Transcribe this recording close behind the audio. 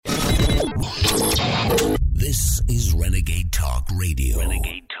is Renegade Talk Radio.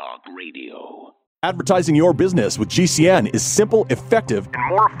 Renegade Talk Radio. Advertising your business with GCN is simple, effective, and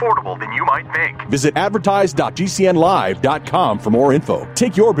more affordable than you might think. Visit advertise.gcnlive.com for more info.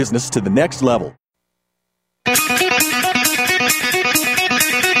 Take your business to the next level.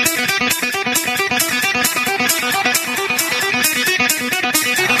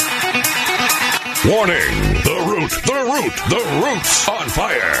 Warning! The root's on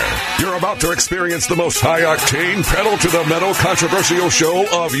fire. You're about to experience the most high-octane, pedal-to-the-metal controversial show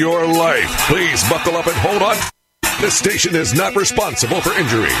of your life. Please buckle up and hold on. This station is not responsible for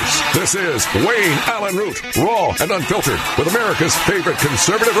injuries. This is Wayne Allyn Root, raw and unfiltered, with America's favorite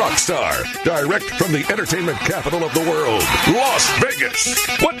conservative rock star, direct from the entertainment capital of the world, Las Vegas.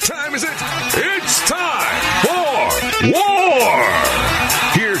 What time is it? It's time for war!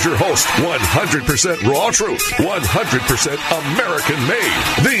 Here's your host, 100% raw truth, 100%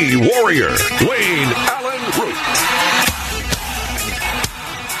 American-made, the warrior, Wayne Allyn Root.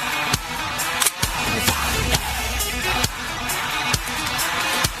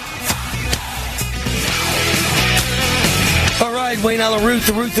 All right, Wayne Allyn Root,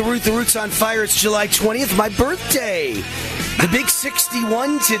 the root's on fire. It's July 20th, my birthday. The big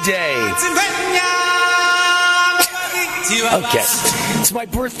 61 today. Okay. It's my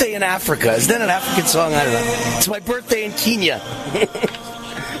birthday in Africa. Is that an African song? I don't know. It's my birthday in Kenya.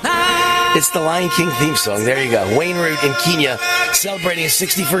 It's the Lion King theme song. There you go. Wayne Root in Kenya celebrating his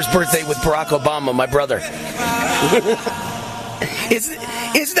 61st birthday with Barack Obama, my brother.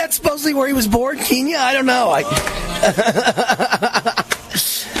 Isn't that supposedly where he was born, Kenya? I don't know.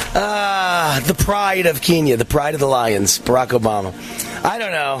 The pride of Kenya, the pride of the lions, Barack Obama. I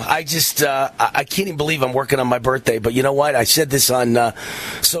don't know. I just, I can't even believe I'm working on my birthday. But you know what? I said this on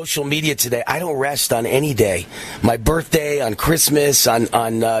social media today. I don't rest on any day. My birthday, on Christmas,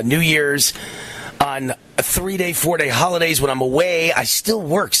 on New Year's, on 3-day, 4-day holidays when I'm away. I still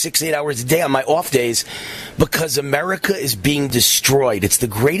work 6-8 hours a day on my off days because America is being destroyed. It's the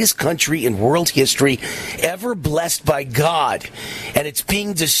greatest country in world history ever blessed by God. And it's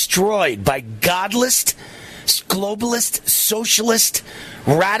being destroyed by godless, globalist, socialist,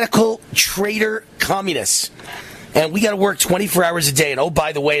 radical, traitor communists. And we got to work 24 hours a day. And oh,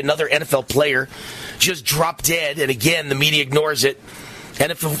 by the way, another NFL player just dropped dead. And again, the media ignores it.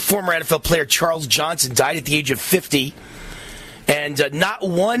 Former NFL player Charles Johnson died at the age of 50. And not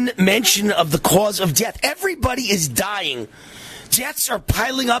one mention of the cause of death. Everybody is dying. Deaths are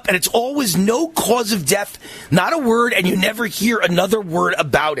piling up, and it's always no cause of death, not a word, and you never hear another word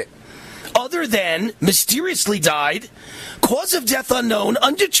about it. Other than mysteriously died, cause of death unknown,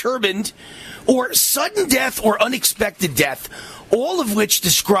 undetermined, or sudden death or unexpected death, all of which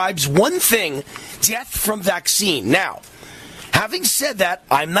describes one thing, death from vaccine. Now, having said that,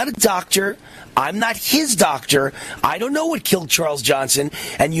 I'm not a doctor. I'm not his doctor. I don't know what killed Charles Johnson,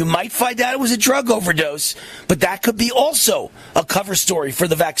 and you might find out it was a drug overdose, but that could be also a cover story for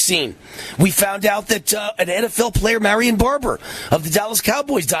the vaccine. We found out that an NFL player, Marion Barber, of the Dallas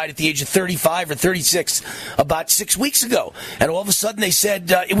Cowboys, died at the age of 35 or 36 about 6 weeks ago, and all of a sudden they said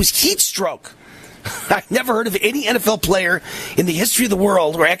it was heat stroke. I never heard of any NFL player in the history of the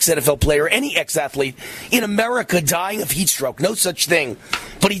world, or ex-NFL player, or any ex-athlete in America dying of heat stroke. No such thing.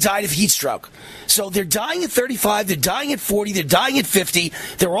 But he died of heat stroke. So they're dying at 35, they're dying at 40, they're dying at 50.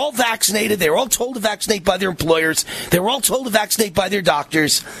 They're all vaccinated. They're all told to vaccinate by their employers. They're all told to vaccinate by their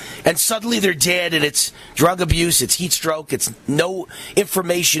doctors. And suddenly they're dead, and it's drug abuse, it's heat stroke, it's no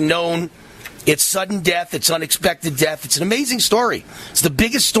information known. It's sudden death. It's unexpected death. It's an amazing story. It's the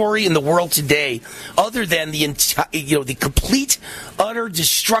biggest story in the world today, other than the complete, utter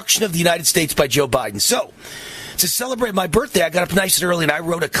destruction of the United States by Joe Biden. So, to celebrate my birthday, I got up nice and early and I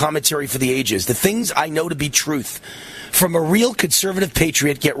wrote a commentary for the ages. The things I know to be truth. From a real conservative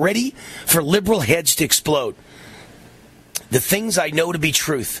patriot, get ready for liberal heads to explode. The things I know to be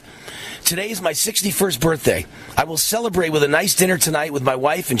truth. Today is my 61st birthday. I will celebrate with a nice dinner tonight with my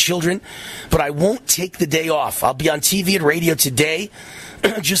wife and children, but I won't take the day off. I'll be on TV and radio today,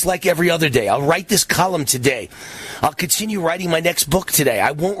 just like every other day. I'll write this column today. I'll continue writing my next book today. I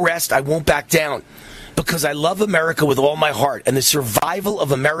won't rest. I won't back down, because I love America with all my heart, and the survival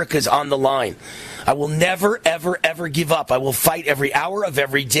of America is on the line. I will never, ever, ever give up. I will fight every hour of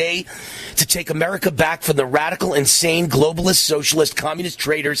every day to take America back from the radical, insane, globalist, socialist, communist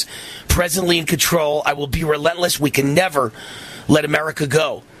traitors presently in control. I will be relentless. We can never let America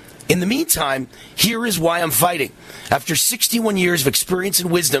go. In the meantime, here is why I'm fighting. After 61 years of experience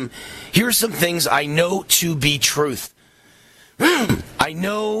and wisdom, here are some things I know to be truth. I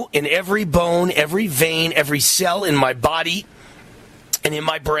know in every bone, every vein, every cell in my body and in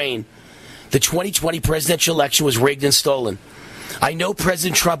my brain the 2020 presidential election was rigged and stolen. I know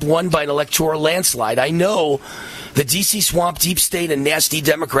President Trump won by an electoral landslide. I know the D.C. swamp, deep state, and nasty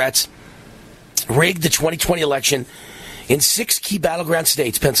Democrats rigged the 2020 election in 6 key battleground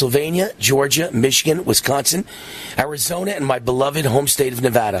states: Pennsylvania, Georgia, Michigan, Wisconsin, Arizona, and my beloved home state of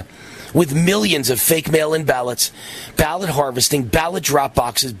Nevada, with millions of fake mail-in ballots, ballot harvesting, ballot drop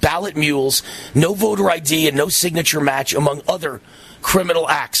boxes, ballot mules, no voter ID, and no signature match, among other criminal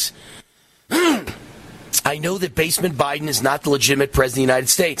acts. I know that basement Biden is not the legitimate president of the United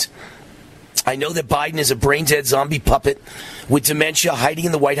States. I know that Biden is a brain-dead zombie puppet with dementia hiding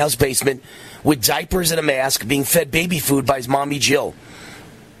in the White House basement with diapers and a mask being fed baby food by his mommy Jill.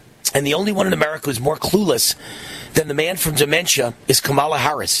 And the only one in America who's more clueless than the man from dementia is Kamala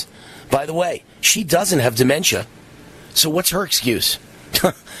Harris. By the way, she doesn't have dementia. So what's her excuse?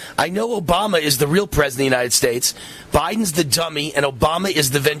 I know Obama is the real president of the United States. Biden's the dummy, and Obama is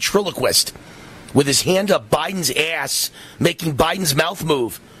the ventriloquist, with his hand up Biden's ass, making Biden's mouth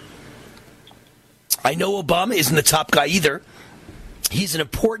move. I know Obama isn't the top guy either. He's an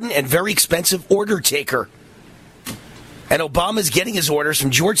important and very expensive order taker. And Obama's getting his orders from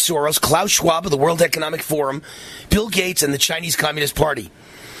George Soros, Klaus Schwab of the World Economic Forum, Bill Gates, and the Chinese Communist Party.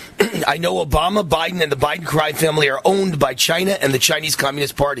 I know Obama, Biden, and the Biden crime family are owned by China and the Chinese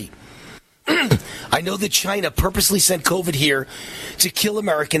Communist Party. I know that China purposely sent COVID here to kill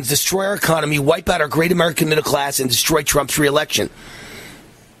Americans, destroy our economy, wipe out our great American middle class, and destroy Trump's re-election.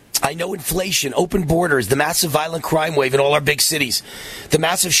 I know inflation, open borders, the massive violent crime wave in all our big cities, the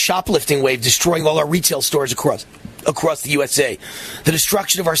massive shoplifting wave destroying all our retail stores across the USA, the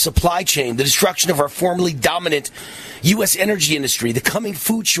destruction of our supply chain, the destruction of our formerly dominant U.S. energy industry, the coming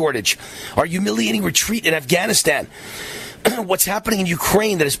food shortage, our humiliating retreat in Afghanistan, what's happening in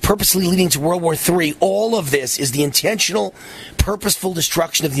Ukraine that is purposely leading to World War III. All of this is the intentional, purposeful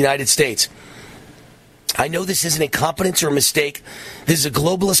destruction of the United States. I know this isn't incompetence or a mistake. This is a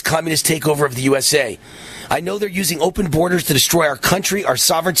globalist communist takeover of the USA. I know they're using open borders to destroy our country, our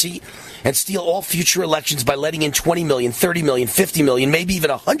sovereignty, and steal all future elections by letting in 20 million, 30 million, 50 million, maybe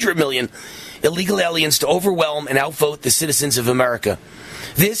even 100 million illegal aliens to overwhelm and outvote the citizens of America.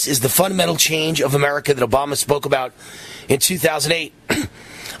 This is the fundamental change of America that Obama spoke about in 2008.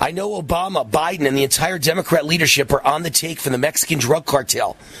 I know Obama, Biden, and the entire Democrat leadership are on the take from the Mexican drug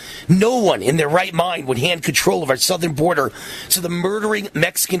cartel. No one in their right mind would hand control of our southern border to the murdering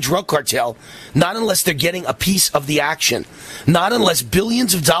Mexican drug cartel, not unless they're getting a piece of the action. Not unless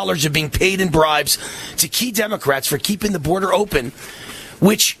billions of dollars are being paid in bribes to key Democrats for keeping the border open,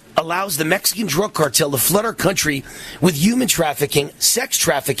 which allows the Mexican drug cartel to flood our country with human trafficking, sex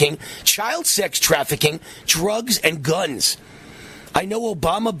trafficking, child sex trafficking, drugs, and guns. I know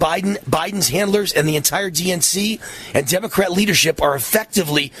Obama, Biden, Biden's handlers, and the entire DNC and Democrat leadership are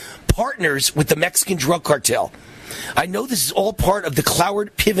effectively partners with the Mexican drug cartel. I know this is all part of the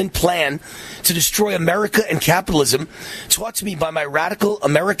Cloward Piven plan to destroy America and capitalism, taught to me by my radical,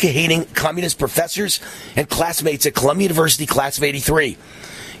 America-hating communist professors and classmates at Columbia University, class of 83.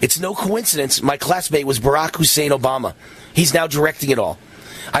 It's no coincidence my classmate was Barack Hussein Obama. He's now directing it all.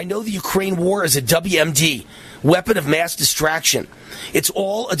 I know the Ukraine war is a WMD, weapon of mass distraction. It's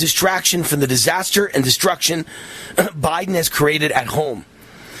all a distraction from the disaster and destruction Biden has created at home.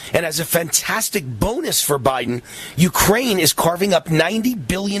 And as a fantastic bonus for Biden, Ukraine is carving up $90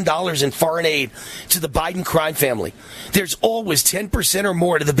 billion in foreign aid to the Biden crime family. There's always 10% or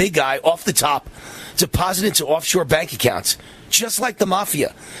more to the big guy off the top, deposited to offshore bank accounts, just like the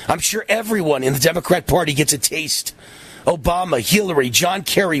mafia. I'm sure everyone in the Democrat Party gets a taste. Obama, Hillary, John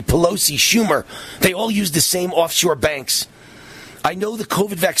Kerry, Pelosi, Schumer, they all use the same offshore banks. I know the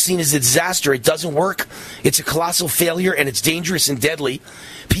COVID vaccine is a disaster. It doesn't work. It's a colossal failure, and it's dangerous and deadly.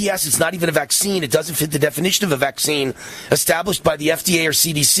 P.S. It's not even a vaccine. It doesn't fit the definition of a vaccine established by the FDA or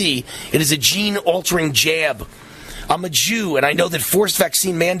CDC. It is a gene-altering jab. I'm a Jew, and I know that forced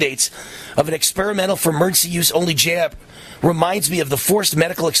vaccine mandates of an experimental for emergency use only jab reminds me of the forced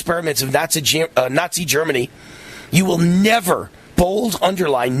medical experiments of Nazi Germany. You will never, bold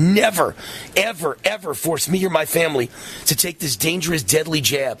underline, never, ever, ever force me or my family to take this dangerous, deadly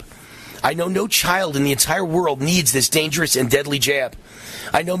jab. I know no child in the entire world needs this dangerous and deadly jab.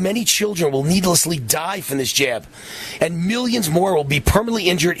 I know many children will needlessly die from this jab, and millions more will be permanently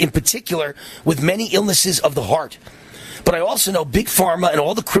injured, in particular with many illnesses of the heart. But I also know Big Pharma and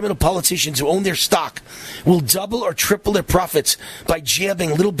all the criminal politicians who own their stock will double or triple their profits by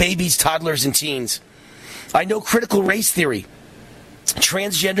jabbing little babies, toddlers, and teens. I know critical race theory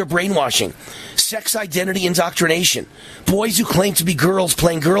transgender brainwashing, sex identity indoctrination, boys who claim to be girls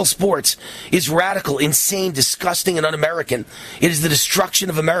playing girl sports is radical, insane, disgusting, and un-American. It is the destruction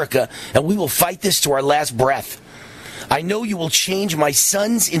of America, and we will fight this to our last breath. I know you will change my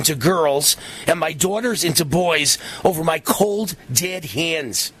sons into girls and my daughters into boys over my cold, dead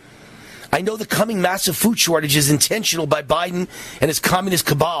hands. I know the coming massive food shortage is intentional by Biden and his communist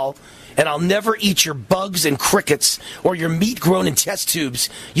cabal, and I'll never eat your bugs and crickets or your meat grown in test tubes.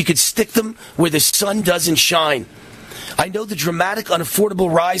 You could stick them where the sun doesn't shine. I know the dramatic,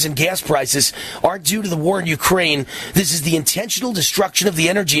 unaffordable rise in gas prices aren't due to the war in Ukraine. This is the intentional destruction of the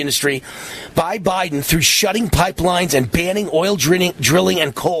energy industry by Biden through shutting pipelines and banning oil drilling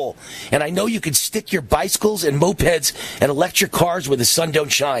and coal. And I know you could stick your bicycles and mopeds and electric cars where the sun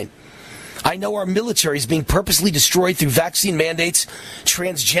don't shine. I know our military is being purposely destroyed through vaccine mandates,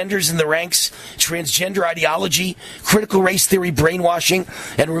 transgenders in the ranks, transgender ideology, critical race theory brainwashing,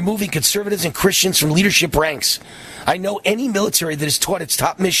 and removing conservatives and Christians from leadership ranks. I know any military that is taught its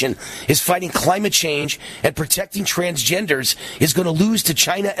top mission is fighting climate change and protecting transgenders is going to lose to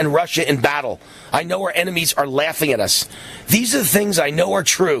China and Russia in battle. I know our enemies are laughing at us. These are the things I know are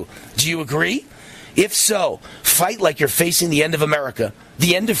true. Do you agree? If so, fight like you're facing the end of America,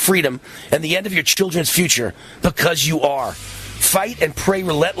 the end of freedom, and the end of your children's future, because you are. Fight and pray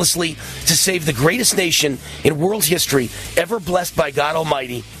relentlessly to save the greatest nation in world history ever blessed by God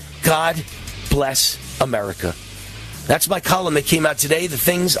Almighty. God bless America. That's my column that came out today, The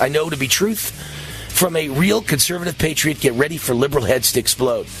Things I Know to Be Truth. From a real conservative patriot, get ready for liberal heads to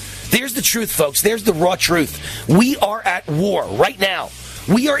explode. There's the truth, folks. There's the raw truth. We are at war right now.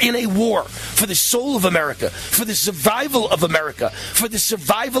 We are in a war for the soul of America, for the survival of America, for the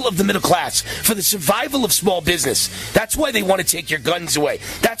survival of the middle class, for the survival of small business. That's why they want to take your guns away.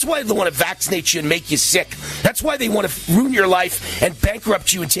 That's why they want to vaccinate you and make you sick. That's why they want to ruin your life and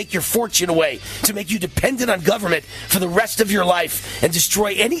bankrupt you and take your fortune away, to make you dependent on government for the rest of your life and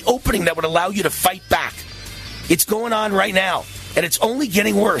destroy any opening that would allow you to fight back. It's going on right now, and it's only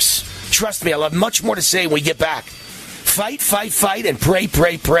getting worse. Trust me, I'll have much more to say when we get back. Fight, fight, fight, and pray,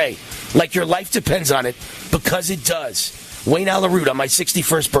 pray, pray. Like your life depends on it, because it does. Wayne Allyn on my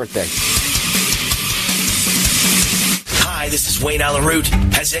 61st birthday. Hi, this is Wayne Allyn.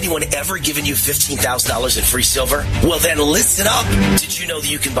 Has anyone ever given you $15,000 in free silver? Well, then listen up. Did you know that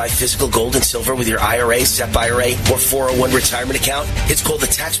you can buy physical gold and silver with your IRA, SEP IRA, or 401 retirement account? It's called the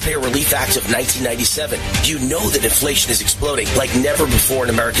Taxpayer Relief Act of 1997. You know that inflation is exploding like never before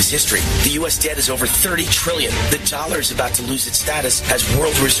in America's history. The U.S. debt is over $30 trillion. The dollar is about to lose its status as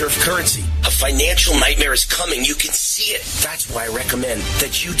world reserve currency. A financial nightmare is coming. You can see it. That's why I recommend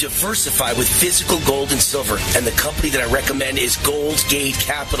that you diversify with physical gold and silver. And the company that I recommend is Gold Gate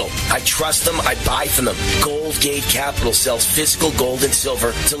Capital. I trust them. I buy from them. Gold Gate Capital sells physical gold and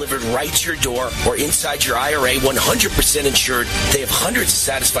silver delivered right to your door or inside your IRA, 100% insured. They have hundreds of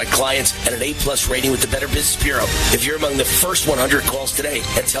satisfied clients and an A+ rating with the Better Business Bureau. If you're among the first 100 calls today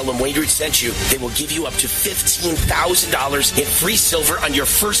and tell them Wayne Root sent you, they will give you up to $15,000 in free silver on your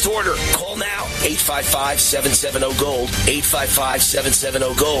first order. Call now. 855-770-GOLD.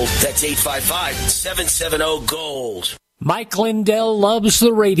 855-770-GOLD. That's 855-770-GOLD. Mike Lindell loves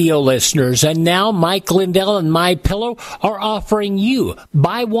the radio listeners, and now Mike Lindell and MyPillow are offering you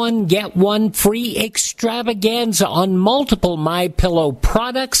buy one, get one free extravaganza on multiple MyPillow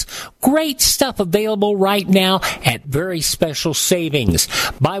products. Great stuff available right now at very special savings.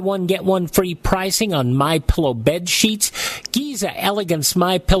 Buy one, get one free pricing on MyPillow bed sheets, Giza Elegance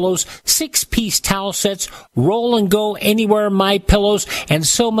MyPillows, 6-piece towel sets, roll and go anywhere MyPillows, and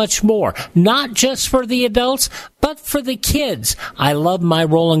so much more. Not just for the adults, but for the kids. I love my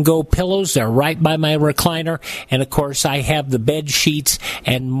roll and go pillows. They're right by my recliner. And of course, I have the bed sheets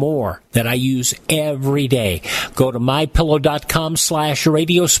and more that I use every day. Go to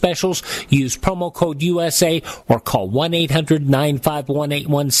mypillow.com/radio specials. Use promo code USA or call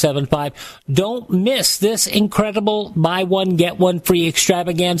 1-800-951-8175. Don't miss this incredible buy one, get one free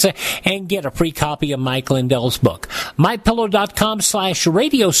extravaganza and get a free copy of Mike Lindell's book.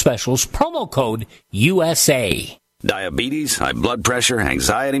 mypillow.com/radio specials. Promo code USA. Diabetes, high blood pressure,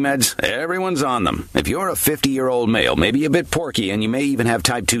 anxiety meds, everyone's on them. If you're a 50-year-old male, maybe a bit porky, and you may even have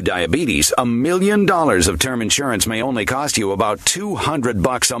type 2 diabetes, $1 million of term insurance may only cost you about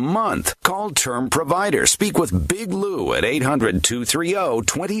 $200 a month. Call Term Provider. Speak with Big Lou at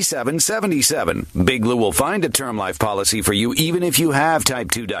 800-230-2777. Big Lou will find a term life policy for you even if you have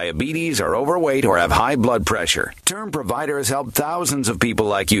type 2 diabetes, are overweight, or have high blood pressure. Term Provider has helped thousands of people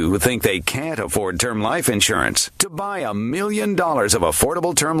like you who think they can't afford term life insurance. To buy $1 million of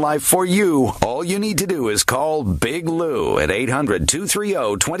affordable term life for you, all you need to do is call Big Lou at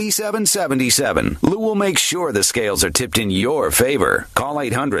 800-230-2777. Lou will make sure the scales are tipped in your favor. Call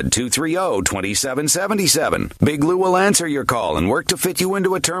 800-230-2777. Big Lou will answer your call and work to fit you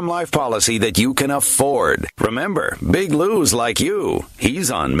into a term life policy that you can afford. Remember, Big Lou's like you.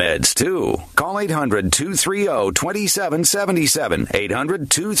 He's on meds, too. Call 800-230-2777.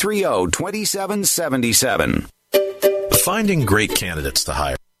 800-230-2777. Finding great candidates to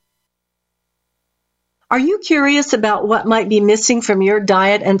hire. Are you curious about what might be missing from your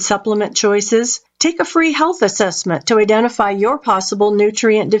diet and supplement choices? Take a free health assessment to identify your possible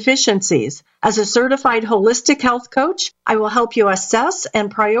nutrient deficiencies. As a certified holistic health coach, I will help you assess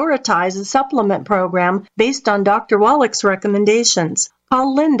and prioritize a supplement program based on Dr. Wallach's recommendations.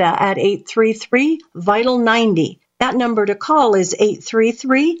 Call Linda at 833-VITAL-90. That number to call is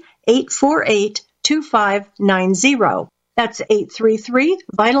 833-848-2590. That's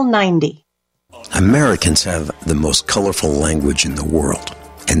 833-VITAL-90. Americans have the most colorful language in the world,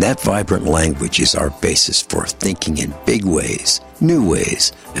 and that vibrant language is our basis for thinking in big ways, new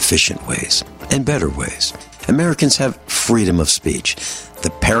ways, efficient ways, and better ways. Americans have freedom of speech.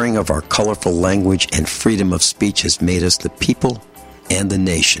 The pairing of our colorful language and freedom of speech has made us the people and the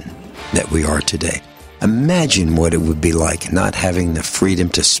nation that we are today. Imagine what it would be like not having the freedom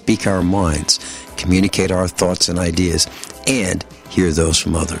to speak our minds, communicate our thoughts and ideas, and hear those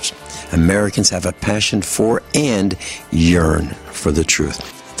from others. Americans have a passion for and yearn for the truth.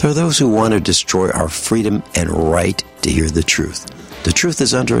 There are those who want to destroy our freedom and right to hear the truth. The truth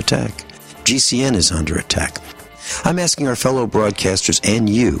is under attack. GCN is under attack. I'm asking our fellow broadcasters and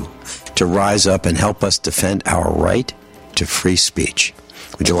you to rise up and help us defend our right to free speech.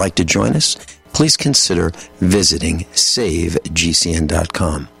 Would you like to join us? Please consider visiting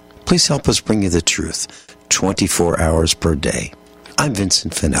SaveGCN.com. Please help us bring you the truth 24 hours per day. I'm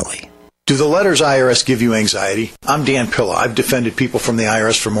Vincent Finelli. Do the letters IRS give you anxiety? I'm Dan Pilla. I've defended people from the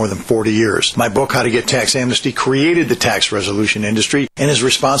IRS for more than 40 years. My book, How to Get Tax Amnesty, created the tax resolution industry and is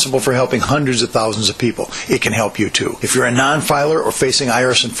responsible for helping hundreds of thousands of people. It can help you too. If you're a non-filer or facing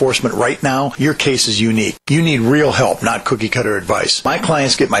IRS enforcement right now, your case is unique. You need real help, not cookie-cutter advice. My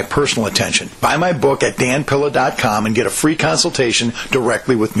clients get my personal attention. Buy my book at danpilla.com and get a free consultation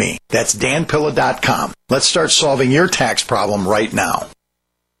directly with me. That's danpilla.com. Let's start solving your tax problem right now.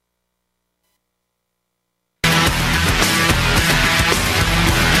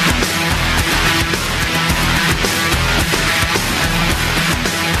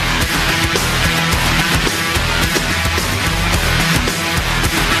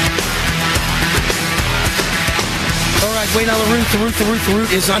 Wait, now the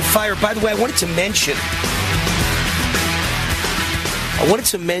root is on fire. By the way, I wanted to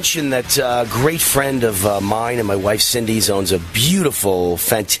mention that a great friend of mine and my wife Cindy's owns a beautiful,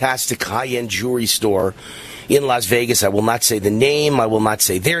 fantastic, high-end jewelry store in Las Vegas. I will not say the name. I will not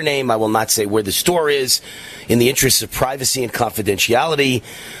say their name. I will not say where the store is in the interests of privacy and confidentiality.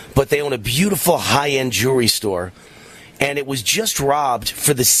 But they own a beautiful, high-end jewelry store. And it was just robbed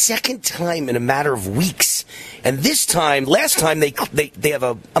for the second time in a matter of weeks. And this time, last time, they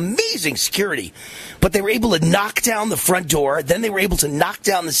have amazing security. But they were able to knock down the front door. Then they were able to knock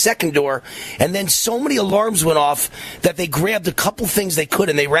down the second door. And then so many alarms went off that they grabbed a couple things they could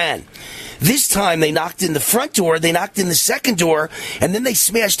and they ran. This time, they knocked in the front door, they knocked in the second door, and then they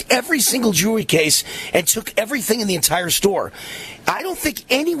smashed every single jewelry case and took everything in the entire store. I don't think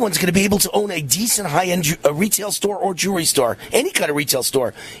anyone's going to be able to own a decent high-end retail store or jewelry store, any kind of retail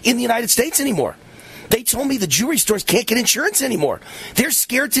store, in the United States anymore. They told me the jewelry stores can't get insurance anymore. They're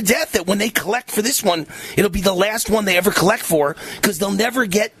scared to death that when they collect for this one, it'll be the last one they ever collect for because they'll never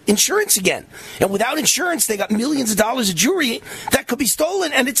get insurance again. And without insurance, they got millions of dollars of jewelry that could be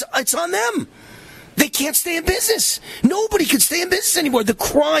stolen, and it's on them. They can't stay in business. Nobody can stay in business anymore. The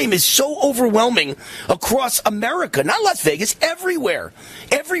crime is so overwhelming across America, not Las Vegas, everywhere.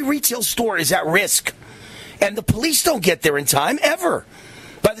 Every retail store is at risk. And the police don't get there in time, ever.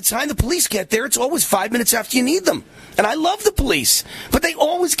 By the time the police get there, it's always 5 minutes after you need them. And I love the police, but they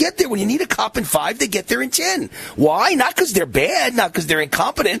always get there. When you need a cop in 5, they get there in 10. Why? Not because they're bad, not because they're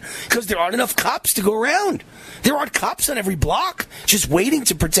incompetent, because there aren't enough cops to go around. There aren't cops on every block just waiting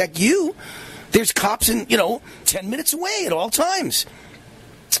to protect you. There's cops 10 minutes away at all times.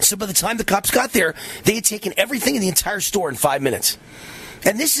 So by the time the cops got there, they had taken everything in the entire store in 5 minutes.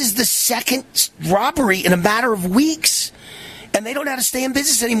 And this is the second robbery in a matter of weeks. And they don't know how to stay in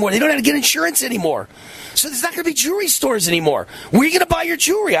business anymore. They don't know how to get insurance anymore. So there's not going to be jewelry stores anymore. Where are you going to buy your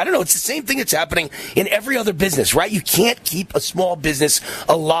jewelry? I don't know. It's the same thing that's happening in every other business, right? You can't keep a small business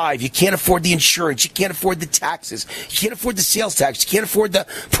alive. You can't afford the insurance. You can't afford the taxes. You can't afford the sales tax. You can't afford the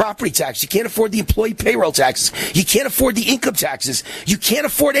property tax. You can't afford the employee payroll taxes. You can't afford the income taxes. You can't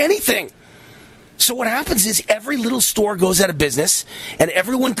afford anything. So what happens is every little store goes out of business and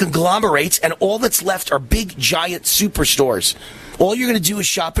everyone conglomerates, and all that's left are big, giant superstores. All you're going to do is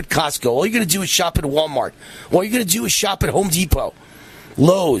shop at Costco. All you're going to do is shop at Walmart. All you're going to do is shop at Home Depot,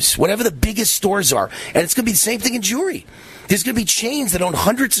 Lowe's, whatever the biggest stores are. And it's going to be the same thing in jewelry. There's going to be chains that own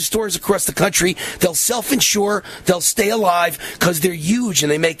hundreds of stores across the country. They'll self-insure. They'll stay alive because they're huge and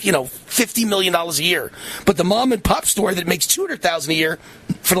they make, $50 million a year. But the mom and pop store that makes $200,000 a year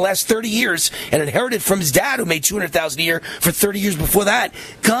for the last 30 years and inherited from his dad who made $200,000 a year for 30 years before that,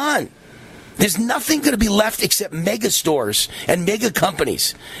 gone. There's nothing going to be left except mega stores and mega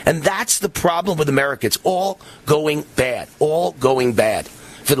companies. And that's the problem with America. It's all going bad. All going bad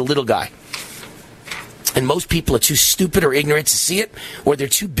for the little guy. And most people are too stupid or ignorant to see it, or they're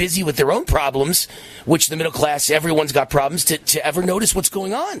too busy with their own problems, which the middle class, everyone's got problems, to ever notice what's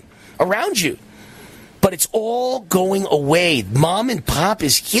going on around you. But it's all going away. Mom and pop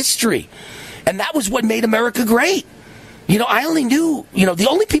is history. And that was what made America great. I only knew, the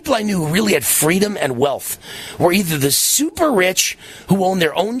only people I knew who really had freedom and wealth were either the super rich who owned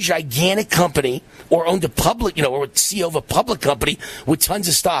their own gigantic company or owned a public, or CEO of a public company with tons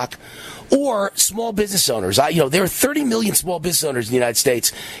of stock, or small business owners. There are 30 million small business owners in the United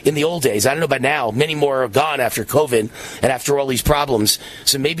States in the old days. I don't know about now. Many more are gone after COVID and after all these problems.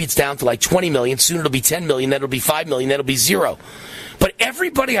 So maybe it's down to like 20 million. Soon it'll be 10 million. Then it'll be 5 million. Then it'll be zero. But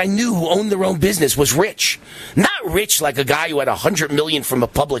everybody I knew who owned their own business was rich. Not rich like a guy who had 100 million from a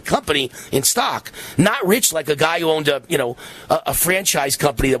public company in stock. Not rich like a guy who owned a franchise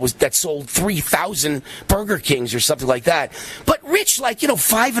company that sold 3,000 Burger Kings or something like that. But rich like,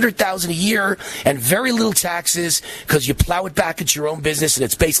 $500,000 a year and very little taxes because you plow it back into your own business and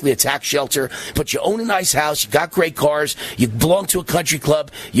it's basically a tax shelter. But you own a nice house, you got great cars, you belong to a country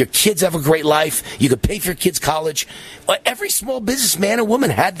club, your kids have a great life, you can pay for your kids' college. Every small business man or woman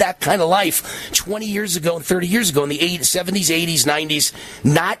had that kind of life 20 years ago and 30 years ago in the 70s, 80s, 90s.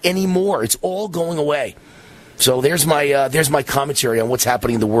 Not anymore. It's all going away. So there's my commentary on what's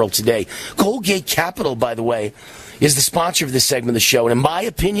happening in the world today. Goldgate Capital, by the way, is the sponsor of this segment of the show. And in my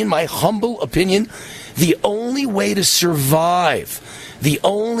opinion, my humble opinion, the only way to survive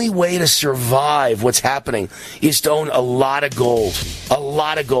what's happening is to own a lot of gold. A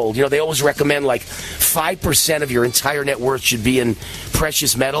lot of gold. They always recommend like 5% of your entire net worth should be in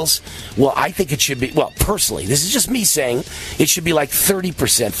precious metals. Well, I think it should be, personally, this is just me saying, it should be like 30%,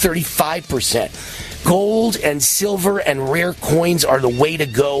 35%. Gold and silver and rare coins are the way to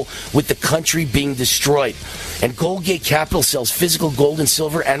go with the country being destroyed. And Goldgate Capital sells physical gold and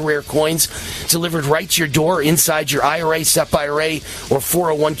silver and rare coins delivered right to your door inside your IRA, SEP IRA, or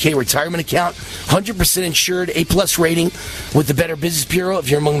 401k retirement account. 100% insured, A+ rating with the Better Business Bureau. If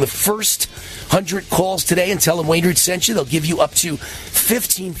you're among the first 100 calls today and tell them Wayne Root sent you, they'll give you up to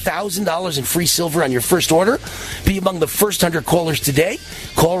 $15,000 in free silver on your first order. Be among the first 100 callers today.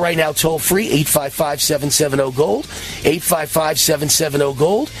 Call right now toll free, 855-770-GOLD,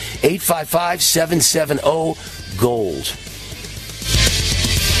 855-770-GOLD, 855-770-GOLD.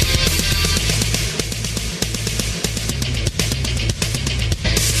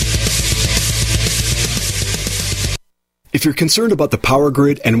 If you're concerned about the power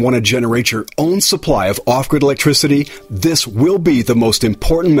grid and want to generate your own supply of off-grid electricity, this will be the most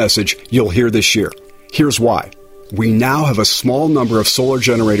important message you'll hear this year. Here's why. We now have a small number of solar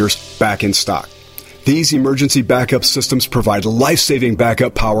generators back in stock. These emergency backup systems provide life-saving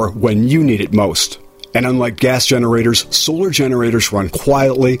backup power when you need it most. And unlike gas generators, solar generators run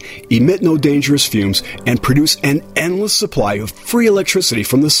quietly, emit no dangerous fumes, and produce an endless supply of free electricity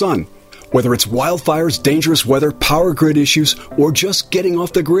from the sun. Whether it's wildfires, dangerous weather, power grid issues, or just getting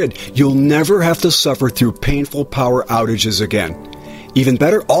off the grid, you'll never have to suffer through painful power outages again. Even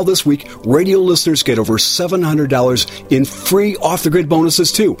better, all this week, radio listeners get over $700 in free off-the-grid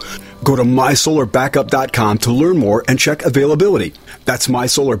bonuses, too. Go to mysolarbackup.com to learn more and check availability. That's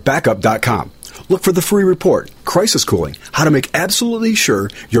mysolarbackup.com. Look for the free report, Crisis Cooling, how to make absolutely sure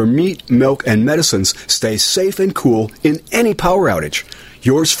your meat, milk, and medicines stay safe and cool in any power outage.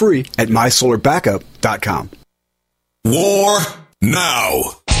 Yours free at mysolarbackup.com. War now.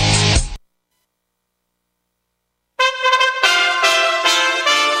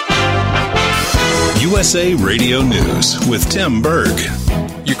 USA Radio News with Tim Berg.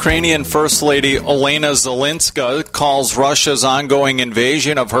 Ukrainian First Lady Olena Zelenska calls Russia's ongoing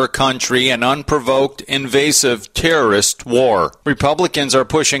invasion of her country an unprovoked, invasive terrorist war. Republicans are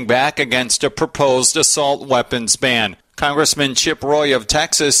pushing back against a proposed assault weapons ban. Congressman Chip Roy of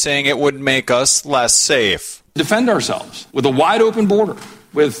Texas saying it would make us less safe. Defend ourselves with a wide open border,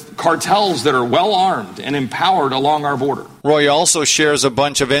 with cartels that are well armed and empowered along our border. Roy also shares a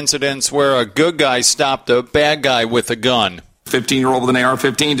bunch of incidents where a good guy stopped a bad guy with a gun. 15-year-old with an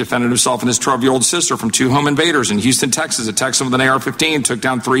AR-15 defended himself and his 12-year-old sister from 2 home invaders in Houston, Texas. A Texan with an AR-15 took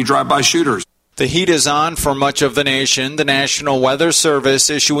down 3 drive-by shooters. The heat is on for much of the nation. The National Weather Service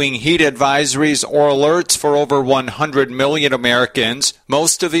issuing heat advisories or alerts for over 100 million Americans.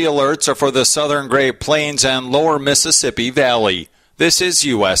 Most of the alerts are for the southern Great Plains and lower Mississippi Valley. This is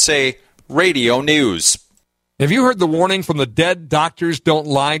USA Radio News. Have you heard the warning from the dead doctors don't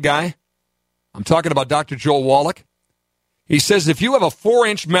lie guy? I'm talking about Dr. Joel Wallach. He says if you have a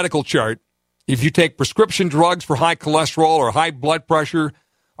 4-inch medical chart, if you take prescription drugs for high cholesterol or high blood pressure,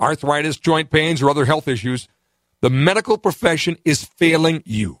 arthritis, joint pains, or other health issues, the medical profession is failing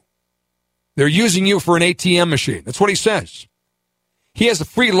you. They're using you for an ATM machine. That's what he says. He has a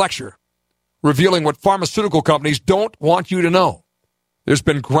free lecture revealing what pharmaceutical companies don't want you to know. There's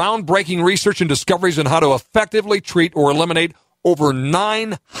been groundbreaking research and discoveries on how to effectively treat or eliminate over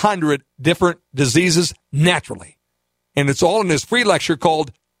 900 different diseases naturally. And it's all in his free lecture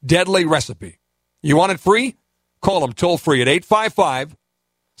called Deadly Recipe. You want it free? Call him toll free at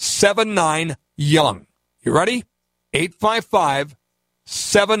 855-79-YOUNG. You ready?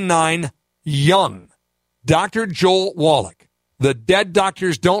 855-79-YOUNG. Dr. Joel Wallach, the dead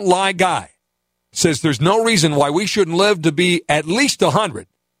doctors don't lie guy, says there's no reason why we shouldn't live to be at least 100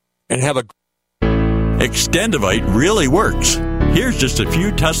 and have a... Extendivite really works. Here's just a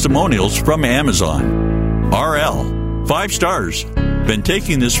few testimonials from Amazon. RL, 5 stars. Been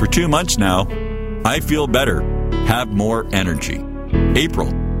taking this for 2 months now. I feel better. Have more energy.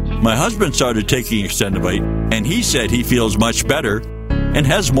 April, my husband started taking Extendivite, and he said he feels much better and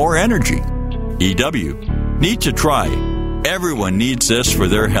has more energy. EW, need to try. Everyone needs this for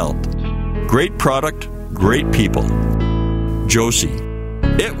their health. Great product, great people. Josie,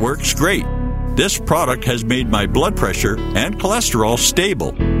 it works great. This product has made my blood pressure and cholesterol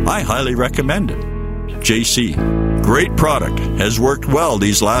stable. I highly recommend it. JC, great product, has worked well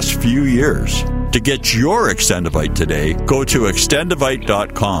these last few years. To get your Extendivite today, go to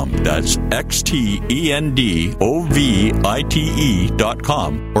extendivite.com. That's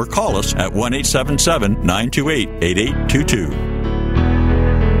XTENDOVITE.com or call us at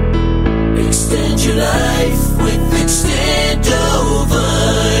 1-877-928-8822. Extend your life with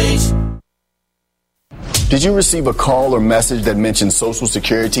Extendovite. Did you receive a call or message that mentioned Social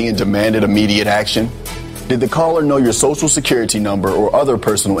Security and demanded immediate action? Did the caller know your Social Security number or other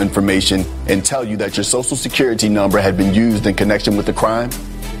personal information and tell you that your Social Security number had been used in connection with the crime?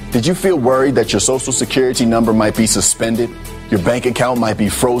 Did you feel worried that your Social Security number might be suspended, your bank account might be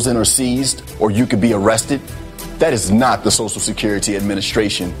frozen or seized, or you could be arrested? That is not the Social Security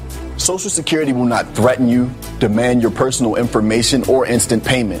Administration. Social Security will not threaten you, demand your personal information, or instant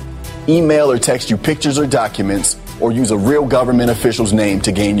payment, email or text you pictures or documents, or use a real government official's name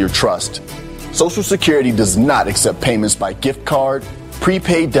to gain your trust. Social Security does not accept payments by gift card,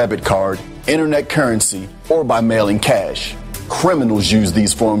 prepaid debit card, internet currency, or by mailing cash. Criminals use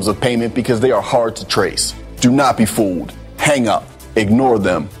these forms of payment because they are hard to trace. Do not be fooled. Hang up. Ignore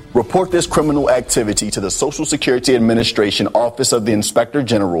them. Report this criminal activity to the Social Security Administration Office of the Inspector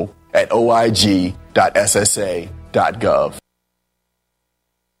General at oig.ssa.gov.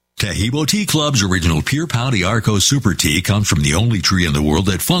 Tahibo Tea Club's original Pure Pau Arco Super Tea comes from the only tree in the world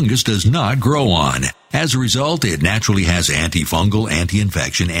that fungus does not grow on. As a result, it naturally has antifungal,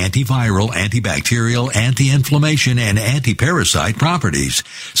 anti-infection, antiviral, antibacterial, anti-inflammation, and anti-parasite properties.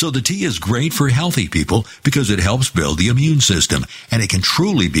 So the tea is great for healthy people because it helps build the immune system, and it can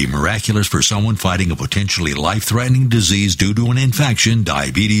truly be miraculous for someone fighting a potentially life-threatening disease due to an infection,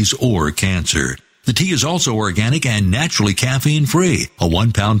 diabetes, or cancer. The tea is also organic and naturally caffeine-free. A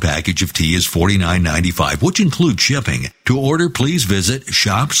 1-pound package of tea is $49.95, which includes shipping. To order, please visit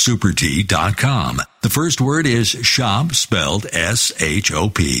shopsupertea.com. The first word is shop, spelled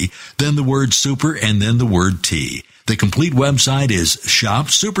S-H-O-P, then the word super, and then the word tea. The complete website is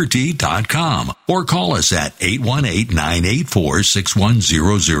shopsupertea.com or call us at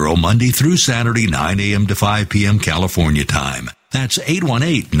 818-984-6100 Monday through Saturday, 9 a.m. to 5 p.m. California time. That's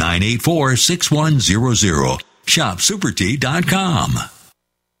 818-984-6100. ShopSuperTea.com.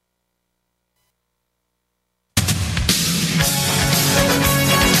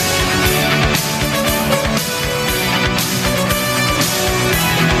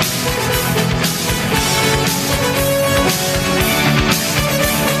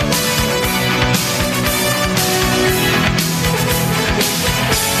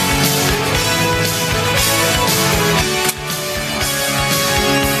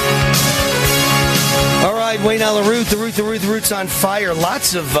 Root, the Root's on fire.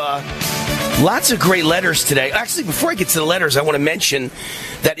 Lots of great letters today. Actually, before I get to the letters, I want to mention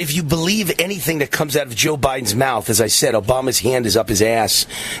that if you believe anything that comes out of Joe Biden's mouth, as I said, Obama's hand is up his ass,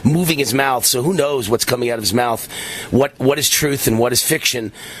 moving his mouth, so who knows what's coming out of his mouth, what is truth and what is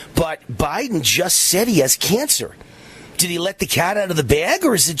fiction. But Biden just said he has cancer. Did he let the cat out of the bag,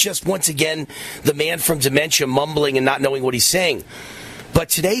 or is it just, once again, the man from dementia mumbling and not knowing what he's saying? But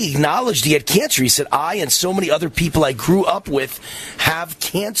today he acknowledged he had cancer. He said, I and so many other people I grew up with have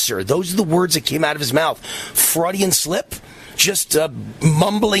cancer. Those are the words that came out of his mouth. Freudian slip? Just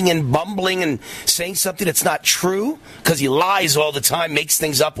mumbling and bumbling and saying something that's not true? Because he lies all the time, makes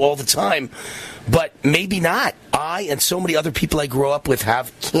things up all the time. But maybe not. I and so many other people I grew up with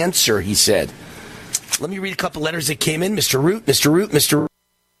have cancer, he said. Let me read a couple letters that came in. Mr. Root,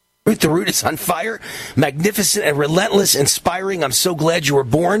 the Root is on fire, magnificent and relentless, inspiring. I'm so glad you were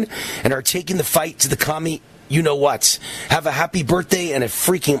born and are taking the fight to the commie you-know-whats. Have a happy birthday and a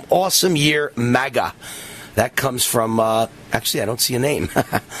freaking awesome year, MAGA. That comes from, actually, I don't see a name.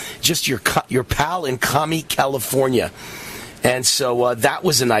 Just your pal in Commie, California. And so that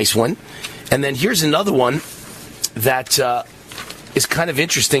was a nice one. And then here's another one that is kind of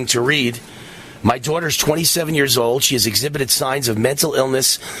interesting to read. My daughter's 27 years old. She has exhibited signs of mental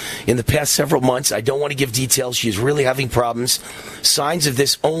illness in the past several months. I don't want to give details. She is really having problems. Signs of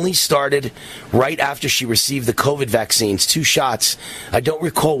this only started right after she received the COVID vaccines, 2 shots. I don't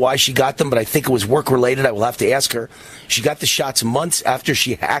recall why she got them, but I think it was work-related. I will have to ask her. She got the shots months after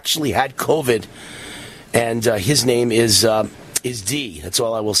she actually had COVID, and his name is D. That's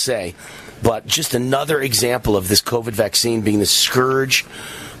all I will say. But just another example of this COVID vaccine being the scourge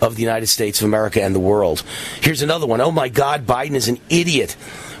of the United States of America and the world. Here's another one. Oh, my God, Biden is an idiot.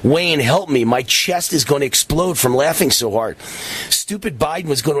 Wayne, help me. My chest is going to explode from laughing so hard. Stupid Biden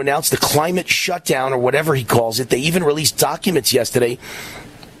was going to announce the climate shutdown or whatever he calls it. They even released documents yesterday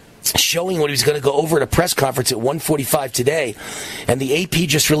showing what he was going to go over at a press conference at 1:45 today. And the AP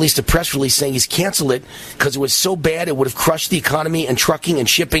just released a press release saying he's canceled it because it was so bad it would have crushed the economy and trucking and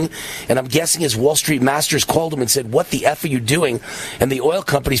shipping. And I'm guessing his Wall Street masters called him and said, what the F are you doing? And the oil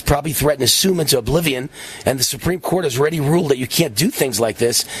companies probably threatened to sue him into oblivion. And the Supreme Court has already ruled that you can't do things like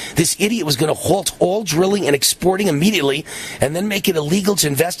this. This idiot was going to halt all drilling and exporting immediately and then make it illegal to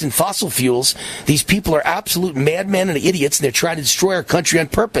invest in fossil fuels. These people are absolute madmen and idiots, and they're trying to destroy our country on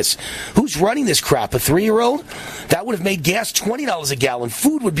purpose. Who's running this crap? A 3-year-old? That would have made gas $20 a gallon.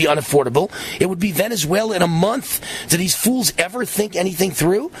 Food would be unaffordable. It would be Venezuela in a month. Do these fools ever think anything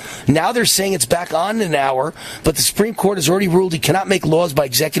through? Now they're saying it's back on in an hour, but the Supreme Court has already ruled he cannot make laws by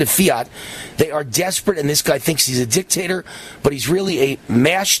executive fiat. They are desperate, and this guy thinks he's a dictator, but he's really a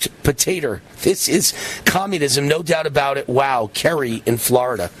mashed potato. This is communism, no doubt about it. Wow, Kerry in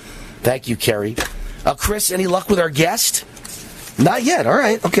Florida. Thank you, Kerry. Chris, any luck with our guest? Not yet. All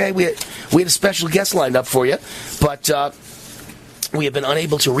right. Okay. We had a special guest lined up for you, but we have been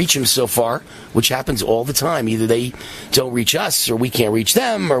unable to reach him so far, which happens all the time. Either they don't reach us or we can't reach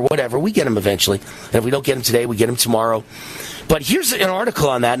them or whatever. We get him eventually. And if we don't get him today, we get him tomorrow. But here's an article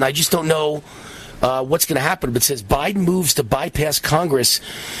on that, and I just don't know what's going to happen. But it says Biden moves to bypass Congress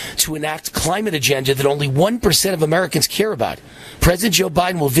to enact climate agenda that only 1% of Americans care about. President Joe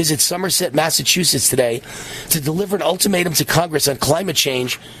Biden will visit Somerset, Massachusetts today to deliver an ultimatum to Congress on climate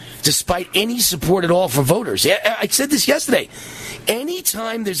change despite any support at all from voters. I said this yesterday.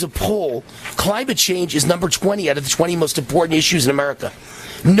 Anytime there's a poll, climate change is number 20 out of the 20 most important issues in America.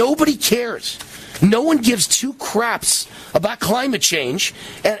 Nobody cares. No one gives 2 craps about climate change,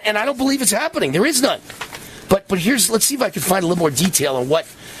 and I don't believe it's happening. There is none. But let's see if I can find a little more detail on what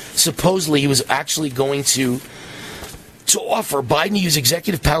supposedly he was actually going to offer. Biden used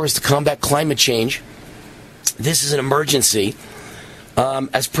executive powers to combat climate change. This is an emergency.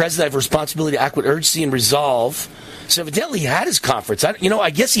 As president, I have a responsibility to act with urgency and resolve. So evidently he had his conference. I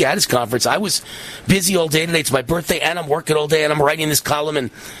guess he had his conference. I was busy all day today. It's my birthday, and I'm working all day, and I'm writing this column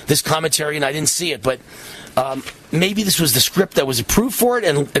and this commentary, and I didn't see it. But maybe this was the script that was approved for it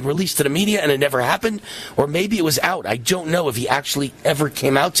and released to the media, and it never happened. Or maybe it was out. I don't know if he actually ever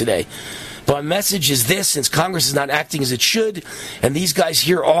came out today. But my message is this: since Congress is not acting as it should, and these guys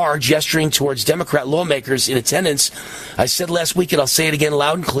here are gesturing towards Democrat lawmakers in attendance, I said last week, and I'll say it again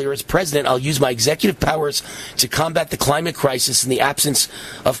loud and clear, as president, I'll use my executive powers to combat the climate crisis in the absence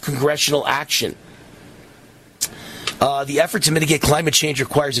of congressional action. The effort to mitigate climate change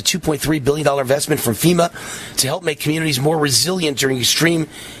requires a $2.3 billion investment from FEMA to help make communities more resilient during extreme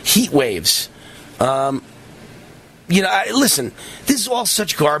heat waves. Listen, this is all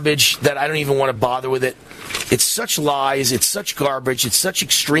such garbage that I don't even want to bother with it. It's such lies. It's such garbage. It's such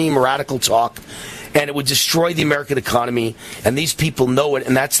extreme radical talk. and it would destroy the American economy, and these people know it,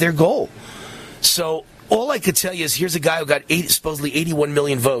 and that's their goal. So all I could tell you is here's a guy who got supposedly 81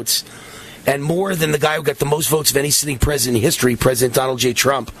 million votes, and more than the guy who got the most votes of any sitting president in history, President Donald J.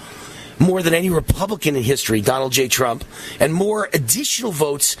 Trump, more than any Republican in history, Donald J. Trump, and more additional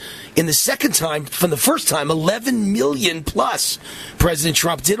votes in the second time from the first time, 11 million plus. President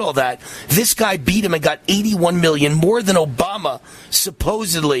Trump did all that. This guy beat him and got 81 million, more than Obama,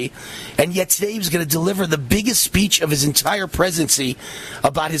 supposedly. And yet today he was going to deliver the biggest speech of his entire presidency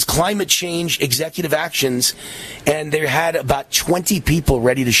about his climate change executive actions. And there had about 20 people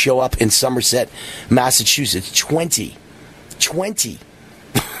ready to show up in Somerset, Massachusetts. 20.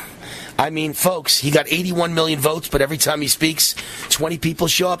 I mean, folks, he got 81 million votes, but every time he speaks, 20 people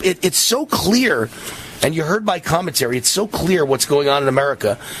show up. It's so clear, and you heard my commentary, it's so clear what's going on in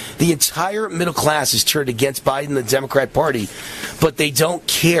America. The entire middle class is turned against Biden and the Democrat Party, but they don't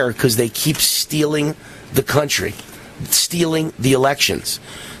care because they keep stealing the country, stealing the elections.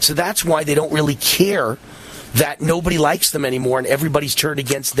 So that's why they don't really care that nobody likes them anymore and everybody's turned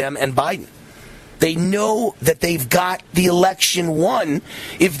against them and Biden. They know that they've got the election won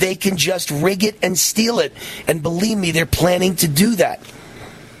if they can just rig it and steal it. And believe me, they're planning to do that.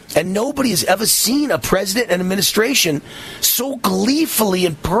 And nobody has ever seen a president and administration so gleefully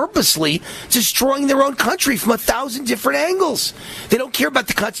and purposely destroying their own country from 1,000 different angles. They don't care about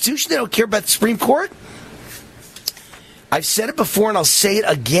the Constitution. They don't care about the Supreme Court. I've said it before and I'll say it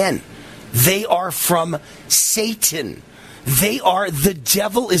again. They are from Satan. The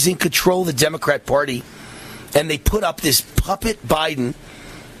devil is in control of the Democrat Party, and they put up this puppet Biden,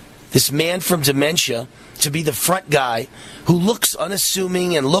 this man from dementia, to be the front guy who looks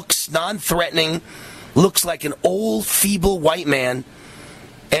unassuming and looks non-threatening, looks like an old, feeble white man,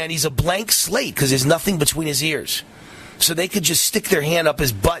 and he's a blank slate because there's nothing between his ears. So they could just stick their hand up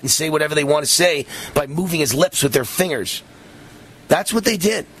his butt and say whatever they want to say by moving his lips with their fingers. That's what they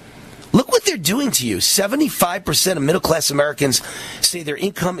did. Look what they're doing to you. 75% of middle-class Americans say their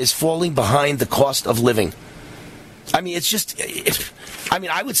income is falling behind the cost of living. I mean,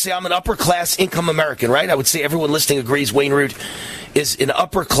 I would say I'm an upper-class income American, right? I would say everyone listening agrees Wayne Root is an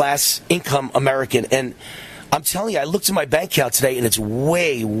upper-class income American. And I'm telling you, I looked at my bank account today, and it's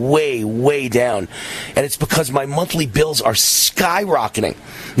way, way, way down. And it's because my monthly bills are skyrocketing.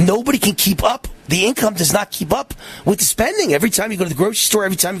 Nobody can keep up. The income does not keep up with the spending. Every time you go to the grocery store,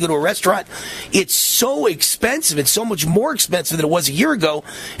 every time you go to a restaurant, it's so expensive. It's so much more expensive than it was a year ago.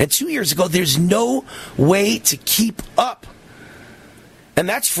 And 2 years ago, there's no way to keep up. And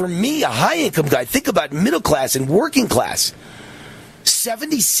that's, for me, a high-income guy. Think about middle class and working class.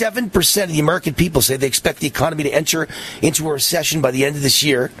 77% of the American people say they expect the economy to enter into a recession by the end of this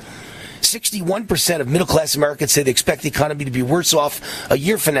year. 61% of middle-class Americans say they expect the economy to be worse off a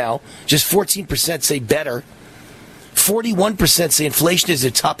year from now. Just 14% say better. 41% say inflation is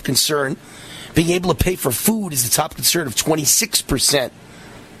their top concern. Being able to pay for food is the top concern of 26%.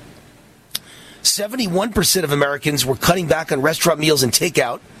 71% of Americans were cutting back on restaurant meals and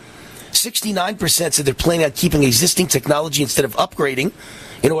takeout. 69% said they're planning on keeping existing technology instead of upgrading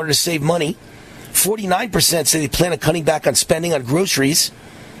in order to save money. 49% say they plan on cutting back on spending on groceries.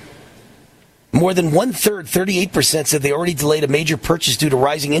 More than one-third, 38%, said they already delayed a major purchase due to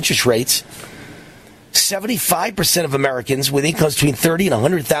rising interest rates. 75% of Americans with incomes between $30,000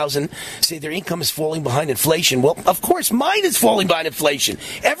 and $100,000 say their income is falling behind inflation. Well, of course, mine is falling behind inflation.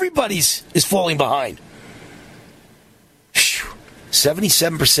 Everybody's is falling behind.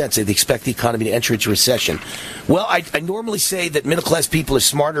 77% say they expect the economy to enter into recession. Well, I normally say that middle-class people are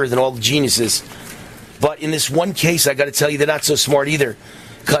smarter than all the geniuses. But in this one case, I got to tell you, they're not so smart either.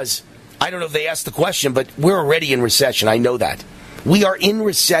 Because I don't know if they asked the question, but we're already in recession. I know that. We are in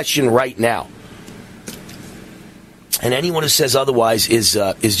recession right now. And anyone who says otherwise is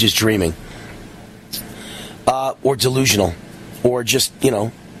just dreaming. Or delusional. Or just,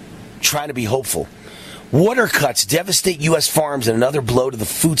 trying to be hopeful. Water cuts devastate U.S. farms and another blow to the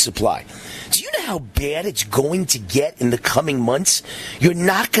food supply. Do you know how bad it's going to get in the coming months? You're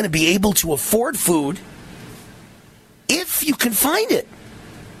not going to be able to afford food if you can find it.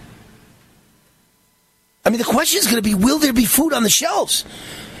 I mean, the question is going to be, will there be food on the shelves?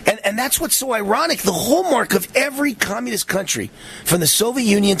 And that's what's so ironic. The hallmark of every communist country, from the Soviet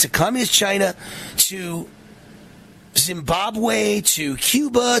Union to communist China to Zimbabwe to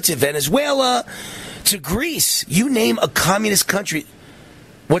Cuba to Venezuela to Greece, you name a communist country.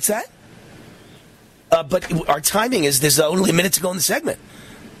 What's that? But our timing is there's only a minute to go in the segment.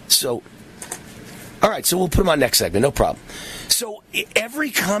 So, all right, so we'll put them on next segment, no problem. So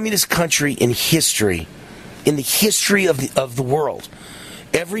every communist country in history, in the history of the world,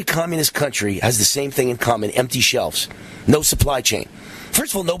 Every communist country has the same thing in common, empty shelves, no supply chain.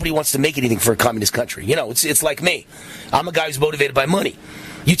 First of all, nobody wants to make anything for a communist country. You know, it's like me. I'm a guy who's motivated by money.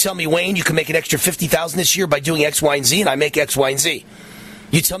 You tell me, Wayne, you can make an extra $50,000 this year by doing X, Y, and Z, and I make X, Y, and Z.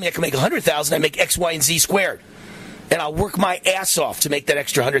 You tell me I can make $100,000, I make X, Y, and Z squared. And I'll work my ass off to make that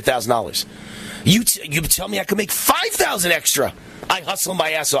extra $100,000. You tell me I can make $5,000 extra, I hustle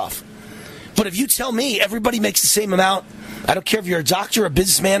my ass off. But if you tell me everybody makes the same amount, I don't care if you're a doctor, a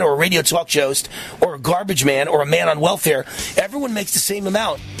businessman, or a radio talk show host, or a garbage man, or a man on welfare, everyone makes the same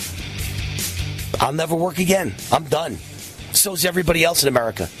amount. I'll never work again. I'm done. So is everybody else in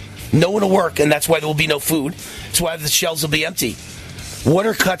America. No one will work, and that's why there will be no food. That's why the shelves will be empty.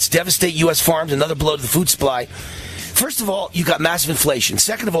 Water cuts devastate U.S. farms, another blow to the food supply. First of all, you got massive inflation.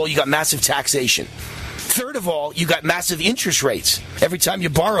 Second of all, you got massive taxation. Third of all, you got massive interest rates every time you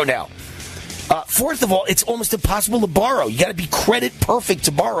borrow now. Fourth of all, it's almost impossible to borrow. You got to be credit perfect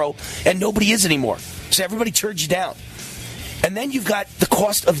to borrow, and nobody is anymore. So everybody turns you down. And then you've got the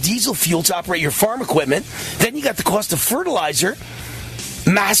cost of diesel fuel to operate your farm equipment. Then you got the cost of fertilizer,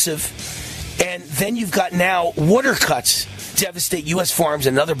 massive. And then you've got now water cuts devastate U.S. farms,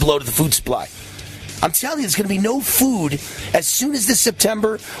 another blow to the food supply. I'm telling you, there's going to be no food as soon as this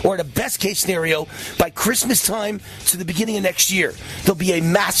September, or in a best-case scenario, by Christmas time to the beginning of next year. There'll be a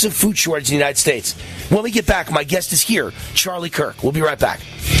massive food shortage in the United States. When we get back, my guest is here, Charlie Kirk. We'll be right back.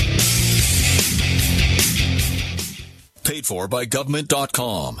 Paid for by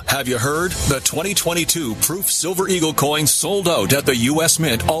government.com. Have you heard? The 2022 Proof Silver Eagle coin sold out at the U.S.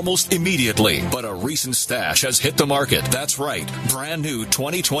 Mint almost immediately. But a recent stash has hit the market. That's right. Brand new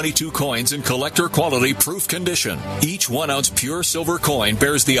 2022 coins in collector quality proof condition. Each 1 ounce pure silver coin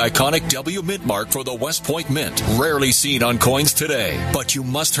bears the iconic W Mint mark for the West Point Mint. Rarely seen on coins today. But you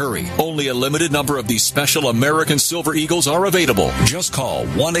must hurry. Only a limited number of these special American Silver Eagles are available. Just call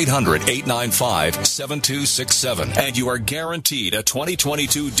 1-800-895-7267 and you are guaranteed a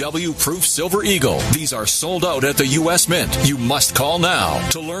 2022 W Proof Silver Eagle. These are sold out at the U.S. Mint. You must call now.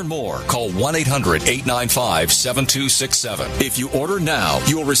 To learn more, call 1-800-895-7267. If you order now,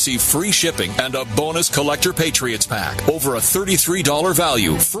 you will receive free shipping and a bonus Collector Patriots pack. Over a $33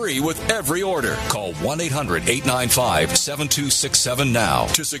 value, free with every order. Call 1-800-895-7267 now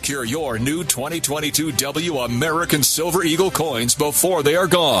to secure your new 2022 W American Silver Eagle coins before they are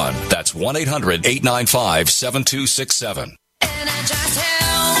gone. That's 1-800-895-7267.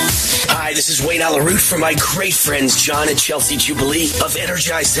 Hi, this is Wayne Allyn from my great friends John and Chelsea Jubilee of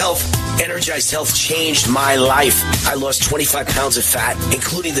Energized Health. Energized Health changed my life. I lost 25 pounds of fat,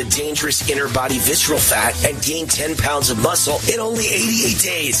 including the dangerous inner body visceral fat, and gained 10 pounds of muscle in only 88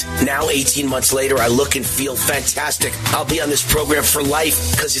 days. Now, 18 months later, I look and feel fantastic. I'll be on this program for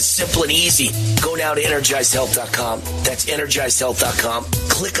life because it's simple and easy. Go now to EnergizedHealth.com. That's EnergizedHealth.com.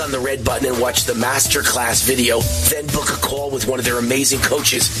 Click on the red button and watch the masterclass video. Then book a call with one of their amazing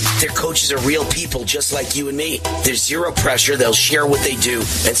coaches. Their coaches are real people just like you and me. There's zero pressure. They'll share what they do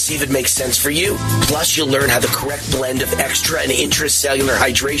and see if it makes sense for you. Plus, you'll learn how the correct blend of extra and intracellular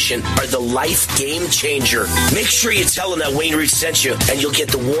hydration are the life game changer. Make sure you tell them that Wayne Root sent you, and you'll get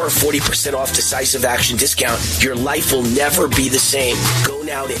the War 40% off decisive action discount. Your life will never be the same. Go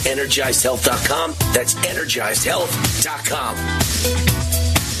now to EnergizedHealth.com. That's EnergizedHealth.com.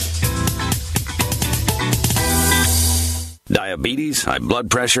 Diabetes, high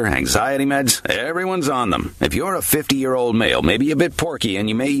blood pressure, anxiety meds, everyone's on them. If you're a 50-year-old male, maybe a bit porky, and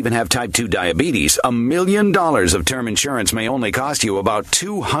you may even have type 2 diabetes, $1 million of term insurance may only cost you about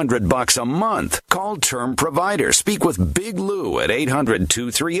 $200 a month. Call Term Provider. Speak with Big Lou at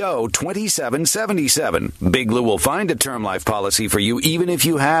 800-230-2777. Big Lou will find a term life policy for you even if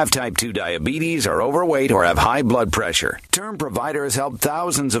you have type 2 diabetes, are overweight, or have high blood pressure. Term Provider has helped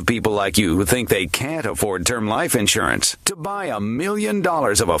thousands of people like you who think they can't afford term life insurance. To buy $1 million of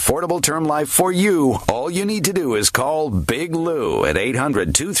affordable term life for you, all you need to do is call Big Lou at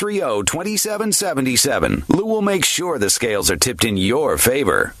 800-230-2777. Lou will make sure the scales are tipped in your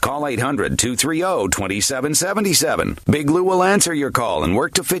favor. Call 800-230-2777. Big Lou will answer your call and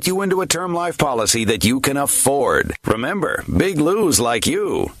work to fit you into a term life policy that you can afford. Remember, Big Lou's like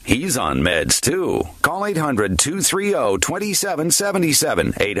you. He's on meds too. Call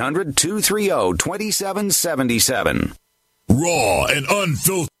 800-230-2777. 800-230-2777. Raw and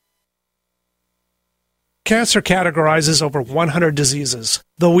unfiltered. Cancer categorizes over 100 diseases.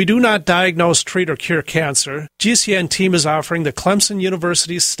 Though we do not diagnose, treat, or cure cancer, GCN team is offering the Clemson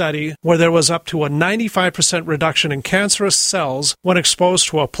University study where there was up to a 95% reduction in cancerous cells when exposed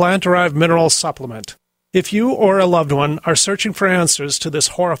to a plant-derived mineral supplement. If you or a loved one are searching for answers to this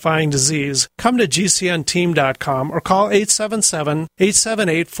horrifying disease, come to GCNteam.com or call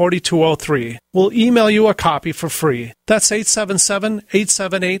 877-878-4203. We'll email you a copy for free. That's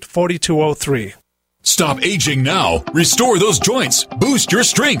 877-878-4203. Stop aging now. Restore those joints. Boost your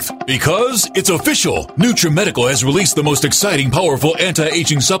strength. Because it's official. NutriMedical has released the most exciting, powerful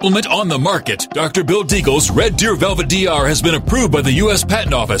anti-aging supplement on the market. Dr. Bill Deagle's Red Deer Velvet DR has been approved by the U.S.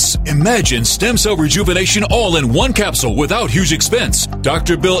 Patent Office. Imagine stem cell rejuvenation all in one capsule without huge expense.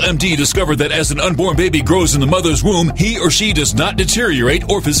 Dr. Bill MD discovered that as an unborn baby grows in the mother's womb, he or she does not deteriorate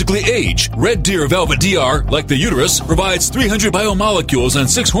or physically age. Red Deer Velvet DR, like the uterus, provides 300 biomolecules and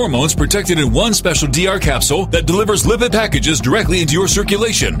 6 hormones protected in one special DR capsule that delivers lipid packages directly into your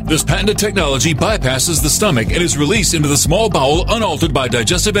circulation. This patented technology bypasses the stomach and is released into the small bowel unaltered by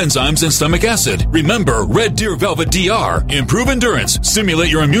digestive enzymes and stomach acid. Remember, Red Deer Velvet DR. Improve endurance, stimulate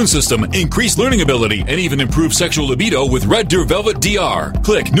your immune system, increase learning ability, and even improve sexual libido with Red Deer Velvet DR.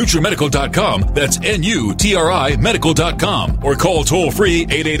 Click NutriMedical.com, that's NUTRI medical.com, or call toll-free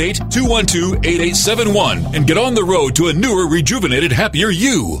 888-212-8871 and get on the road to a newer, rejuvenated, happier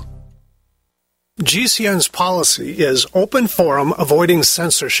you. GCN's policy is open forum, avoiding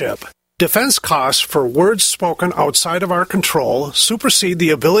censorship. Defense costs for words spoken outside of our control supersede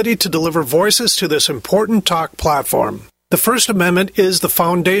the ability to deliver voices to this important talk platform. The First Amendment is the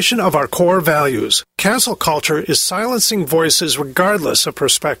foundation of our core values. Cancel culture is silencing voices regardless of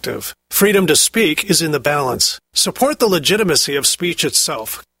perspective. Freedom to speak is in the balance. Support the legitimacy of speech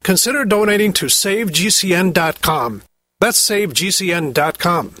itself. Consider donating to SaveGCN.com. That's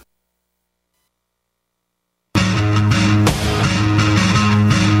SaveGCN.com.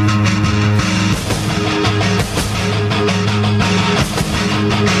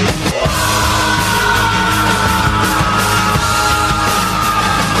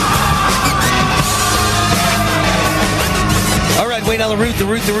 Wayne on the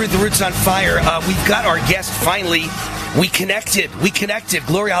root's on fire. We've got our guest finally. We connected.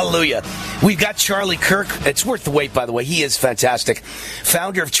 Glory, hallelujah. We've got Charlie Kirk. It's worth the wait, by the way. He is fantastic.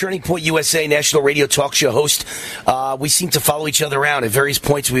 Founder of Turning Point USA, national radio talk show host. We seem to follow each other around at various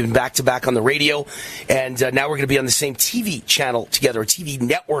points. We've been back to back on the radio, and now we're going to be on the same TV channel together, a TV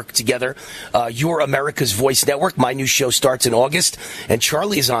network together. Your America's Voice Network. My new show starts in August, and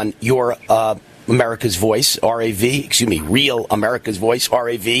Charlie is on your America's Voice, Real America's Voice,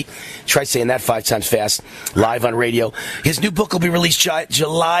 RAV. Try saying that 5 times fast, live on radio. His new book will be released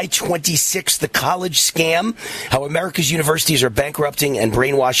July 26th, The College Scam, How America's Universities Are Bankrupting and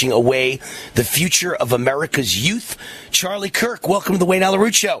Brainwashing Away the Future of America's Youth. Charlie Kirk, welcome to the Wayne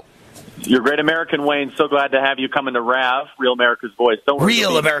Allyn Show. You're a great American, Wayne. So glad to have you come into RAV, Real America's Voice. Don't worry.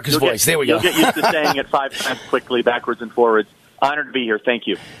 Real America's Voice. There we go. You'll get used to saying it 5 times quickly, backwards and forwards. Honored to be here. Thank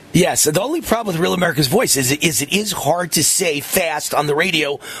you. Yes, the only problem with Real America's Voice is it is hard to say fast on the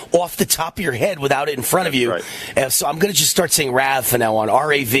radio off the top of your head without it in front of you. Right. So I'm going to just start saying RAV from now on,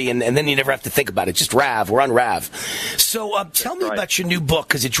 R-A-V, and then you never have to think about it. Just RAV. We're on RAV. So tell me about your new book,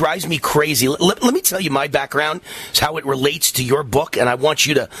 because it drives me crazy. Let me tell you my background, how it relates to your book, and I want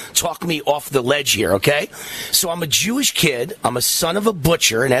you to talk me off the ledge here, okay? So I'm a Jewish kid. I'm a son of a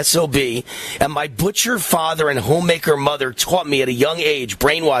butcher, an SOB, and my butcher father and homemaker mother taught me at a young age,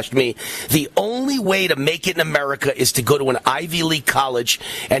 brainwashed me, the only way to make it in America is to go to an Ivy League college.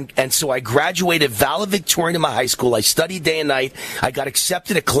 And so I graduated valedictorian in my high school. I studied day and night. I got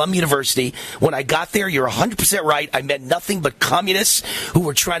accepted at Columbia University. When I got there, you're 100% right. I met nothing but communists who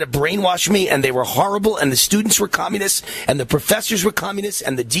were trying to brainwash me, and they were horrible, and the students were communists, and the professors were communists,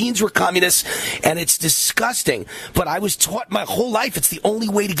 and the deans were communists, and it's disgusting. But I was taught my whole life it's the only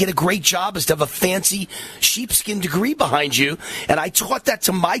way to get a great job is to have a fancy sheepskin degree behind you. And I taught that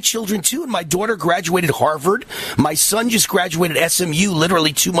to my children, too. And my daughter graduated Harvard. My son just graduated SMU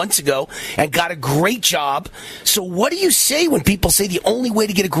literally 2 months ago and got a great job. So what do you say when people say the only way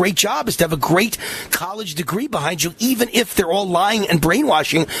to get a great job is to have a great college degree behind you, even if they're all lying and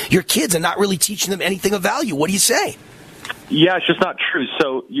brainwashing your kids and not really teaching them anything of value? What do you say? Yeah, it's just not true.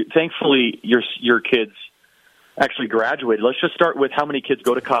 So thankfully, your kids actually graduated. Let's just start with how many kids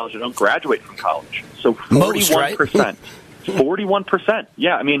go to college and don't graduate from college. So 41%. 41%.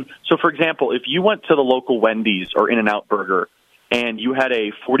 Yeah, I mean, so for example, if you went to the local Wendy's or In-N-Out Burger and you had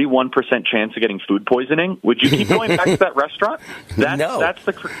a 41% chance of getting food poisoning, would you keep going back to that restaurant? No. That's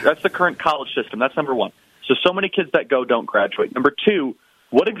the current college system. That's number one. So many kids that go don't graduate. Number two,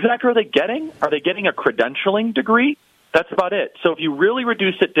 what exactly are they getting? Are they getting a credentialing degree? That's about it. So if you really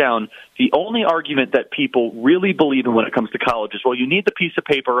reduce it down, the only argument that people really believe in when it comes to college is, well, you need the piece of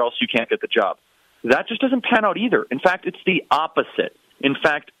paper or else you can't get the job. That just doesn't pan out either. In fact, it's the opposite. In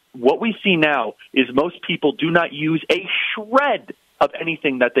fact, what we see now is most people do not use a shred of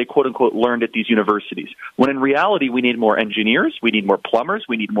anything that they, quote-unquote, learned at these universities. When in reality, we need more engineers, we need more plumbers,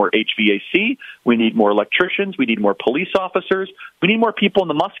 we need more HVAC, we need more electricians, we need more police officers, we need more people in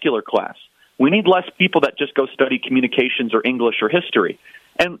the muscular class. We need less people that just go study communications or English or history.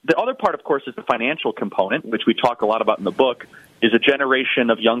 And the other part, of course, is the financial component, which we talk a lot about in the book, is a generation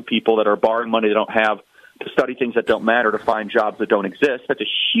of young people that are borrowing money they don't have to study things that don't matter, to find jobs that don't exist. That's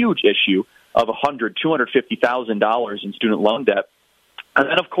a huge issue of $100,000, $250,000 in student loan debt. And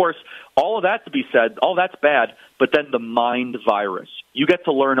then, of course, all of that to be said, all that's bad, but then the mind virus. You get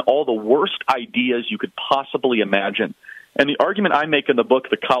to learn all the worst ideas you could possibly imagine. And the argument I make in the book,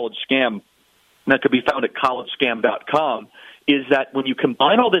 The College Scam, that could be found at collegescam.com, is that when you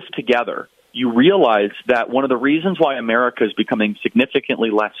combine all this together, you realize that one of the reasons why America is becoming significantly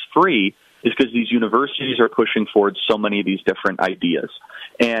less free is because these universities are pushing forward so many of these different ideas.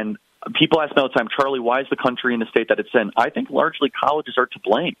 And people ask me all the time, Charlie, why is the country in the state that it's in? I think largely colleges are to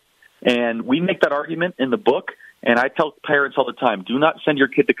blame. And we make that argument in the book, and I tell parents all the time, do not send your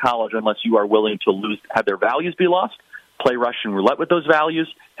kid to college unless you are willing to have their values be lost, play Russian roulette with those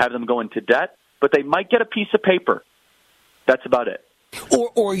values, have them go into debt, but they might get a piece of paper. That's about it.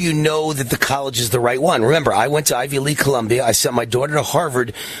 Or you know that the college is the right one. Remember, I went to Ivy League Columbia. I sent my daughter to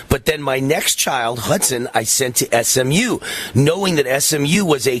Harvard. But then my next child, Hudson, I sent to SMU, knowing that SMU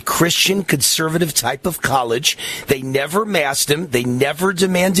was a Christian conservative type of college. They never masked him. They never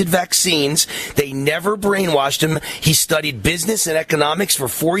demanded vaccines. They never brainwashed him. He studied business and economics for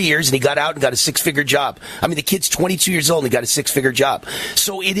 4 years, and he got out and got a six-figure job. I mean, the kid's 22 years old, and he got a six-figure job.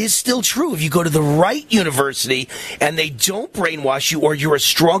 So it is still true. If you go to the right university and they don't brainwash you, or you're a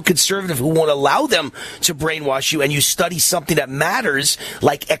strong conservative who won't allow them to brainwash you, and you study something that matters,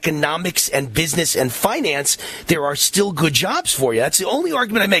 like economics and business and finance, there are still good jobs for you. That's the only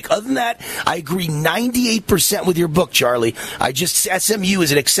argument I make. Other than that, I agree 98% with your book, Charlie. SMU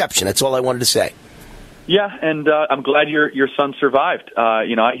is an exception. That's all I wanted to say. Yeah, and I'm glad your son survived.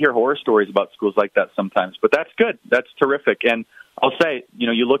 I hear horror stories about schools like that sometimes, but that's good. That's terrific. And I'll say,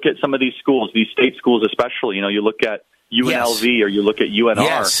 you look at some of these schools, these state schools especially, you look at UNLV, or you look at UNR.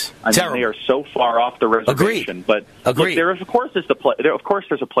 Yes. I mean, they are so far off the reservation. Agreed. But Agreed. Look, of course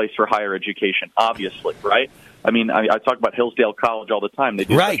there's a place for higher education, obviously, right? I mean, I talk about Hillsdale College all the time. They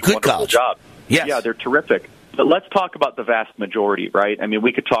do such a wonderful job. Yes. Yeah, they're terrific. But let's talk about the vast majority, right? I mean,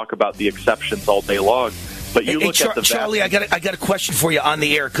 we could talk about the exceptions all day long. But you look at the Charlie, I got a question for you on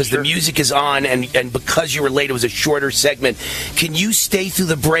the air, because the music is on, and because you were late, it was a shorter segment. Can you stay through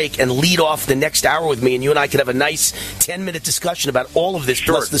the break and lead off the next hour with me, and you and I could have a nice 10-minute discussion about all of this,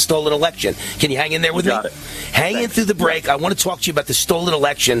 plus the stolen election? Can you hang in there with me? Hang in through the break. I want to talk to you about the stolen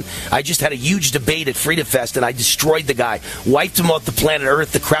election. I just had a huge debate at Freedom Fest, and I destroyed the guy, wiped him off the planet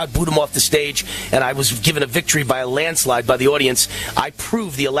Earth. The crowd booed him off the stage, and I was given a victory by a landslide by the audience. I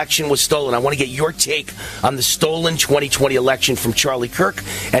proved the election was stolen. I want to get your take on the stolen 2020 election from Charlie Kirk,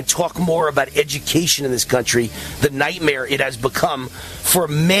 and talk more about education in this country, the nightmare it has become for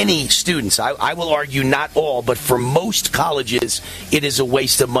many students. I will argue not all, but for most colleges, it is a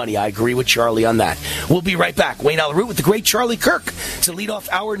waste of money. I agree with Charlie on that. We'll be right back. Wayne Allyn with the great Charlie Kirk to lead off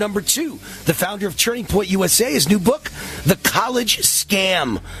hour number 2. The founder of Turning Point USA, his new book, The College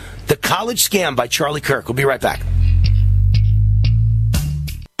Scam. The College Scam by Charlie Kirk. We'll be right back.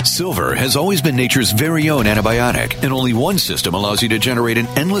 Silver has always been nature's very own antibiotic, and only one system allows you to generate an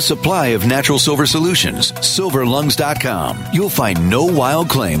endless supply of natural silver solutions. SilverLungs.com. You'll find no wild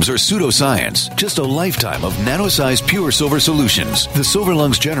claims or pseudoscience, just a lifetime of nano-sized pure silver solutions. The Silver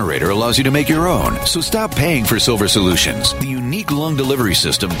Lungs generator allows you to make your own, so stop paying for silver solutions. The unique lung delivery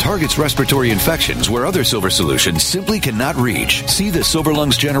system targets respiratory infections where other silver solutions simply cannot reach. See the Silver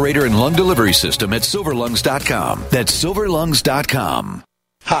Lungs generator and lung delivery system at SilverLungs.com. That's SilverLungs.com.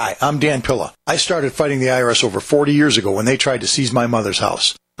 Hi, I'm Dan Pilla. I started fighting the IRS over 40 years ago when they tried to seize my mother's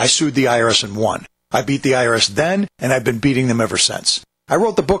house. I sued the IRS and won. I beat the IRS then, and I've been beating them ever since. I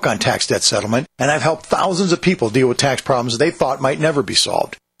wrote the book on tax debt settlement, and I've helped thousands of people deal with tax problems they thought might never be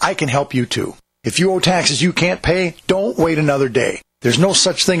solved. I can help you too. If you owe taxes you can't pay, don't wait another day. There's no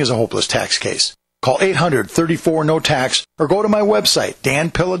such thing as a hopeless tax case. Call 800-34-NO-TAX or go to my website,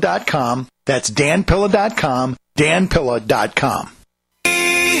 danpilla.com. That's danpilla.com, danpilla.com.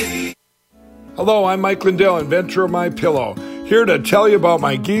 Hello, I'm Mike Lindell, inventor of MyPillow, here to tell you about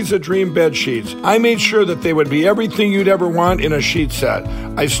my Giza Dream bed sheets. I made sure that they would be everything you'd ever want in a sheet set.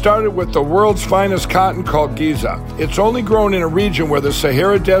 I started with the world's finest cotton called Giza. It's only grown in a region where the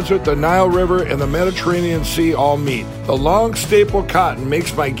Sahara Desert, the Nile River, and the Mediterranean Sea all meet. The long staple cotton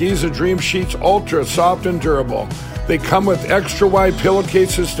makes my Giza Dream sheets ultra soft and durable. They come with extra wide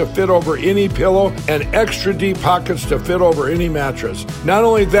pillowcases to fit over any pillow and extra deep pockets to fit over any mattress. Not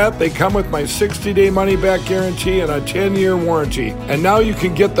only that, they come with my 60-day money-back guarantee and a 10-year warranty. And now you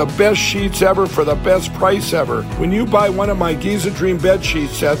can get the best sheets ever for the best price ever. When you buy one of my Giza Dream bed sheet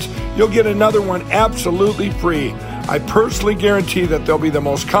sets, you'll get another one absolutely free. I personally guarantee that they'll be the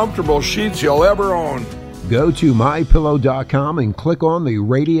most comfortable sheets you'll ever own. Go to mypillow.com and click on the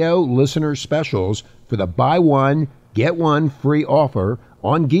radio listener specials for the buy one, get one free offer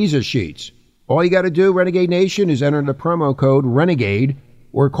on Giza sheets. All you got to do, Renegade Nation, is enter the promo code RENEGADE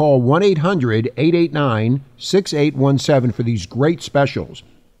or call 1-800-889-6817 for these great specials.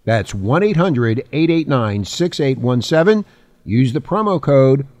 That's 1-800-889-6817. Use the promo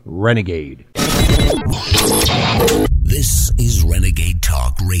code RENEGADE. This is Renegade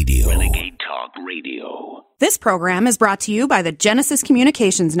Talk Radio. Renegade Talk Radio. This program is brought to you by the Genesis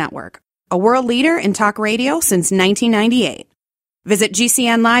Communications Network, a world leader in talk radio since 1998. Visit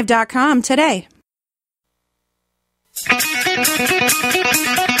GCNlive.com today.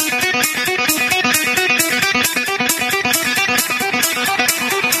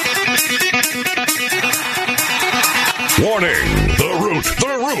 Warning!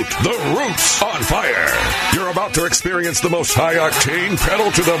 The Roots on fire. You're about to experience the most high-octane,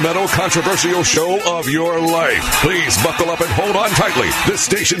 pedal-to-the-metal controversial show of your life. Please buckle up and hold on tightly. This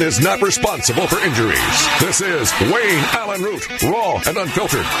station is not responsible for injuries. This is Wayne Allyn Root, raw and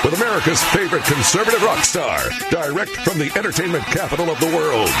unfiltered, with America's favorite conservative rock star. Direct from the entertainment capital of the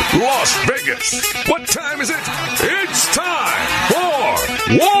world, Las Vegas. What time is it? It's time for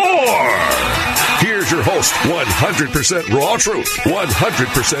war! Here's your host, 100% raw truth,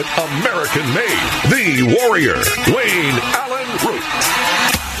 100% American made, the warrior, Wayne Allyn Root.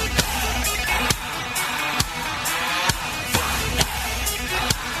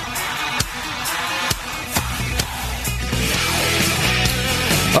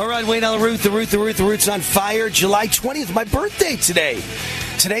 All right, Wayne Allyn Root, the Root's on fire. July 20th, my birthday today.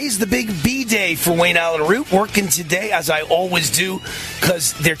 Today's the big B day for Wayne Allyn Root. Working today, as I always do,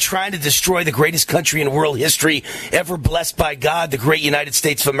 because they're trying to destroy the greatest country in world history ever blessed by God, the great United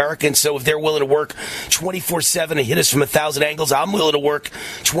States of America. And so if they're willing to work 24/7 and hit us from 1,000 angles, I'm willing to work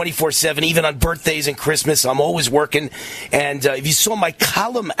 24/7, even on birthdays and Christmas. I'm always working. And if you saw my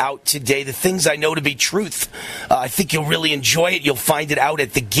column out today, the things I know to be truth, I think you'll really enjoy it. You'll find it out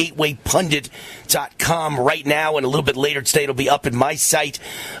at thegatewaypundit.com right now, and a little bit later today it'll be up at my site,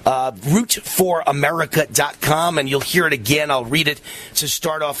 rootforamerica.com, and you'll hear it again. I'll read it to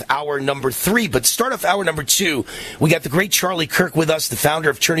start off hour number 3. But start off hour number 2, we got the great Charlie Kirk with us, the founder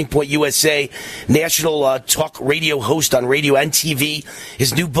of Turning Point USA, national talk radio host on radio and TV.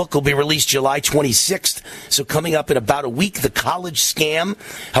 His new book will be released July 26th. So coming up in about a week, The College Scam,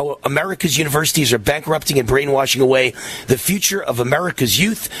 how America's universities are bankrupting and brainwashing away the future of America's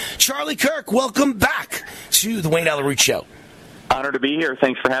youth. Charlie Kirk, welcome back to the Wayne Allyn Root Show. Honor to be here.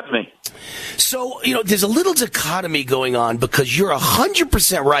 Thanks for having me. So, there's a little dichotomy going on, because you're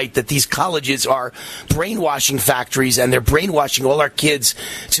 100% right that these colleges are brainwashing factories, and they're brainwashing all our kids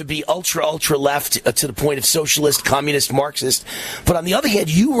to be ultra left to the point of socialist, communist, Marxist. But on the other hand,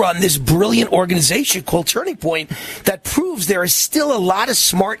 you run this brilliant organization called Turning Point that proves there are still a lot of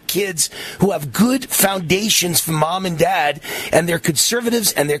smart kids who have good foundations from mom and dad, and they're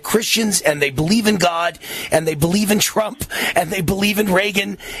conservatives, and they're Christians, and they believe in God, and they believe in Trump, and they believe in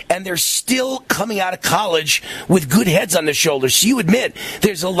Reagan, and they're still coming out of college with good heads on their shoulders. So you admit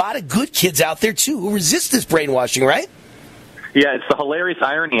there's a lot of good kids out there, too, who resist this brainwashing, right? Yeah, it's the hilarious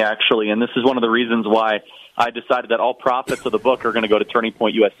irony, actually, and this is one of the reasons why I decided that all profits of the book are going to go to Turning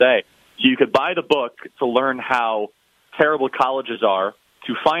Point USA. So you could buy the book to learn how terrible colleges are,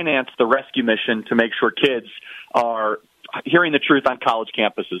 to finance the rescue mission to make sure kids are hearing the truth on college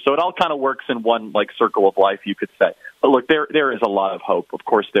campuses. So it all kind of works in one circle of life, you could say. But look, there is a lot of hope. Of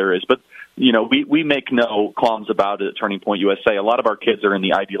course there is. But, we make no qualms about it at Turning Point USA. A lot of our kids are in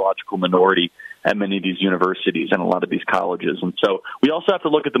the ideological minority at many of these universities and a lot of these colleges. And so we also have to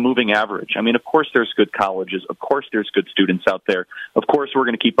look at the moving average. I mean, of course there's good colleges. Of course there's good students out there. Of course we're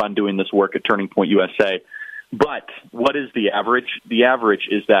going to keep on doing this work at Turning Point USA. But what is the average? The average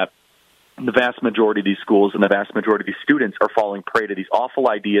is that the vast majority of these schools and the vast majority of these students are falling prey to these awful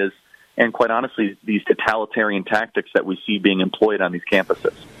ideas and, quite honestly, these totalitarian tactics that we see being employed on these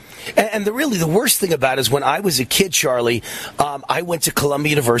campuses. And the worst thing about it is when I was a kid, Charlie, I went to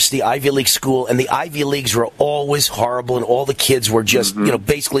Columbia University, Ivy League school, and the Ivy Leagues were always horrible, and all the kids were just,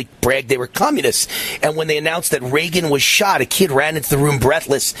 basically bragged they were communists. And when they announced that Reagan was shot, a kid ran into the room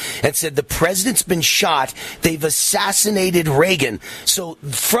breathless and said, the president's been shot. They've assassinated Reagan. So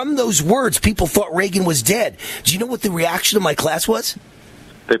from those words, people thought Reagan was dead. Do you know what the reaction of my class was?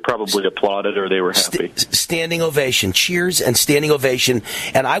 They probably applauded or they were happy. Standing ovation, cheers and standing ovation.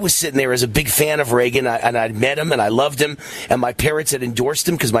 And I was sitting there as a big fan of Reagan, and I'd met him and I loved him. And my parents had endorsed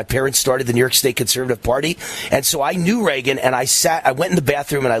him because my parents started the New York State Conservative Party. And so I knew Reagan, and I went in the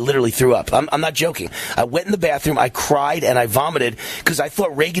bathroom and I literally threw up. I'm not joking. I went in the bathroom, I cried and I vomited because I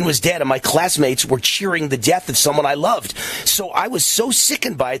thought Reagan was dead, and my classmates were cheering the death of someone I loved. So I was so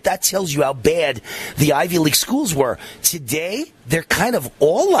sickened by it. That tells you how bad the Ivy League schools were. Today, they're kind of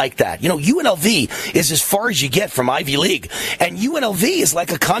all like that. UNLV is as far as you get from Ivy League. And UNLV is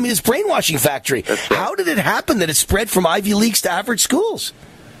like a communist brainwashing factory. Right. How did it happen that it spread from Ivy Leagues to average schools?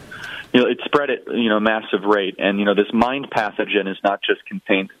 It spread at, a massive rate. And, this mind pathogen is not just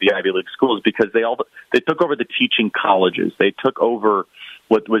contained to the Ivy League schools because they took over the teaching colleges. They took over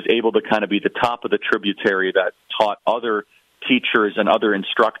what was able to kind of be the top of the tributary that taught other teachers and other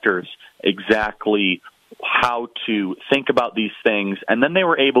instructors exactly how to think about these things, and then they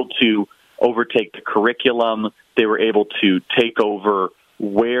were able to overtake the curriculum. They were able to take over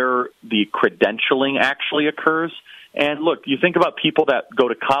where the credentialing actually occurs. And look, you think about people that go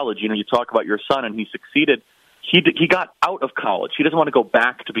to college. You talk about your son, and he succeeded. He got out of college. He doesn't want to go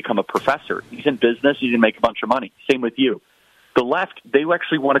back to become a professor. He's in business. He's going to make a bunch of money. Same with you. The left, they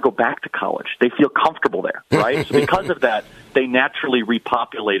actually want to go back to college. They feel comfortable there, right? So because of that, they naturally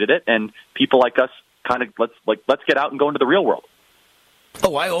repopulated it, and people like us kind of let's get out and go into the real world.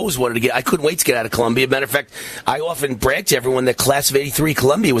 Oh, I always wanted to I couldn't wait to get out of Columbia. Matter of fact, I often brag to everyone that class of 83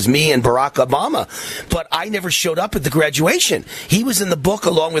 Columbia was me and Barack Obama. But I never showed up at the graduation. He was in the book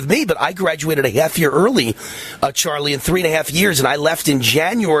along with me, but I graduated a half year early, Charlie, in 3.5 years, and I left in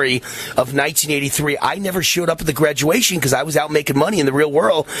January of 1983. I never showed up at the graduation because I was out making money in the real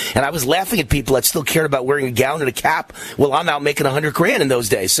world, and I was laughing at people that still cared about wearing a gown and a cap. Well, I'm out making $100,000 in those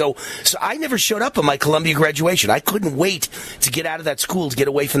days. So I never showed up at my Columbia graduation. I couldn't wait to get out of that school, to get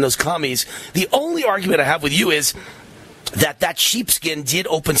away from those commies. The only argument I have with you is that sheepskin did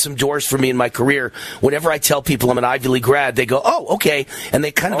open some doors for me in my career. Whenever I tell people I'm an Ivy League grad, they go, oh, okay, and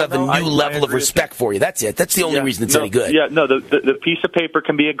they kind of have a new level of respect for you. That's it. That's the only reason it's any good. Yeah, no, the piece of paper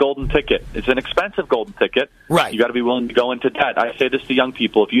can be a golden ticket. It's an expensive golden ticket. Right. You got to be willing to go into debt. I say this to young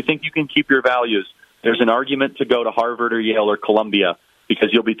people. If you think you can keep your values, there's an argument to go to Harvard or Yale or Columbia because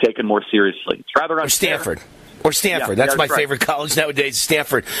you'll be taken more seriously. It's rather unfair. Or Stanford. Or Stanford. Yeah, that's my right. favorite college nowadays,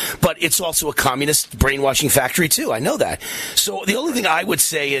 Stanford. But it's also a communist brainwashing factory, too. I know that. So the only thing I would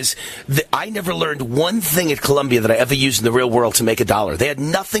say is that I never learned one thing at Columbia that I ever used in the real world to make a dollar. They had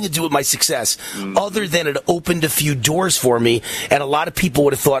nothing to do with my success other than it opened a few doors for me. And a lot of people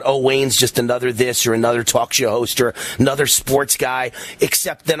would have thought, oh, Wayne's just another this or another talk show host or another sports guy.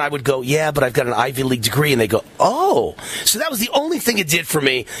 Except then I would go, yeah, but I've got an Ivy League degree. And they go, oh. So that was the only thing it did for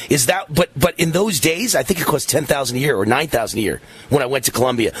me is that. But in those days, I think it cost $10,000 a year or $9,000 a year when I went to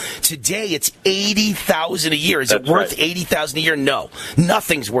Columbia. Today, it's $80,000 a year. Is it worth $80,000 a year? No.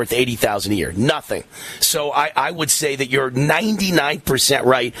 Nothing's worth $80,000 a year. Nothing. So I would say that you're 99%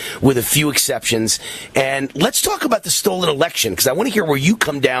 right with a few exceptions. And let's talk about the stolen election because I want to hear where you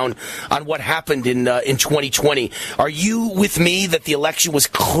come down on what happened in 2020. Are you with me that the election was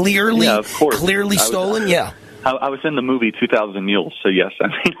clearly stolen? Yeah. I was in the movie 2,000 Mules, so yes. I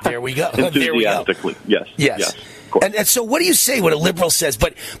mean, there we go. Enthusiastically, yes. And so what do you say when a liberal says,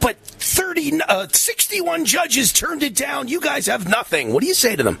 but 61 judges turned it down, you guys have nothing? What do you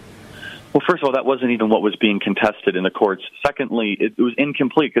say to them? Well, first of all, that wasn't even what was being contested in the courts. Secondly, it was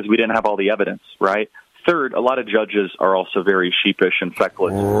incomplete because we didn't have all the evidence, right? Third, a lot of judges are also very sheepish and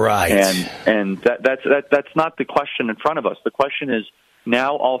feckless. Right. And that's not the question in front of us. The question is,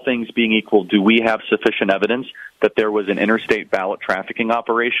 now, all things being equal, do we have sufficient evidence that there was an interstate ballot trafficking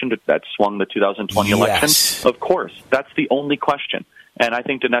operation that swung the 2020 election? Of course. That's the only question. And I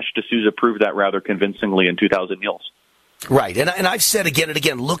think Dinesh D'Souza proved that rather convincingly in 2,000 Mules. Right. And I've said again and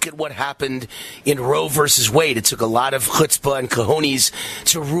again, look at what happened in Roe versus Wade. It took a lot of chutzpah and cojones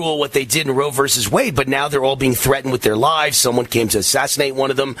to rule what they did in Roe versus Wade, but now they're all being threatened with their lives. Someone came to assassinate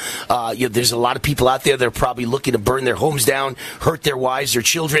one of them. There's a lot of people out there that are probably looking to burn their homes down, hurt their wives, their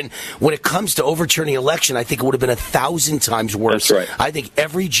children. When it comes to overturning an election, I think it would have been 1,000 times worse. That's right. I think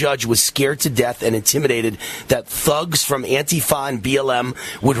every judge was scared to death and intimidated that thugs from Antifa and BLM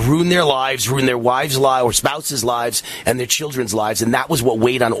would ruin their lives, ruin their wives' lives or spouses' lives, and their children's lives, and that was what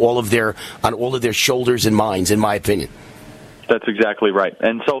weighed on all of their shoulders and minds, in my opinion. That's exactly right.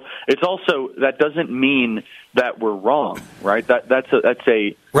 And so it's also, that doesn't mean that we're wrong, right? That's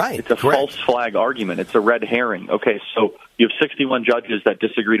a false flag argument. It's a red herring. Okay, so you have 61 judges that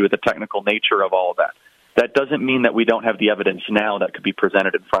disagreed with the technical nature of all of that. That doesn't mean that we don't have the evidence now that could be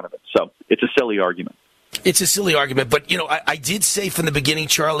presented in front of it. So it's a silly argument. It's a silly argument, but, I did say from the beginning,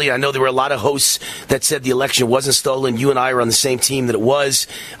 Charlie, I know there were a lot of hosts that said the election wasn't stolen. You and I are on the same team that it was.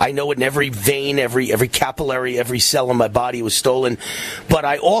 I know it in every vein, every capillary, every cell in my body was stolen. But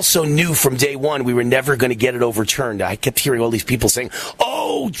I also knew from day one we were never going to get it overturned. I kept hearing all these people saying,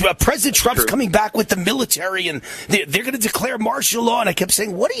 President Trump's coming back with the military and they're going to declare martial law. And I kept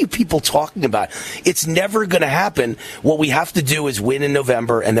saying, what are you people talking about? It's never going to happen. What we have to do is win in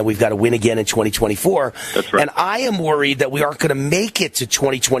November, and then we've got to win again in 2024. That's right. And I am worried that we aren't going to make it to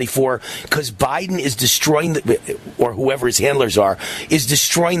 2024 because Biden is destroying, or whoever his handlers are, is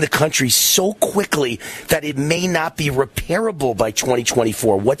destroying the country so quickly that it may not be repairable by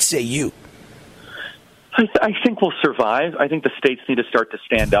 2024. What say you? I think we'll survive. I think the states need to start to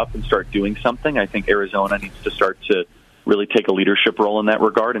stand up and start doing something. I think Arizona needs to start to really take a leadership role in that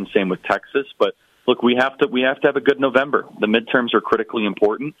regard, and same with Texas. But look, we have to have a good November. The midterms are critically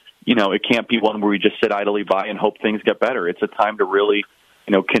important. It can't be one where we just sit idly by and hope things get better. It's a time to really,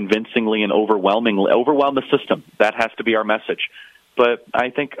 convincingly and overwhelm the system. That has to be our message. But I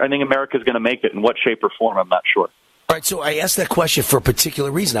think America's going to make it. In what shape or form, I'm not sure. All right, so I asked that question for a particular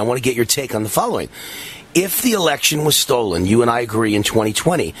reason. I want to get your take on the following. If the election was stolen, you and I agree, in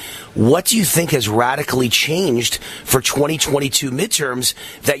 2020, what do you think has radically changed for 2022 midterms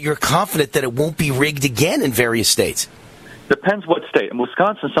that you're confident that it won't be rigged again in various states? Depends what state. In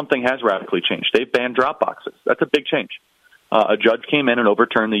Wisconsin, something has radically changed. They've banned drop boxes. That's a big change. A judge came in and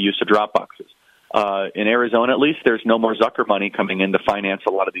overturned the use of drop boxes. In Arizona, at least, there's no more Zucker money coming in to finance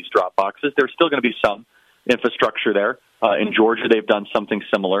a lot of these drop boxes. There's still going to be some infrastructure there. In Georgia, they've done something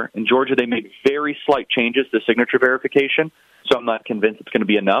similar. In Georgia, they made very slight changes to signature verification, so I'm not convinced it's going to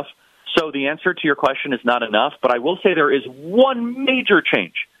be enough. So the answer to your question is not enough, but I will say there is one major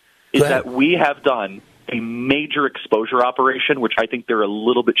change, is that we have done a major exposure operation, which I think they're a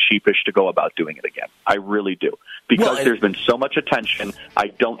little bit sheepish to go about doing it again. I really do. Because there's been so much attention, I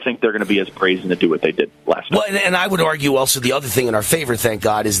don't think they're going to be as brazen to do what they did last time. Well, and I would argue also the other thing in our favor, thank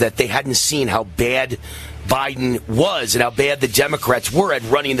God, is that they hadn't seen how bad Biden was and how bad the Democrats were at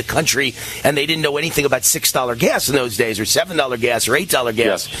running the country, and they didn't know anything about $6 gas in those days, or $7 gas, or $8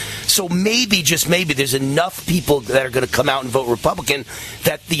 gas. Yes. So maybe, just maybe, there's enough people that are going to come out and vote Republican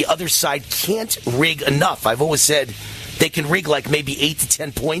that the other side can't rig enough. I've always said they can rig like maybe 8 to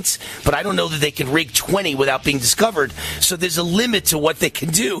 10 points, but I don't know that they can rig 20 without being discovered. So there's a limit to what they can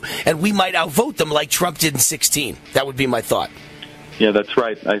do, and we might outvote them like Trump did in 2016. That would be my thought. Yeah, that's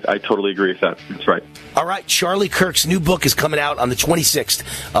right. I totally agree with that. That's right. All right, Charlie Kirk's new book is coming out on the 26th,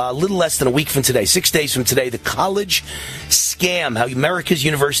 a little less than a week from today, 6 days from today, The College Scam, How America's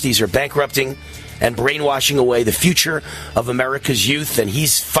Universities Are Bankrupting and Brainwashing Away the Future of America's Youth. And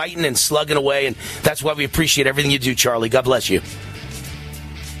he's fighting and slugging away, and that's why we appreciate everything you do, Charlie. God bless you.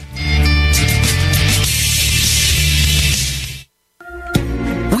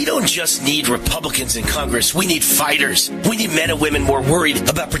 We don't just need Republicans in Congress. We need fighters. We need men and women more worried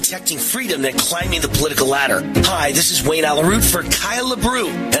about protecting freedom than climbing the political ladder. Hi, this is Wayne Allyn for Kyle LaBrue,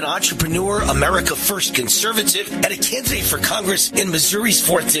 an entrepreneur, America First conservative, and a candidate for Congress in Missouri's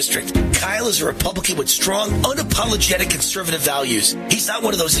 4th District. Kyle is a Republican with strong, unapologetic conservative values. He's not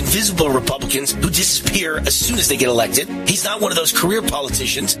one of those invisible Republicans who disappear as soon as they get elected. He's not one of those career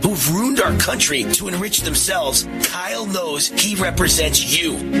politicians who've ruined our country to enrich themselves. Kyle knows he represents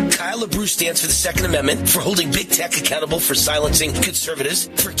you. Kyle LaBrue stands for the Second Amendment, for holding big tech accountable for silencing conservatives,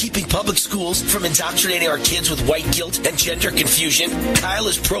 for keeping public schools from indoctrinating our kids with white guilt and gender confusion. Kyle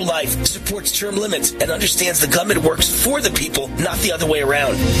is pro-life, supports term limits, and understands the government works for the people, not the other way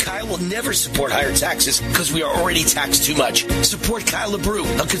around. Kyle will never support higher taxes because we are already taxed too much. Support Kyle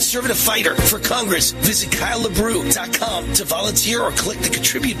LaBrue, a conservative fighter for Congress. Visit KyleLaBrue.com to volunteer or click the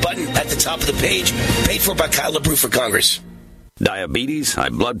contribute button at the top of the page. Paid for by Kyle LaBrue for Congress. Diabetes, high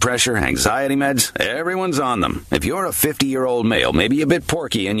blood pressure, anxiety meds, everyone's on them. If you're a 50-year-old male, maybe a bit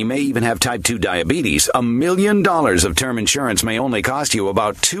porky, and you may even have type 2 diabetes, $1 million of term insurance may only cost you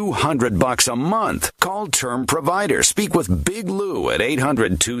about $200 a month. Call Term Provider. Speak with Big Lou at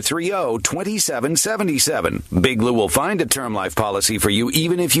 800-230-2777. Big Lou will find a term life policy for you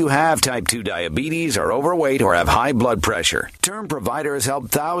even if you have type 2 diabetes, are overweight, or have high blood pressure. Term Provider has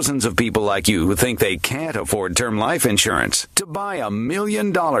helped thousands of people like you who think they can't afford term life insurance. To To buy $1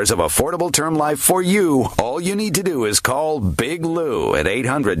 million of affordable term life for you, all you need to do is call Big Lou at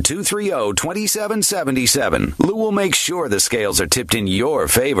 800-230-2777. Lou will make sure the scales are tipped in your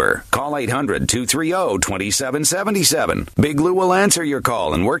favor. Call 800-230-2777. Big Lou will answer your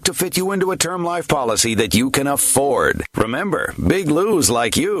call and work to fit you into a term life policy that you can afford. Remember, Big Lou's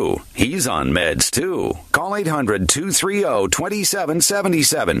like you. He's on meds, too. Call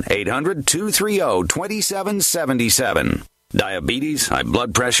 800-230-2777. 800-230-2777. Diabetes, high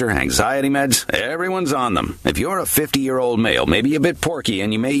blood pressure, anxiety meds, everyone's on them. If you're a 50-year-old male, maybe a bit porky,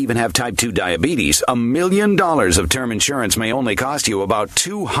 and you may even have type 2 diabetes, $1 million of term insurance may only cost you about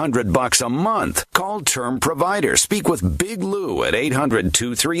 $200 a month. Call Term Provider. Speak with Big Lou at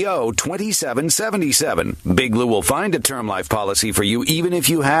 800-230-2777. Big Lou will find a term life policy for you even if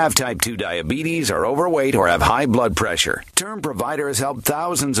you have type 2 diabetes, are overweight, or have high blood pressure. Term Provider has helped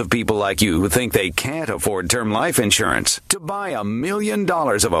thousands of people like you who think they can't afford term life insurance. To buy $1 million of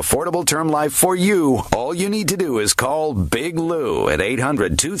affordable term life for you, all you need to do is call Big Lou at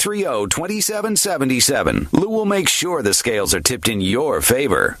 800-230-2777. Lou will make sure the scales are tipped in your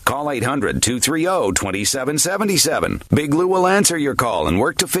favor. Call 800-230-2777. Big Lou will answer your call and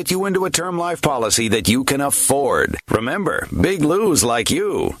work to fit you into a term life policy that you can afford. Remember, Big Lou's like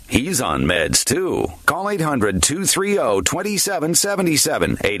you. He's on meds, too. Call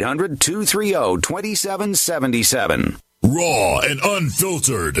 800-230-2777. 800-230-2777. Raw and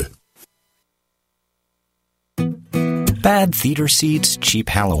unfiltered. Bad theater seats, cheap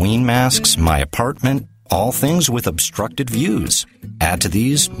Halloween masks, my apartment, all things with obstructed views. Add to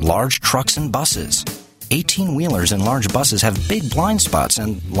these large trucks and buses. 18-wheelers and large buses have big blind spots,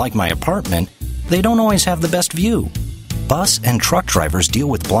 and like my apartment, they don't always have the best view. Bus and truck drivers deal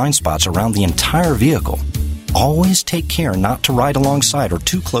with blind spots around the entire vehicle. Always take care not to ride alongside or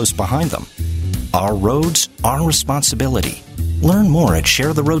too close behind them. Our roads, our responsibility. Learn more at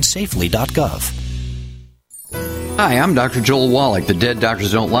sharetheroadsafely.gov. Hi, I'm Dr. Joel Wallach, the Dead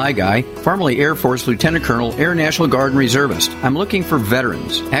Doctors Don't Lie guy, formerly Air Force Lieutenant Colonel, Air National Guard and Reservist. I'm looking for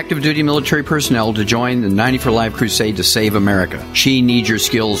veterans, active duty military personnel to join the 90 for Life crusade to save America. She needs your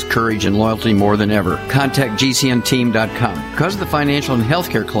skills, courage, and loyalty more than ever. Contact GCNteam.com. Because of the financial and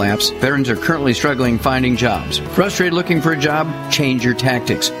healthcare collapse, veterans are currently struggling finding jobs. Frustrated looking for a job? Change your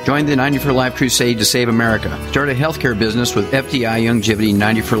tactics. Join the 90 for Life crusade to save America. Start a healthcare business with FDI Longevity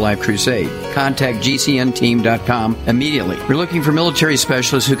 90 for Life crusade. Contact GCNteam.com immediately. We're looking for military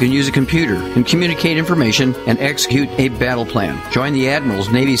specialists who can use a computer and communicate information and execute a battle plan. Join the admirals,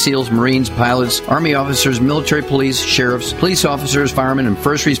 Navy SEALs, Marines, pilots, Army officers, military police, sheriffs, police officers, firemen, and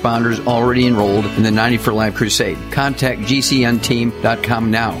first responders already enrolled in the 90 for Life crusade. Contact GCNteam.com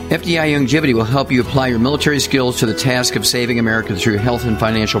now. FDI Longevity will help you apply your military skills to the task of saving America through health and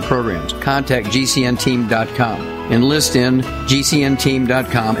financial programs. Contact GCNteam.com. Enlist in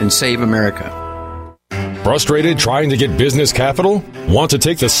GCNteam.com and save America. Frustrated trying to get business capital? Want to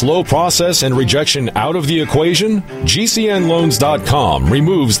take the slow process and rejection out of the equation? GCNloans.com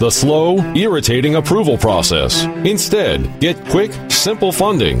removes the slow, irritating approval process. Instead, get quick, simple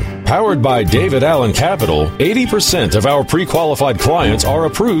funding. Powered by David Allen Capital, 80% of our pre-qualified clients are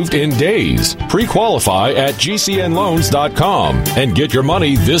approved in days. Pre-qualify at GCNloans.com and get your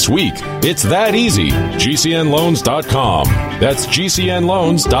money this week. It's that easy. GCNloans.com. That's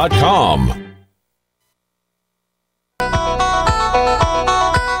GCNloans.com.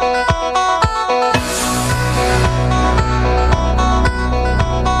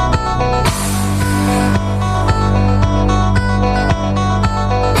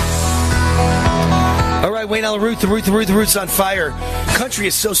 Wayne Allen Root, the Root's on fire. Country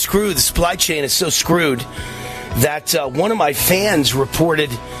is so screwed, the supply chain is so screwed that one of my fans reported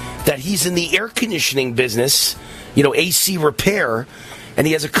that he's in the air conditioning business, AC repair, and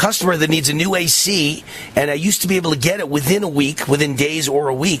he has a customer that needs a new AC, and I used to be able to get it within a week, within days or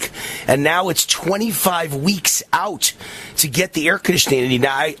a week, and now it's 25 weeks out to get the air conditioning. And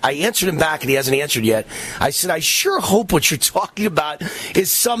I answered him back, and he hasn't answered yet. I said, I sure hope what you're talking about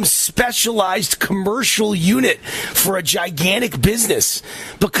is some specialized commercial unit for a gigantic business,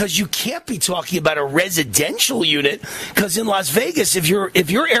 because you can't be talking about a residential unit, because in Las Vegas, if your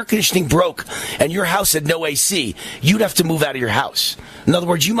air conditioning broke and your house had no AC, you'd have to move out of your house. In other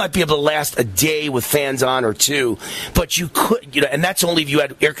words, you might be able to last a day with fans on or two, but you could, and that's only if you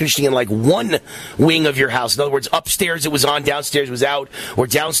had air conditioning in like one wing of your house. In other words, upstairs it was on, downstairs it was out, or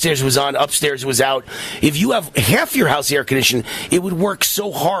downstairs it was on, upstairs it was out. If you have half your house air conditioned, it would work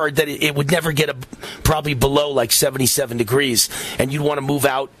so hard that it would never get probably below like 77 degrees, and you'd want to move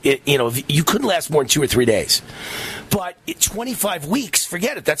out. You couldn't last more than 2 or 3 days. But 25 weeks,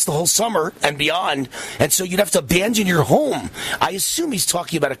 forget it. That's the whole summer and beyond. And so you'd have to abandon your home. I assume he's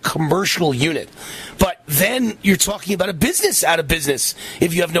talking about a commercial unit. But then you're talking about a business out of business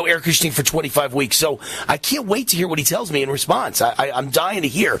if you have no air conditioning for 25 weeks. So I can't wait to hear what he tells me in response. I'm dying to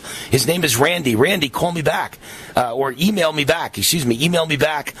hear. His name is Randy. Randy, call me back or email me back. Email me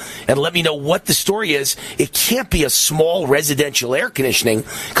back and let me know what the story is. It can't be a small residential air conditioning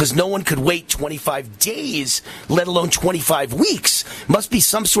because no one could wait 25 days, let alone 25 weeks. Must be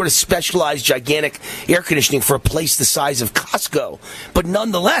some sort of specialized, gigantic air conditioning for a place the size of Costco. But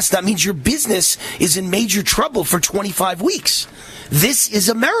nonetheless, that means your business is in major trouble for 25 weeks. This is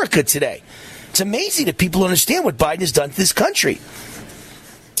America today. It's amazing that people understand what Biden has done to this country.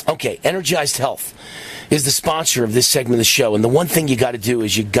 Okay, Energized Health is the sponsor of this segment of the show. And the one thing you got to do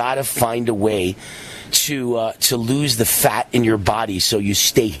is you got to find a way to lose the fat in your body so you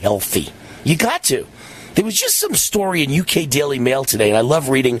stay healthy. You got to. There was just some story in UK Daily Mail today, and I love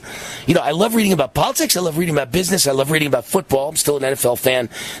reading. I love reading about politics. I love reading about business. I love reading about football. I'm still an NFL fan,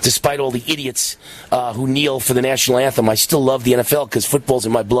 despite all the idiots who kneel for the national anthem. I still love the NFL because football's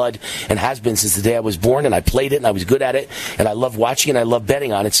in my blood and has been since the day I was born, and I played it, and I was good at it, and I love watching it, and I love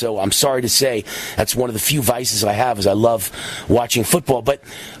betting on it. So I'm sorry to say that's one of the few vices I have is I love watching football. But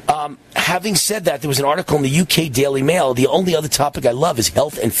having said that, there was an article in the UK Daily Mail. The only other topic I love is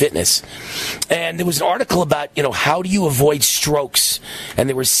health and fitness. And there was an article about, how do you avoid strokes? And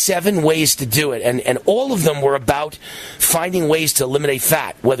there were 7 ways to do it. And all of them were about finding ways to eliminate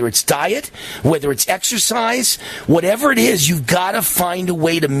fat, whether it's diet, whether it's exercise, whatever it is, you've got to find a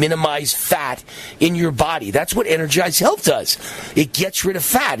way to minimize fat in your body. That's what Energized Health does. It gets rid of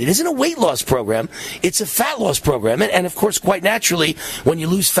fat. It isn't a weight loss program. It's a fat loss program. And of course, quite naturally, when you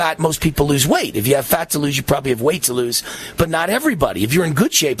lose fat, most people lose weight. If you have fat to lose, you probably have weight to lose, but not everybody. If you're in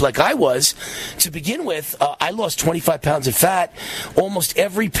good shape, like I was, to begin with, I lost 25 pounds of fat. Almost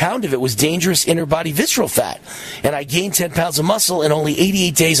every pound of it was dangerous inner body visceral fat. And I gained 10 pounds of muscle in only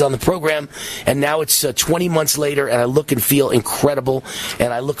 88 days on the program. And now it's 20 months later, and I look and feel incredible.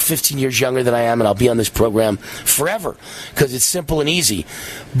 And I look 15 years younger than I am, and I'll be on this program forever because it's simple and easy.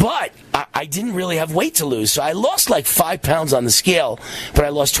 But I didn't really have weight to lose. So I lost like 5 pounds on the scale, but I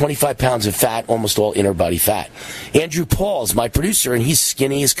lost 25 pounds of fat, almost all inner body fat. Andrew Paul's my producer, and he's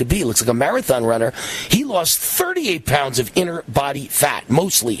skinny as could be. Looks like a marathon runner. He lost 38 pounds of inner body fat,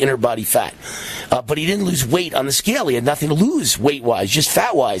 mostly inner body fat. But he didn't lose weight on the scale. He had nothing to lose weight-wise, just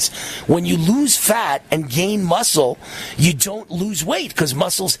fat-wise. When you lose fat and gain muscle, you don't lose weight because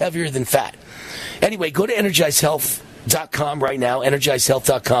muscle's heavier than fat. Anyway, go to EnergizedHealth.com right now,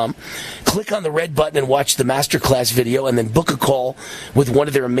 EnergizedHealth.com. Click on the red button and watch the masterclass video, and then book a call with one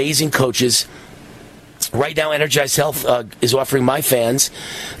of their amazing coaches. Right now, Energized Health is offering my fans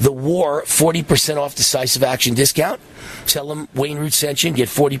the WAR 40% off decisive action discount. Tell them Wayne Root sent you and get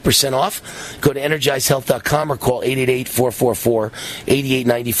 40% off. Go to EnergizedHealth.com or call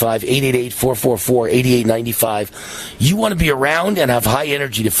 888-444-8895, 888-444-8895. You want to be around and have high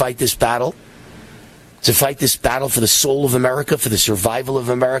energy to fight this battle? To fight this battle for the soul of America, for the survival of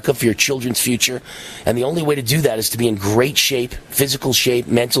America, for your children's future. And the only way to do that is to be in great shape, physical shape,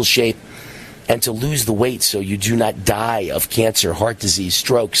 mental shape, and to lose the weight so you do not die of cancer, heart disease,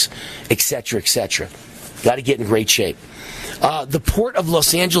 strokes, etc., etc. Got to get in great shape. The Port of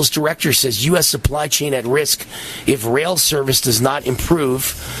Los Angeles director says U.S. supply chain at risk if rail service does not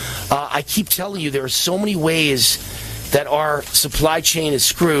improve. I keep telling you there are so many ways that our supply chain is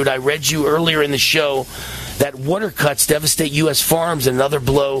screwed. I read you earlier in the show that water cuts devastate U.S. farms, and another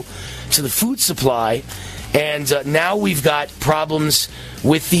blow to the food supply. And now we've got problems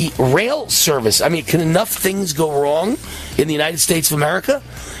with the rail service. I mean, can enough things go wrong in the United States of America?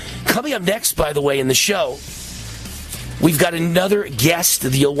 Coming up next, by the way, in the show, we've got another guest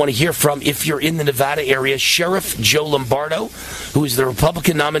that you'll want to hear from if you're in the Nevada area, Sheriff Joe Lombardo, who is the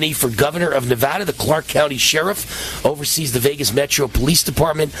Republican nominee for governor of Nevada. The Clark County Sheriff oversees the Vegas Metro Police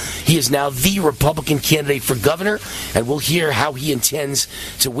Department. He is now the Republican candidate for governor, and we'll hear how he intends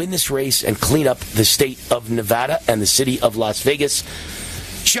to win this race and clean up the state of Nevada and the city of Las Vegas.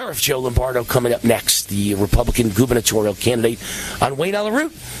 Sheriff Joe Lombardo coming up next, the Republican gubernatorial candidate on Wayne on the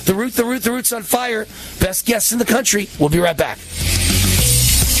Root. The Root's on fire. Best guests in the country. We'll be right back.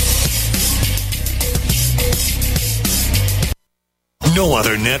 No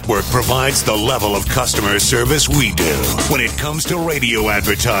other network provides the level of customer service we do. When it comes to radio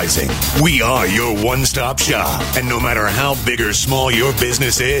advertising, we are your one-stop shop. And no matter how big or small your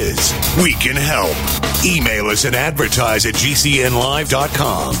business is, we can help. Email us at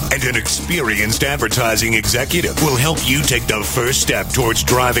advertise@gcnlive.com, and an experienced advertising executive will help you take the first step towards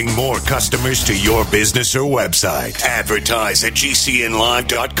driving more customers to your business or website. Advertise at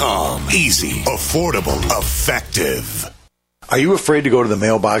gcnlive.com. Easy, affordable, effective. Are you afraid to go to the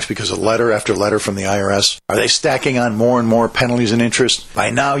mailbox because of letter after letter from the IRS? Are they stacking on more and more penalties and interest? By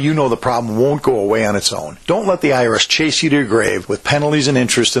now, you know the problem won't go away on its own. Don't let the IRS chase you to your grave with penalties and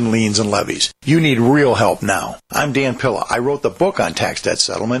interest and liens and levies. You need real help now. I'm Dan Pilla. I wrote the book on tax debt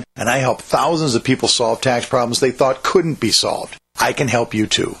settlement, and I help thousands of people solve tax problems they thought couldn't be solved. I can help you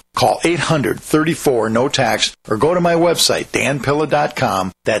too. Call 800-34-NO-TAX or go to my website,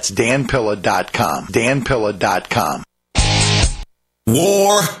 danpilla.com. That's danpilla.com. danpilla.com.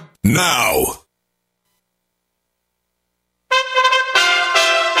 War now.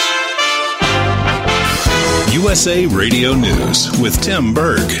 USA Radio News with Tim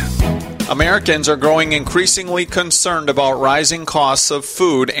Berg. Americans are growing increasingly concerned about rising costs of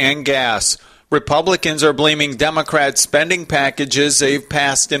food and gas. Republicans are blaming Democrat spending packages they've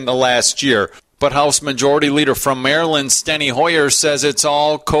passed in the last year. But House Majority Leader from Maryland, Steny Hoyer, says it's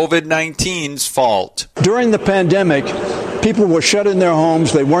all COVID-19's fault. During the pandemic, people were shut in their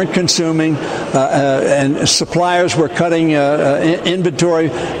homes. They weren't consuming, and suppliers were cutting inventory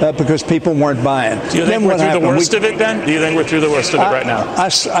because people weren't buying. Do you think we're through the worst of it then? Do you think we're through the worst of it right now? I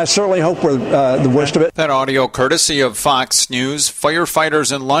certainly hope we're the worst of it. That audio courtesy of Fox News.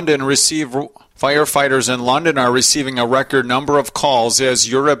 Firefighters in London are receiving a record number of calls as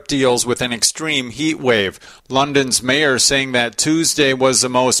Europe deals with an extreme heat wave. London's mayor saying that Tuesday was the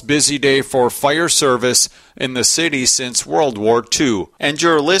most busy day for fire service in the city since World War II. And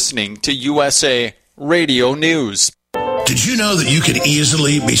you're listening to USA Radio News. Did you know that you could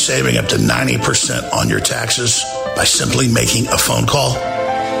easily be saving up to 90% on your taxes by simply making a phone call?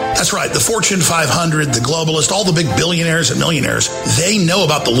 That's right. The Fortune 500, the globalists, all the big billionaires and millionaires, they know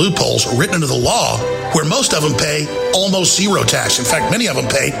about the loopholes written into the law where most of them pay almost zero tax. In fact, many of them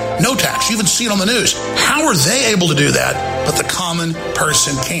pay no tax. You even see it on the news. How are they able to do that, but the common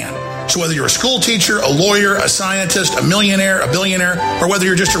person can't? So whether you're a school teacher, a lawyer, a scientist, a millionaire, a billionaire, or whether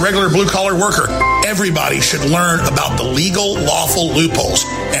you're just a regular blue-collar worker, everybody should learn about the legal, lawful loopholes.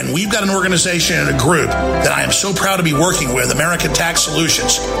 And we've got an organization and a group that I am so proud to be working with, American Tax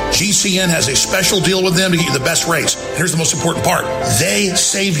Solutions. GCN has a special deal with them to get you the best rates. And here's the most important part. They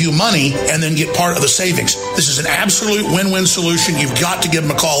save you money and then get part of the savings. This is an absolute win-win solution. You've got to give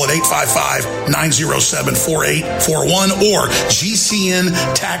them a call at 855-907-4841 or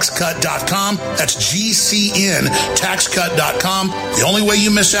GCNTaxCut.com. That's GCNTaxCut.com. The only way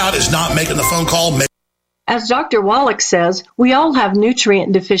you miss out is not making the phone call. As Dr. Wallach says, we all have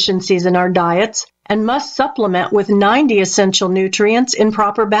nutrient deficiencies in our diets and must supplement with 90 essential nutrients in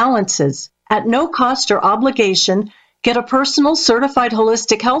proper balances. At no cost or obligation, get a personal certified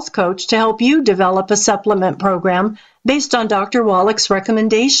holistic health coach to help you develop a supplement program based on Dr. Wallach's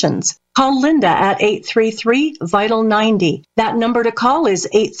recommendations. Call Linda at 833-VITAL-90. That number to call is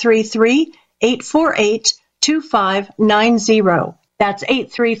 833-848-2590. That's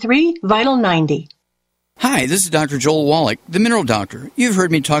 833-VITAL-90. Hi, this is Dr. Joel Wallach, the Mineral Doctor. You've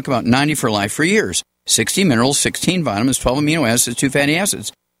heard me talk about 90 for Life for years. 60 minerals, 16 vitamins, 12 amino acids, 2 fatty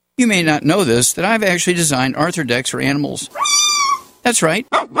acids. You may not know this, that I've actually designed Arthrodex for animals. That's right.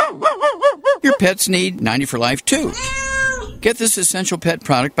 Your pets need 90 for Life, too. Get this essential pet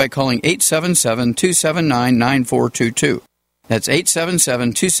product by calling 877-279-9422. That's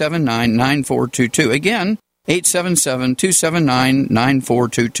 877-279-9422. Again,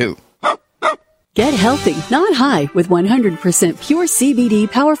 877-279-9422. Get healthy, not high, with 100% pure CBD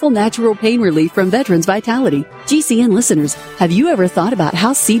powerful natural pain relief from Veterans Vitality. GCN listeners, have you ever thought about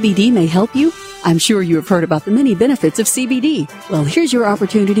how CBD may help you? I'm sure you have heard about the many benefits of CBD. Well, here's your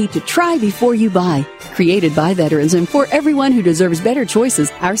opportunity to try before you buy. Created by veterans and for everyone who deserves better choices,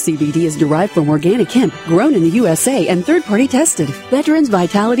 our CBD is derived from organic hemp, grown in the USA and third-party tested. Veterans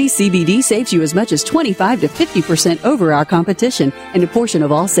Vitality CBD saves you as much as 25 to 50% over our competition, and a portion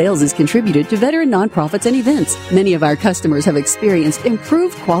of all sales is contributed to veteran nonprofits and events. Many of our customers have experienced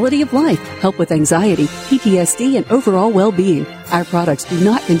improved quality of life, help with anxiety, PTSD, and overall well-being. Our products do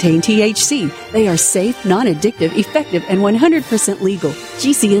not contain THC. They are safe, non-addictive, effective, and 100% legal.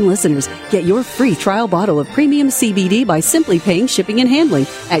 GCN listeners, get your free trial bottle of premium CBD by simply paying shipping and handling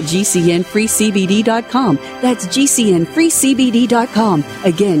at GCNFreeCBD.com. That's GCNFreeCBD.com.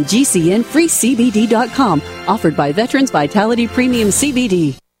 Again, GCNFreeCBD.com. Offered by Veterans Vitality Premium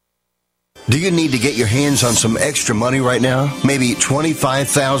CBD. Do you need to get your hands on some extra money right now? Maybe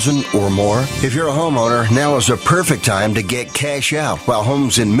 $25,000 or more? If you're a homeowner, now is a perfect time to get cash out while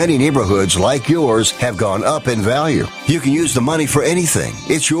homes in many neighborhoods like yours have gone up in value. You can use the money for anything.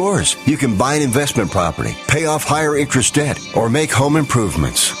 It's yours. You can buy an investment property, pay off higher interest debt, or make home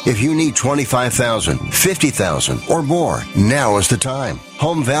improvements. If you need $25,000, $50,000 or more, now is the time.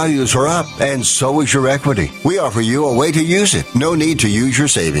 Home values are up, and so is your equity. We offer you a way to use it. No need to use your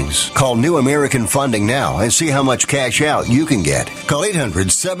savings. Call New American Funding now and see how much cash out you can get. Call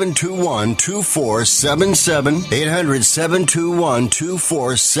 800-721-2477.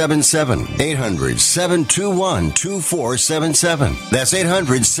 800-721-2477. 800-721-2477. That's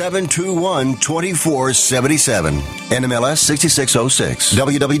 800-721-2477. NMLS 6606.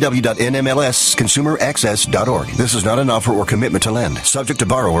 www.nmlsconsumeraccess.org. This is not an offer or commitment to lend. Subject to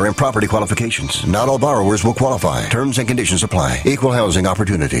borrower and property qualifications. Not all borrowers will qualify. Terms and conditions apply. Equal housing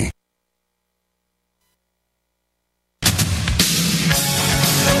opportunity.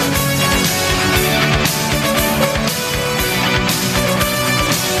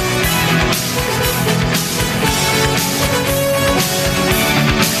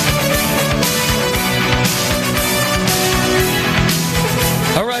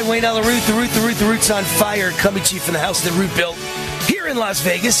 All right, Wayne Allen Root, the Root's on fire, coming to you from the house that Root built here in Las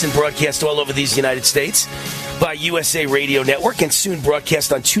Vegas and broadcast all over these United States by USA Radio Network and soon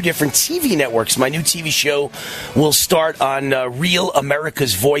broadcast on 2 different TV networks. My new TV show will start on Real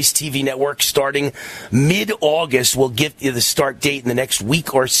America's Voice TV network starting mid-August. We'll give you the start date in the next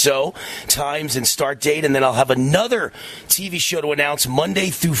week or so, times and start date, and then I'll have another TV show to announce Monday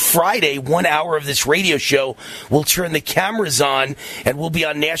through Friday. 1 hour of this radio show. We'll turn the cameras on and we'll be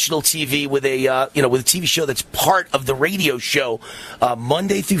on national TV with a with a TV show that's part of the radio show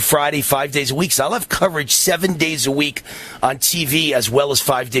Monday through Friday, 5 days a week. So I'll have coverage 7 days a week on TV as well as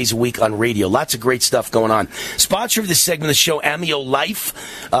 5 days a week on radio. Lots of great stuff going on. Sponsor of this segment of the show, Amio Life,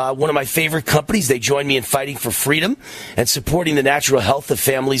 one of my favorite companies. They join me in fighting for freedom and supporting the natural health of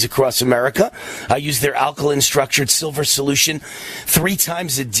families across America. I use their alkaline structured silver solution 3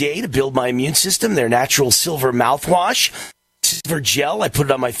 times a day to build my immune system. Their natural silver mouthwash. Silver gel, I put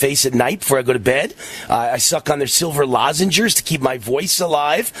it on my face at night before I go to bed. I suck on their silver lozenges to keep my voice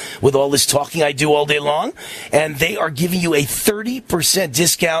alive with all this talking I do all day long. And they are giving you a 30%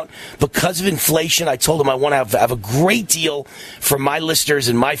 discount because of inflation. I told them I want to have a great deal for my listeners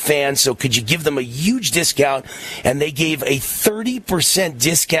and my fans, so could you give them a huge discount? And they gave a 30%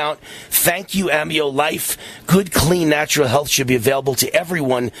 discount. Thank you, Amio Life. Good, clean, natural health should be available to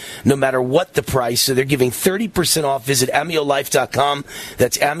everyone, no matter what the price. So they're giving 30% off. Visit AmioLife.com.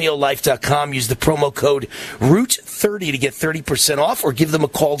 That's AmioLife.com. Use the promo code ROOT30 to get 30% off, or give them a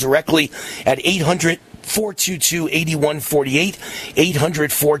call directly at 800-422-8148.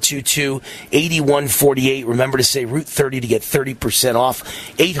 800-422-8148. Remember to say Root30 to get 30% off.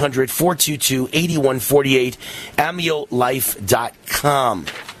 800-422-8148. AmioLife.com.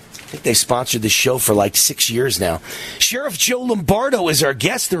 I think they sponsored this show for like 6 years now. Sheriff Joe Lombardo is our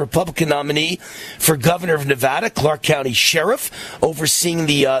guest, the Republican nominee for governor of Nevada, Clark County Sheriff, overseeing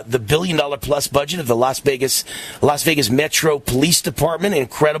the $1 billion-plus budget of the Las Vegas Metro Police Department. An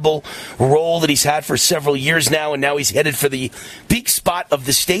incredible role that he's had for several years now, and now he's headed for the big spot of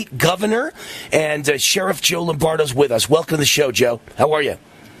the state governor. And Sheriff Joe Lombardo's with us. Welcome to the show, Joe. How are you?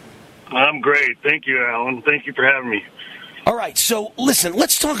 I'm great. Thank you, Alan. Thank you for having me. All right, so listen,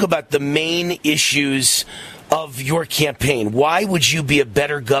 let's talk about the main issues of your campaign. Why would you be a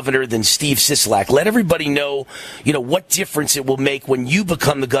better governor than Steve Sisolak? Let everybody know, what difference it will make when you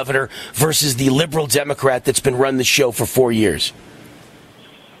become the governor versus the liberal Democrat that's been running the show for 4 years.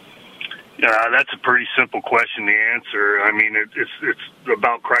 That's a pretty simple question to answer. I mean, it's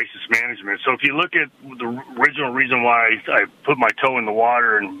about crisis management. So if you look at the original reason why I put my toe in the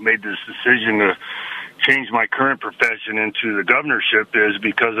water and made this decision to change my current profession into the governorship is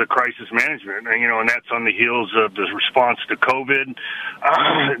because of crisis management, and that's on the heels of the response to COVID,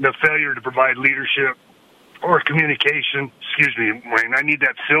 the failure to provide leadership or communication. Excuse me, Wayne, I need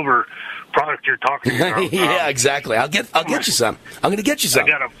that silver product you're talking about. Yeah, exactly. I'll get you some. I'm going to get you some. I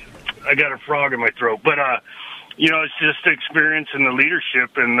got a frog in my throat, but It's just the experience and the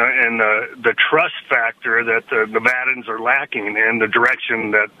leadership and the trust factor that the Nevadans are lacking, and the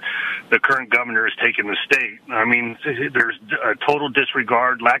direction that the current governor has taken the state. I mean, there's a total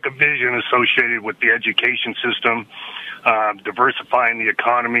disregard, lack of vision associated with the education system, diversifying the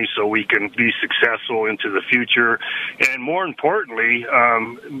economy so we can be successful into the future. And more importantly,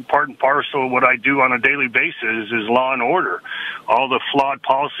 part and parcel of what I do on a daily basis is law and order. All the flawed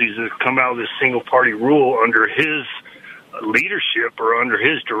policies that come out of this single-party rule under his leadership or under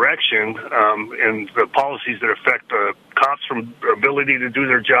his direction, and the policies that affect the cops from ability to do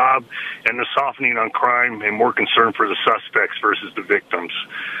their job, and the softening on crime and more concern for the suspects versus the victims.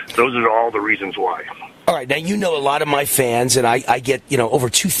 Those are all the reasons why. All right, now you know a lot of my fans, and I get over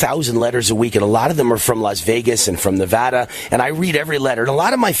 2,000 letters a week, and a lot of them are from Las Vegas and from Nevada, and I read every letter. And a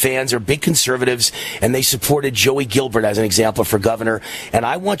lot of my fans are big conservatives, and they supported Joey Gilbert as an example for governor. And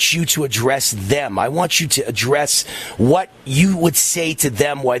I want you to address them. I want you to address what you would say to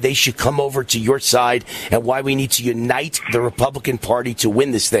them, why they should come over to your side, and why we need to unite the Republican Party to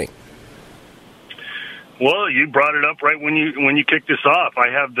win this thing. Well, you brought it up right when you kicked this off. I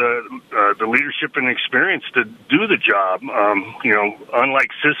have the leadership and experience to do the job. Unlike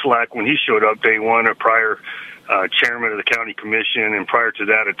Sisolak when he showed up day one, a prior chairman of the county commission, and prior to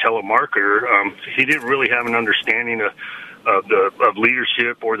that, a telemarketer, he didn't really have an understanding of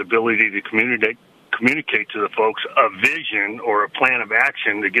leadership or the ability to communicate to the folks a vision or a plan of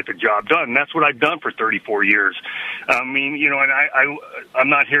action to get the job done. And that's what I've done for 34 years. I mean, and I'm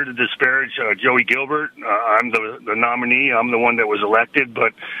not here to disparage Joey Gilbert. I'm the nominee. I'm the one that was elected,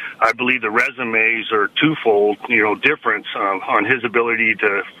 but I believe the resumes are twofold, difference on his ability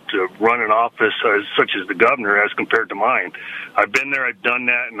to run an office such as the governor as compared to mine. I've been there, I've done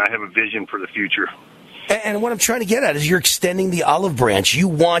that, and I have a vision for the future. And what I'm trying to get at is you're extending the olive branch. You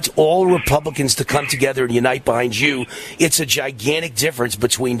want all Republicans to come together and unite behind you. It's a gigantic difference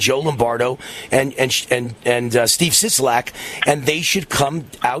between Joe Lombardo and Steve Sisolak, and they should come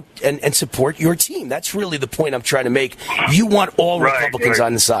out and support your team. That's really the point I'm trying to make. You want all Republicans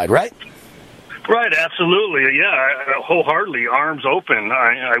on the side, right? Right, absolutely. Yeah, wholeheartedly, arms open.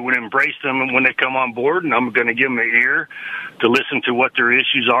 I would embrace them when they come on board, and I'm going to give them an ear to listen to what their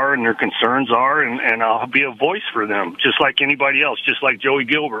issues are and their concerns are, and I'll be a voice for them, just like anybody else, just like Joey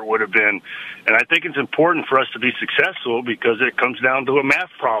Gilbert would have been. And I think it's important for us to be successful because it comes down to a math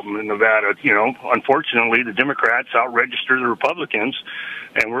problem in Nevada. Unfortunately, the Democrats out-register the Republicans,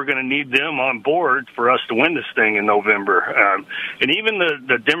 and we're going to need them on board for us to win this thing in November. And even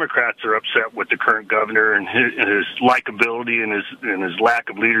the Democrats are upset with the current governor and his likability and his lack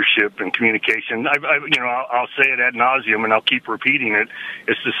of leadership and communication. I'll say it ad nauseum, and I'll keep repeating it.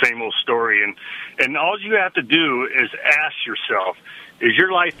 It's the same old story. And all you have to do is ask yourself, is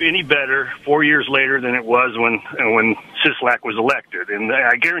your life any better 4 years later than it was when Sisolak was elected? And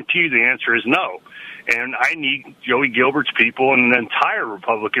I guarantee you the answer is no. And I need Joey Gilbert's people and the entire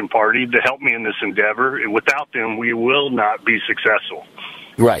Republican Party to help me in this endeavor. And without them, we will not be successful.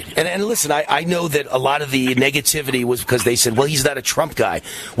 Right. And listen, I know that a lot of the negativity was because they said, well, he's not a Trump guy.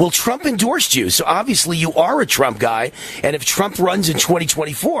 Well, Trump endorsed you, so obviously you are a Trump guy. And if Trump runs in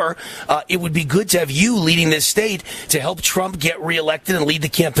 2024, it would be good to have you leading this state to help Trump get reelected and lead the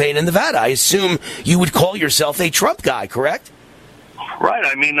campaign in Nevada. I assume you would call yourself a Trump guy, correct? Right.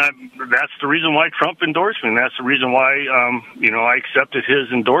 I mean, that's the reason why Trump endorsed me. And that's the reason why, I accepted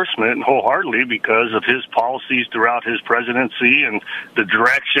his endorsement wholeheartedly because of his policies throughout his presidency and the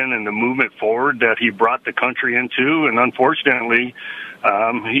direction and the movement forward that he brought the country into. And unfortunately,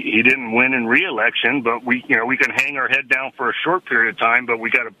 he didn't win in re-election, but we can hang our head down for a short period of time, but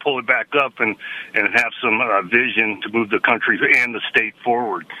we got to pull it back up and have some vision to move the country and the state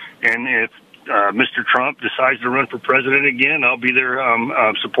forward. And if Mr. Trump decides to run for president again, I'll be there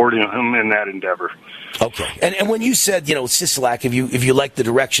supporting him in that endeavor. Okay. And when you said, Sisolak, if you like the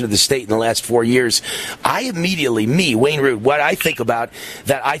direction of the state in the last 4 years, I immediately, Wayne Root, what I think about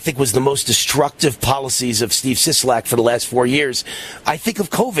that I think was the most destructive policies of Steve Sisolak for the last 4 years, I think of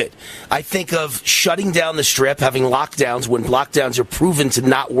COVID. I think of shutting down the Strip, having lockdowns when lockdowns are proven to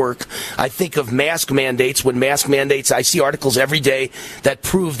not work. I think of mask mandates when mask mandates, I see articles every day that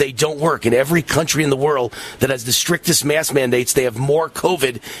prove they don't work. In every country in the world that has the strictest mask mandates, they have more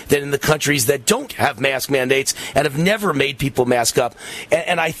COVID than in the countries that don't have mask mandates and have never made people mask up.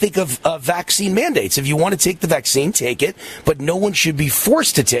 And I think of vaccine mandates. If you want to take the vaccine, take it, but no one should be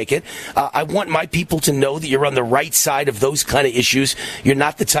forced to take it. I want my people to know that you're on the right side of those kind of issues. You're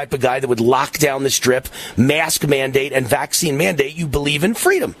not the type of guy that would lock down the Strip, mask mandate, and vaccine mandate. You believe in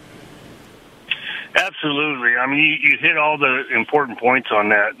freedom. Absolutely. I mean, you hit all the important points on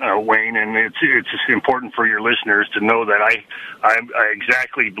that, Wayne, and it's just important for your listeners to know that I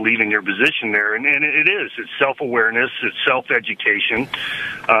exactly believe in your position there, and it is. It's self-awareness. It's self-education.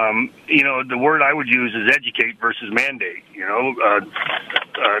 The word I would use is educate versus mandate.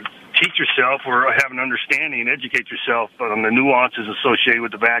 Teach yourself or have an understanding, educate yourself on the nuances associated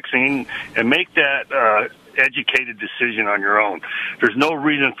with the vaccine, and make that educated decision on your own. There's no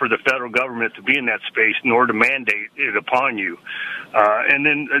reason for the federal government to be in that space nor to mandate it upon you. And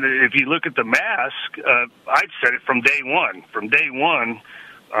then if you look at the mask, I've said it from day one. From day one,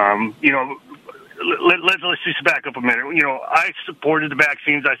 let's just back up a minute. I supported the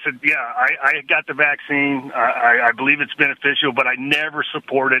vaccines. I said, I got the vaccine. I believe it's beneficial, but I never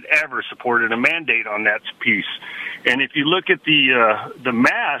ever supported a mandate on that piece. And if you look at the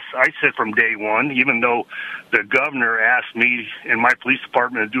mask, I said from day one, even though the governor asked me and my police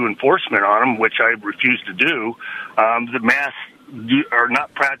department to do enforcement on them, which I refused to do, the masks are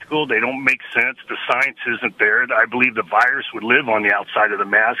not practical. They don't make sense. The science isn't there. I believe the virus would live on the outside of the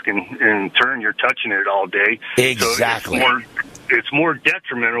mask, and in turn, you're touching it all day. Exactly. So it's more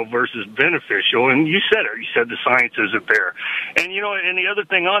detrimental versus beneficial. And you said it. You said the science isn't there. And, and the other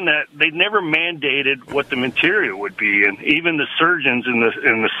thing on that, they never mandated what the material would be. And even the surgeons and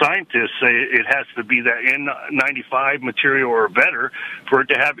the scientists say it has to be that N95 material or better for it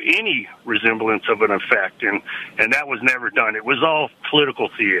to have any resemblance of an effect. And that was never done. It was all political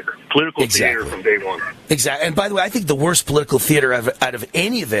theater. Theater from day one. Exactly. And by the way, I think the worst political theater out of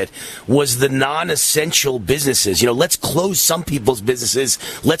any of it was the non-essential businesses. Let's close some people's businesses,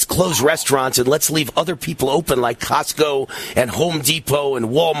 let's close restaurants, and let's leave other people open like Costco and Home Depot and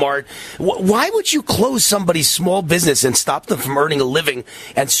Walmart. Why would you close somebody's small business and stop them from earning a living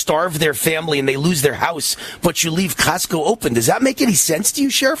and starve their family and they lose their house, but you leave Costco open? Does that make any sense to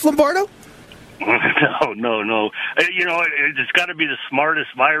you, Sheriff Lombardo? No. It's got to be the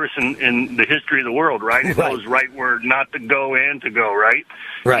smartest virus in the history of the world, right? It knows right where not to go and to go, right?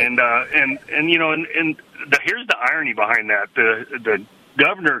 Right. And here's the irony behind that. The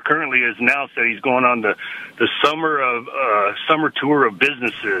governor currently has announced that he's going on the summer tour of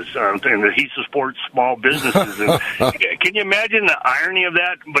businesses, and that he supports small businesses. And can you imagine the irony of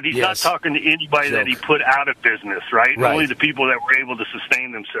that? But he's not talking to anybody that he put out of business, right? Only the people that were able to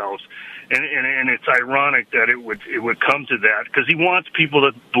sustain themselves. And it's ironic that it would come to that, because he wants people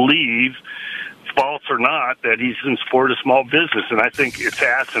to believe, false or not, that he's in support of small business, and I think it's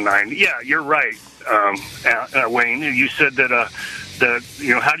asinine. Yeah, you're right, Wayne. You said that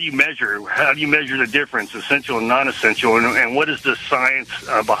how do you measure the difference, essential and non-essential, and what is the science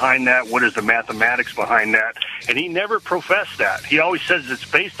behind that? What is the mathematics behind that? And he never professed that. He always says it's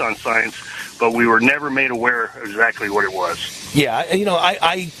based on science, but we were never made aware of exactly what it was. Yeah,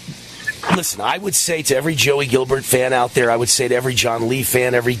 Listen, I would say to every Joey Gilbert fan out there, I would say to every John Lee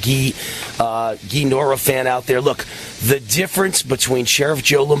fan, every Guy Nora fan out there, look, the difference between Sheriff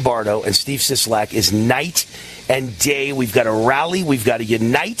Joe Lombardo and Steve Sisolak is night and day. We've got to rally. We've got to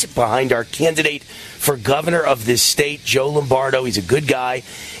unite behind our candidate for governor of this state, Joe Lombardo. He's a good guy,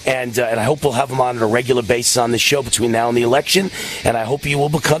 and I hope we'll have him on a regular basis on the show between now and the election, and I hope he will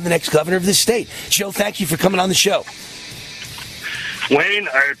become the next governor of this state. Joe, thank you for coming on the show. Wayne,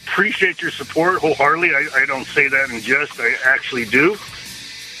 I appreciate your support wholeheartedly. I don't say that in jest. I actually do.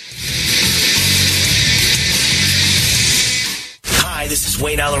 Hi, this is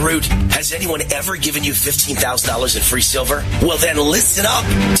Wayne Allyn. Has anyone ever given you $15,000 in free silver? Well, then listen up.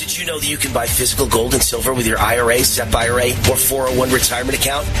 Did you know that you can buy physical gold and silver with your IRA, SEP IRA, or 401 retirement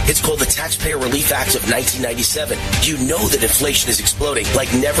account? It's called the Taxpayer Relief Act of 1997. You know that inflation is exploding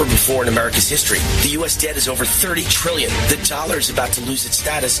like never before in America's history. The U.S. debt is over $30 trillion. The dollar is about to lose its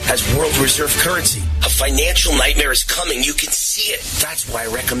status as world reserve currency. A financial nightmare is coming. You can see it. That's why I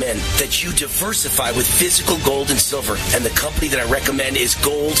recommend that you diversify with physical gold and silver. And the company that I recommend is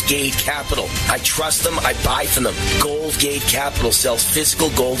Gold Gate Capital. I trust them. I buy from them. Gold Gate Capital sells physical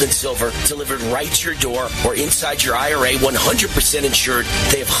gold and silver delivered right to your door or inside your IRA, 100% insured.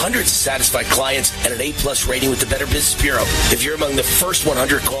 They have hundreds of satisfied clients and an A+ rating with the Better Business Bureau. If you're among the first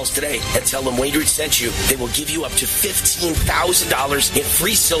 100 calls today and tell them Wayne Root sent you, they will give you up to $15,000 in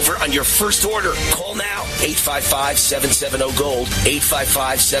free silver on your first order. Call now. 855-770-GOLD.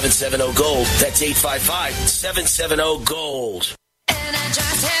 855-770-GOLD. That's 855-770-GOLD.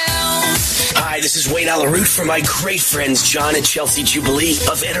 Hi, this is Wayne Allyn from my great friends John and Chelsea Jubilee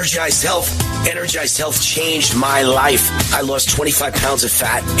of Energized Health. Energized Health changed my life. I lost 25 pounds of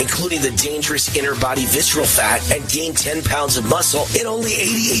fat, including the dangerous inner body visceral fat, and gained 10 pounds of muscle in only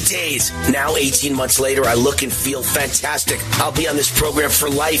 88 days. Now, 18 months later, I look and feel fantastic. I'll be on this program for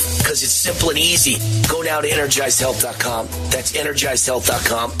life because it's simple and easy. Go now to EnergizedHealth.com. That's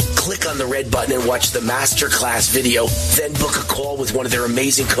EnergizedHealth.com. Click on the red button and watch the masterclass video. Then book a call with one of their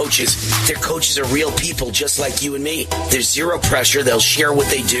amazing coaches. Their coaches are real people just like you and me. There's zero pressure. They'll share what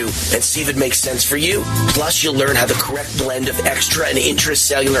they do and see if it makes sense for you. Plus, you'll learn how the correct blend of extra and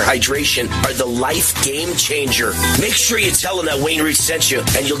intracellular hydration are the life game changer. Make sure you tell them that Wayne Root sent you,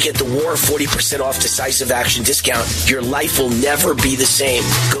 and you'll get the War 40% off decisive action discount. Your life will never be the same.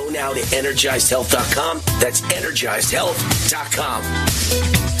 Go now to EnergizedHealth.com. That's EnergizedHealth.com.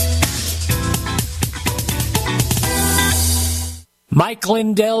 Mike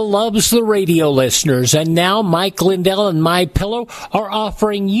Lindell loves the radio listeners, and now Mike Lindell and MyPillow are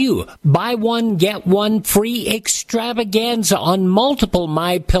offering you buy one, get one free extravaganza on multiple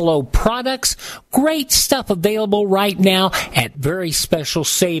MyPillow products. Great stuff available right now at very special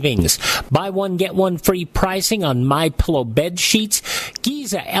savings. Buy one, get one free pricing on MyPillow bed sheets,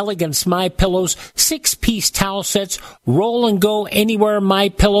 Giza Elegance MyPillows, 6-piece towel sets, roll and go anywhere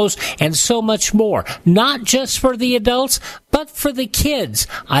MyPillows, and so much more. Not just for the adults, but for the kids.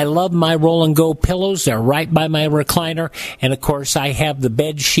 I love my roll and go pillows. They're right by my recliner. And of course, I have the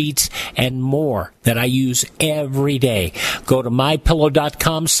bed sheets and more that I use every day. Go to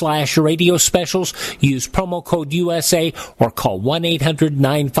mypillow.com/radio specials. Use promo code USA or call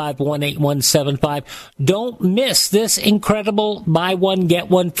 1-800-951-8175. Don't miss this incredible buy one, get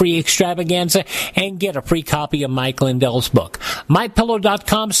one free extravaganza and get a free copy of Mike Lindell's book.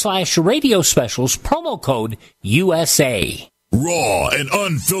 mypillow.com/radio specials, promo code USA. Raw and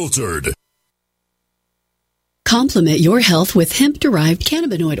unfiltered. Complement your health with hemp-derived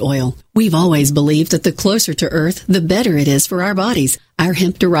cannabinoid oil. We've always believed that the closer to Earth, the better it is for our bodies. Our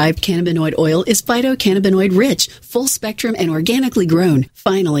hemp-derived cannabinoid oil is phytocannabinoid-rich, full-spectrum, and organically grown.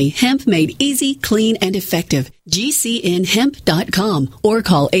 Finally, hemp made easy, clean, and effective. GCNhemp.com or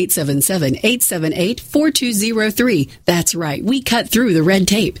call 877-878-4203. That's right, we cut through the red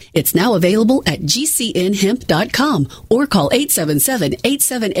tape. It's now available at GCNhemp.com or call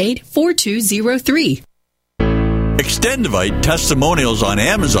 877-878-4203. Extendivite testimonials on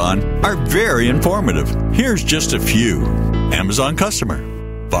Amazon are very informative. Here's just a few. Amazon customer,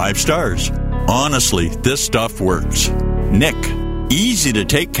 5 stars. Honestly, this stuff works. Nick, easy to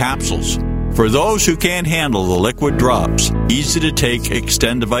take capsules. For those who can't handle the liquid drops, easy to take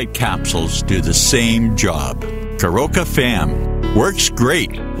Extendivite capsules do the same job. Karoka Fam, works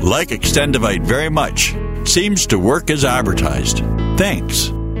great. Like Extendivite very much. Seems to work as advertised.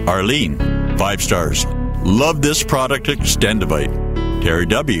 Thanks. Arlene, 5 stars. Love this product, Extendivite. Terry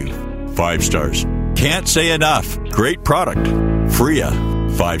W., 5 stars. Can't say enough. Great product. Freya,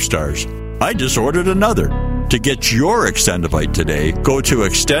 5 stars. I just ordered another. To get your Extendivite today, go to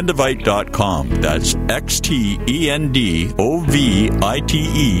extendivite.com. That's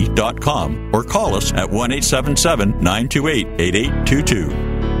XTENDOVITE.com or call us at 1-877-928-8822.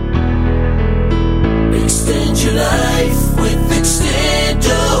 Extend your life with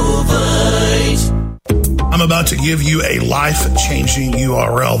Extendovite. I'm about to give you a life-changing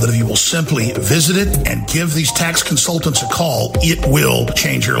URL that if you will simply visit it and give these tax consultants a call, it will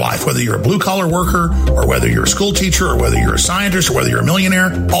change your life. Whether you're a blue-collar worker or whether you're a school teacher or whether you're a scientist or whether you're a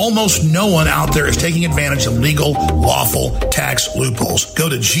millionaire, almost no one out there is taking advantage of legal, lawful tax loopholes. Go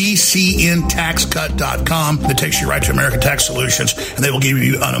to GCNTaxCut.com. That takes you right to American Tax Solutions, and they will give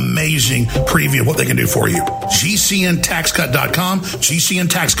you an amazing preview of what they can do for you. GCNTaxCut.com,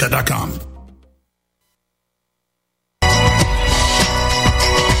 GCNTaxCut.com.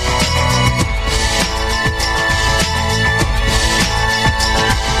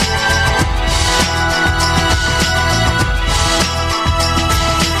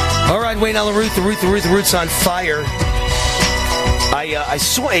 Wayne Allyn, the Root's on fire. I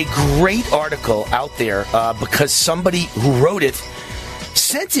saw a great article out there because somebody who wrote it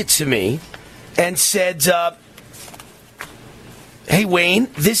sent it to me and said, hey, Wayne,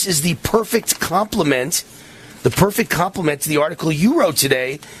 this is the perfect compliment to the article you wrote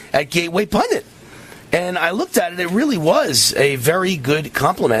today at Gateway Pundit. And I looked at it. It really was a very good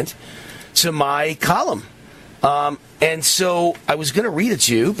compliment to my column. And so I was going to read it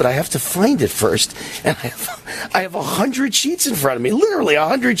to you, but I have to find it first. And I have 100 sheets in front of me, literally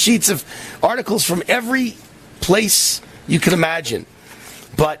 100 sheets of articles from every place you can imagine.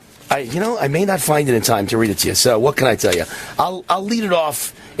 But I may not find it in time to read it to you. So what can I tell you? I'll lead it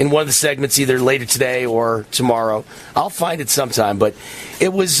off in one of the segments either later today or tomorrow. I'll find it sometime. But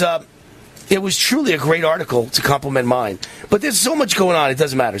it was truly a great article to complement mine. But there's so much going on. It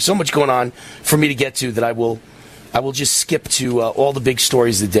doesn't matter. So much going on for me to get to that I will just skip to all the big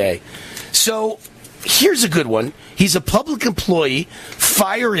stories of the day. So here's a good one. He's a public employee.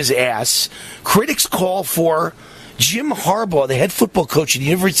 Fire his ass. Critics call for Jim Harbaugh, the head football coach at the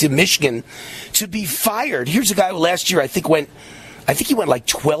University of Michigan, to be fired. Here's a guy who last year I think he went like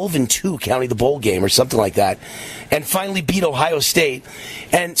 12-2 counting the bowl game or something like that, and finally beat Ohio State.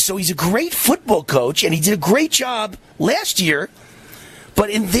 And so he's a great football coach, and he did a great job last year. But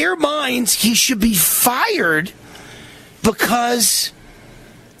in their minds, he should be fired because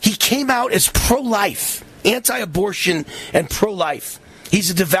he came out as pro-life, anti-abortion and pro-life. He's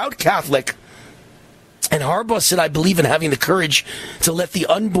a devout Catholic. And Harbaugh said, I believe in having the courage to let the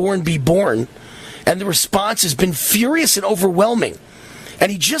unborn be born. And the response has been furious and overwhelming. And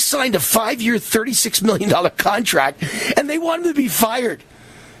he just signed a 5-year, $36 million contract, and they want him to be fired.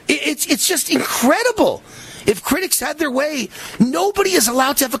 It's just incredible. If critics had their way, nobody is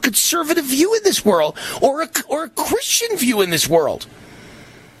allowed to have a conservative view in this world or a Christian view in this world.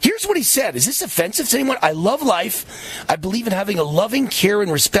 Here's what he said. Is this offensive to anyone? I love life. I believe in having a loving care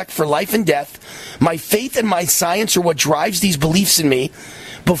and respect for life and death. My faith and my science are what drives these beliefs in me.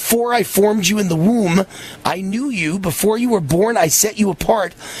 Before I formed you in the womb, I knew you. Before you were born, I set you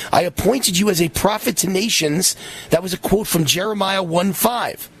apart. I appointed you as a prophet to nations. That was a quote from Jeremiah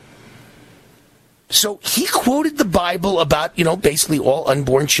 1:5. So he quoted the Bible about, basically all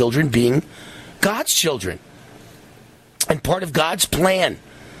unborn children being God's children and part of God's plan.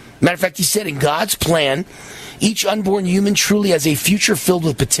 Matter of fact, he said, in God's plan, each unborn human truly has a future filled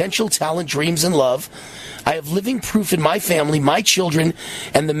with potential, talent, dreams, and love. I have living proof in my family, my children,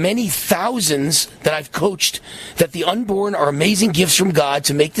 and the many thousands that I've coached that the unborn are amazing gifts from God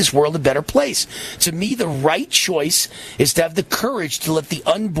to make this world a better place. To me, the right choice is to have the courage to let the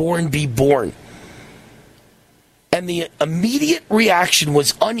unborn be born. And the immediate reaction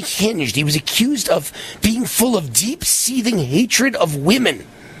was unhinged. He was accused of being full of deep, seething hatred of women.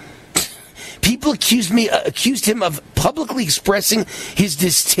 People accused him of publicly expressing his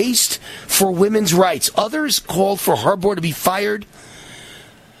distaste for women's rights. Others called for Harbaugh to be fired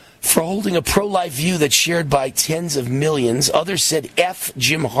for holding a pro-life view that's shared by tens of millions. Others said, F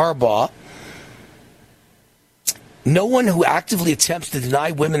Jim Harbaugh. No one who actively attempts to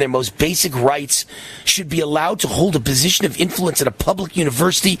deny women their most basic rights should be allowed to hold a position of influence at a public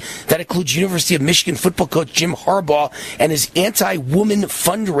university. That includes University of Michigan football coach Jim Harbaugh and his anti-woman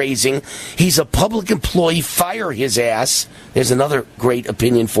fundraising. He's a public employee. Fire his ass. There's another great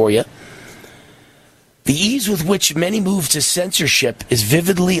opinion for you. The ease with which many move to censorship is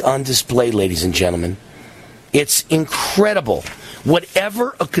vividly on display, ladies and gentlemen. It's incredible.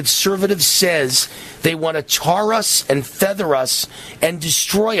 Whatever a conservative says, they want to tar us and feather us and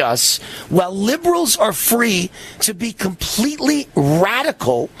destroy us, while liberals are free to be completely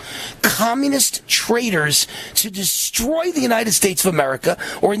radical communist traitors to destroy the United States of America,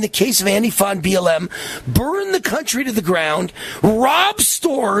 or in the case of Antifa and BLM, burn the country to the ground, rob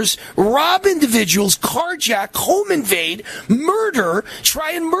stores, rob individuals, carjack, home invade, murder,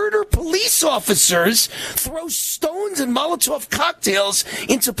 try and murder police officers, throw stones and Molotov cocktails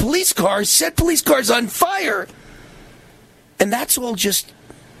into police cars, set police cars on fire. And that's all just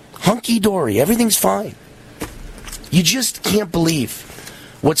hunky-dory. Everything's fine. You just can't believe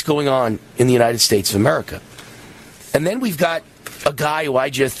what's going on in the United States of America. And then we've got a guy who I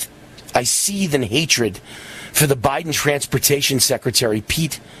seethe in hatred for, the Biden Transportation Secretary,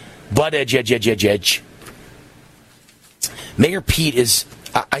 Pete Buttigieg. Mayor Pete is,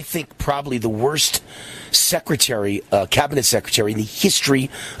 I think, probably the worst cabinet secretary in the history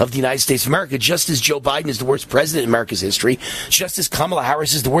of the United States of America, just as Joe Biden is the worst president in America's history, just as Kamala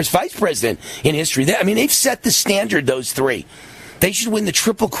Harris is the worst vice president in history. They've set the standard, those three. They should win the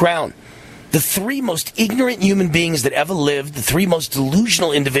Triple Crown. The three most ignorant human beings that ever lived, the three most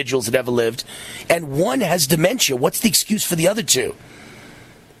delusional individuals that ever lived, and one has dementia. What's the excuse for the other two?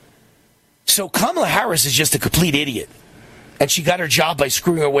 So Kamala Harris is just a complete idiot, and she got her job by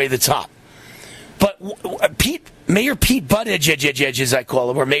screwing her way to the top. But Mayor Pete Buttigieg, as I call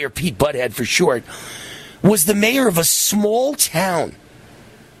him, or Mayor Pete Butthead for short, was the mayor of a small town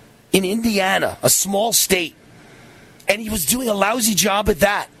in Indiana, a small state. And he was doing a lousy job at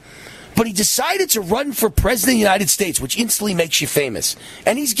that. But he decided to run for president of the United States, which instantly makes you famous.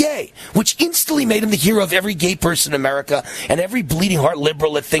 And he's gay, which instantly made him the hero of every gay person in America and every bleeding heart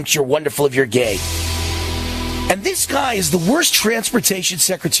liberal that thinks you're wonderful if you're gay. And this guy is the worst transportation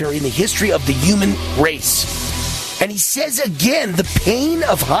secretary in the history of the human race. And he says again, the pain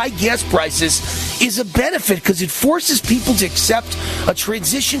of high gas prices is a benefit because it forces people to accept a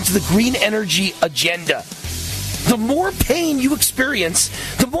transition to the green energy agenda. The more pain you experience,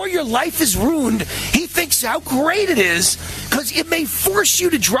 the more your life is ruined. He thinks how great it is because it may force you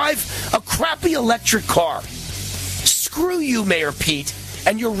to drive a crappy electric car. Screw you, Mayor Pete,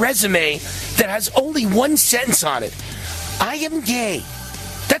 and your resume that has only one sentence on it. I am gay.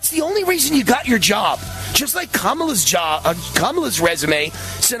 That's the only reason you got your job. Just like Kamala's resume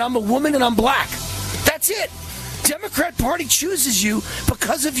said, I'm a woman and I'm black. That's it. Democrat Party chooses you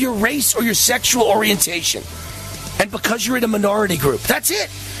because of your race or your sexual orientation. And because you're in a minority group. That's it.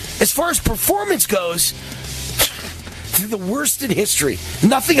 As far as performance goes, they're the worst in history.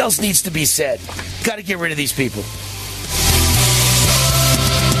 Nothing else needs to be said. Got to get rid of these people.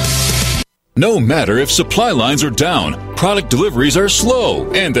 No matter if supply lines are down, product deliveries are slow,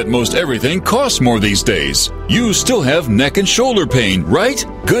 and that most everything costs more these days, you still have neck and shoulder pain, right?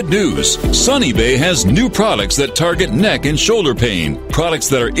 Good news. Sunny Bay has new products that target neck and shoulder pain. Products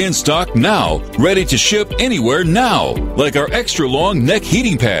that are in stock now, ready to ship anywhere now. Like our extra long neck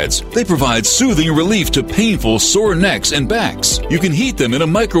heating pads. They provide soothing relief to painful sore necks and backs. You can heat them in a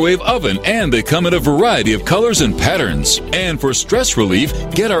microwave oven, and they come in a variety of colors and patterns. And for stress relief,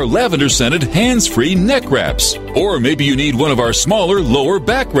 get our lavender-scented hands-free neck wraps. Or maybe you need one of our smaller lower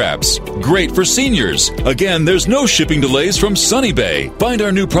back wraps. Great for seniors. Again, there's no shipping delays from Sunny Bay. Find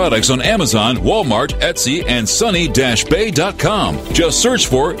our new products on Amazon, Walmart, Etsy, and sunny-bay.com. Just search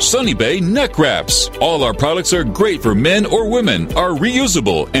for Sunny Bay neck wraps. All our products are great for men or women, are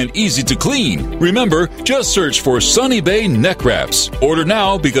reusable, and easy to clean. Remember, just search for Sunny Bay neck wraps. Order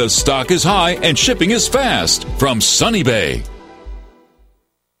now because stock is high and shipping is fast. From Sunny Bay.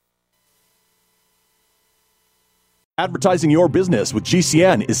 Advertising your business with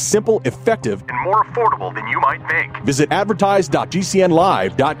GCN is simple, effective, and more affordable than you might think. Visit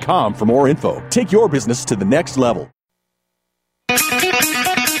advertise.gcnlive.com for more info. Take your business to the next level.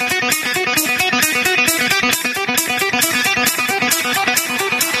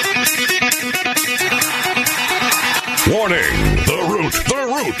 Warning! The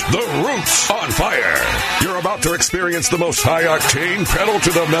Root's on fire. You're about to experience the most high-octane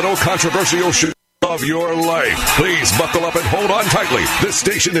pedal-to-the-metal controversial show of your life. Please buckle up and hold on tightly. This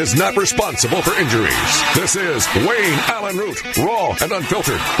station is not responsible for injuries. This is Wayne Allyn Root, raw and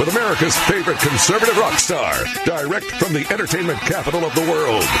unfiltered, with America's favorite conservative rock star, direct from the entertainment capital of the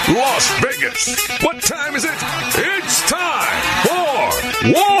world, Las Vegas. What time is it? It's time for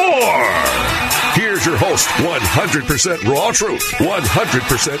War! Here's your host, 100% raw truth,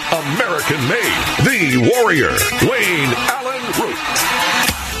 100% American made, the warrior, Wayne Allyn Root.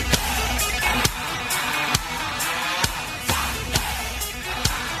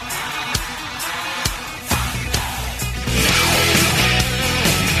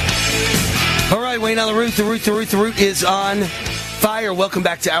 All right, Wayne Allyn Root, the Root is on fire. Welcome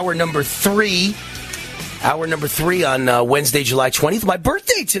back to hour number 3. Hour number 3 on Wednesday, July 20th. My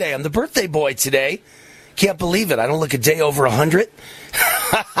birthday today. I'm the birthday boy today. Can't believe it. I don't look a day over 100.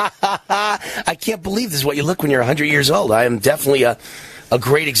 I can't believe this is what you look when you're 100 years old. I am definitely a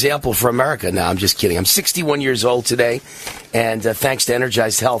great example for America. No, I'm just kidding. I'm 61 years old today, and thanks to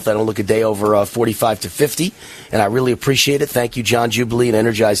Energized Health, I don't look a day over 45 to 50, and I really appreciate it. Thank you, John Jubilee and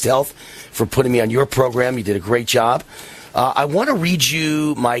Energized Health, for putting me on your program. You did a great job. I want to read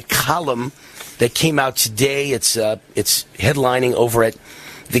you my column that came out today. It's headlining over at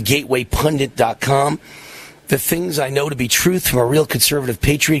thegatewaypundit.com. The things I know to be truth from a real conservative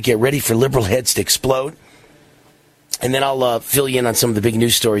patriot. Get ready for liberal heads to explode. And then I'll fill you in on some of the big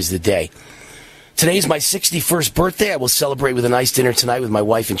news stories of the day. Today is my 61st birthday. I will celebrate with a nice dinner tonight with my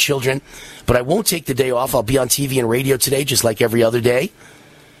wife and children. But I won't take the day off. I'll be on TV and radio today, just like every other day.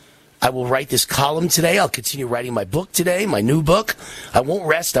 I will write this column today. I'll continue writing my book today, my new book. I won't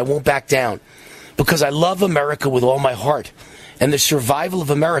rest. I won't back down. Because I love America with all my heart. And the survival of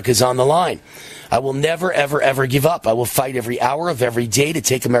America is on the line. I will never, ever, ever give up. I will fight every hour of every day to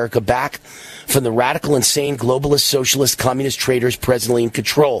take America back from the radical, insane, globalist, socialist, communist traitors presently in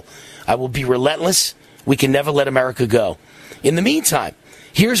control. I will be relentless. We can never let America go. In the meantime,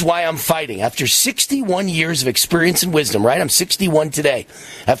 here's why I'm fighting. After 61 years of experience and wisdom, right? I'm 61 today.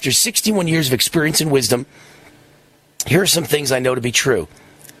 After 61 years of experience and wisdom, here are some things I know to be true.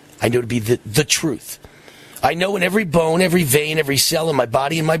 I know to be the truth. I know in every bone, every vein, every cell in my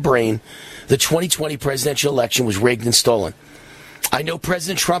body and my brain, the 2020 presidential election was rigged and stolen. I know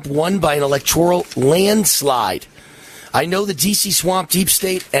President Trump won by an electoral landslide. I know the D.C. swamp, deep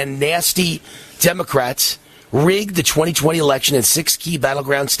state, and nasty Democrats rigged the 2020 election in 6 key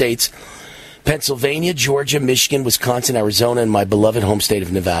battleground states: Pennsylvania, Georgia, Michigan, Wisconsin, Arizona, and my beloved home state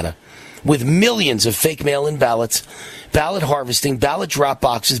of Nevada, with millions of fake mail-in ballots, ballot harvesting, ballot drop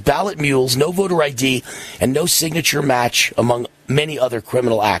boxes, ballot mules, no voter ID, and no signature match, among many other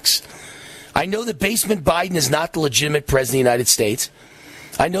criminal acts. I know that Basement Biden is not the legitimate president of the United States.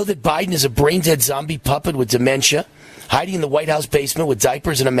 I know that Biden is a brain-dead zombie puppet with dementia, hiding in the White House basement with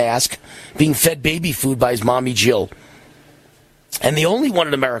diapers and a mask, being fed baby food by his mommy Jill. And the only one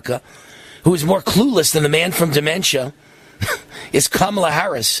in America who is more clueless than the man from dementia is Kamala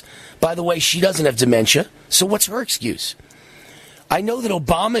Harris. By the way, she doesn't have dementia, so what's her excuse? I know that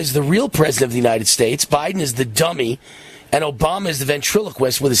Obama is the real president of the United States, Biden is the dummy, and Obama is the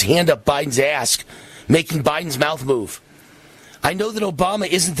ventriloquist with his hand up Biden's ass, making Biden's mouth move. I know that Obama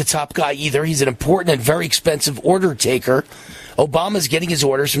isn't the top guy either. He's an important and very expensive order taker. Obama's getting his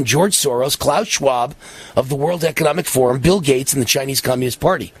orders from George Soros, Klaus Schwab of the World Economic Forum, Bill Gates, and the Chinese Communist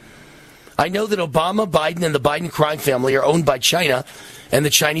Party. I know that Obama, Biden, and the Biden crime family are owned by China and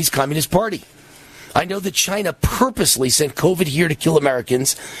the Chinese Communist Party. I know that China purposely sent COVID here to kill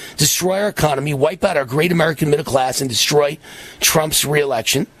Americans, destroy our economy, wipe out our great American middle class, and destroy Trump's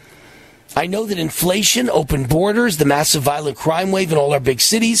re-election. I know that inflation, open borders, the massive violent crime wave in all our big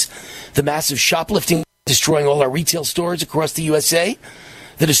cities, the massive shoplifting destroying all our retail stores across the USA,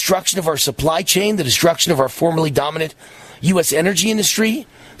 the destruction of our supply chain, the destruction of our formerly dominant U.S. energy industry,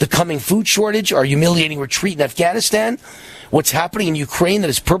 the coming food shortage, our humiliating retreat in Afghanistan, what's happening in Ukraine that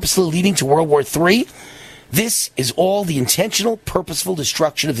is purposely leading to World War III. This is all the intentional, purposeful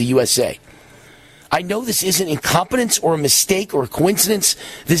destruction of the USA. I know this isn't incompetence or a mistake or a coincidence.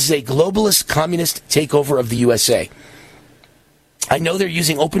 This is a globalist, communist takeover of the USA. I know they're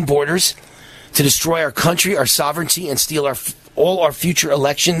using open borders to destroy our country, our sovereignty, and steal all our future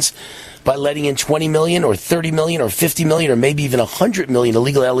elections by letting in 20 million or 30 million or 50 million or maybe even 100 million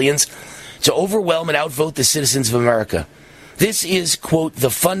illegal aliens to overwhelm and outvote the citizens of America. This is, quote, the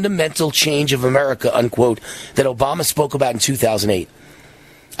fundamental change of America, unquote, that Obama spoke about in 2008.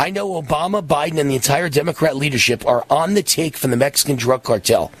 I know Obama, Biden, and the entire Democrat leadership are on the take from the Mexican drug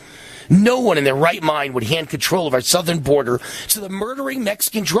cartel. No one in their right mind would hand control of our southern border to the murdering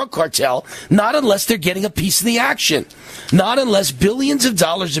Mexican drug cartel, not unless they're getting a piece of the action. Not unless billions of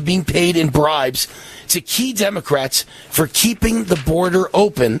dollars are being paid in bribes to key Democrats for keeping the border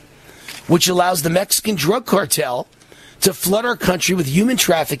open, which allows the Mexican drug cartel to flood our country with human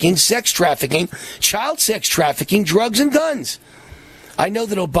trafficking, sex trafficking, child sex trafficking, drugs, and guns. I know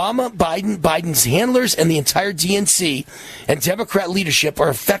that Obama, Biden, Biden's handlers, and the entire DNC and Democrat leadership are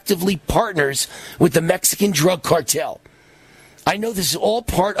effectively partners with the Mexican drug cartel. I know this is all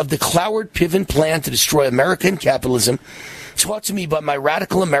part of the Cloward Piven plan to destroy American capitalism, taught to me by my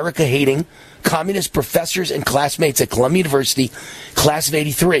radical America-hating communist professors and classmates at Columbia University, class of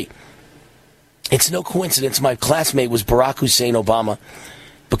 83. It's no coincidence my classmate was Barack Hussein Obama,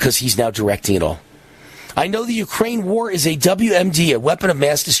 because he's now directing it all. I know the Ukraine war is a WMD, a weapon of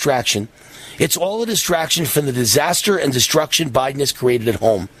mass distraction. It's all a distraction from the disaster and destruction Biden has created at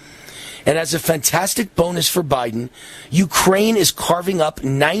home. And as a fantastic bonus for Biden, Ukraine is carving up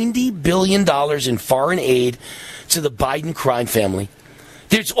 $90 billion in foreign aid to the Biden crime family.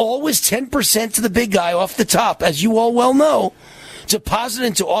 There's always 10% to the big guy off the top, as you all well know, deposited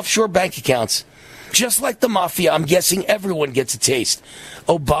into offshore bank accounts. Just like the mafia, I'm guessing everyone gets a taste.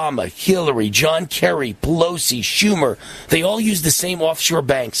 Obama, Hillary, John Kerry, Pelosi, Schumer, they all use the same offshore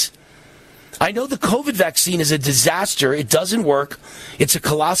banks. I know the COVID vaccine is a disaster. It doesn't work. It's a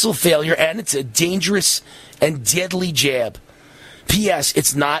colossal failure, and it's a dangerous and deadly jab. P.S.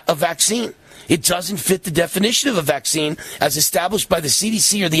 It's not a vaccine. It doesn't fit the definition of a vaccine as established by the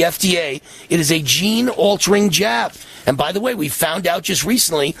CDC or the FDA. It is a gene-altering jab. And by the way, we found out just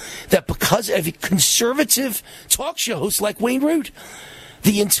recently that because of conservative talk show hosts like Wayne Root,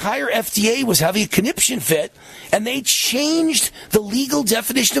 the entire FDA was having a conniption fit, and they changed the legal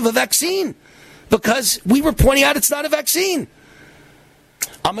definition of a vaccine because we were pointing out it's not a vaccine.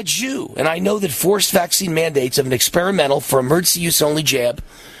 I'm a Jew, and I know that forced vaccine mandates of an experimental for emergency use only jab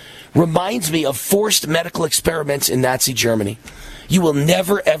reminds me of forced medical experiments in Nazi Germany. You will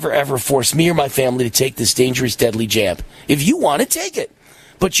never, ever, ever force me or my family to take this dangerous, deadly jab. If you want to, take it.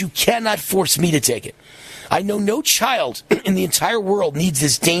 But you cannot force me to take it. I know no child in the entire world needs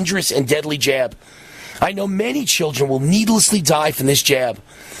this dangerous and deadly jab. I know many children will needlessly die from this jab.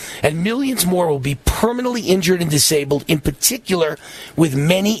 And millions more will be permanently injured and disabled, in particular with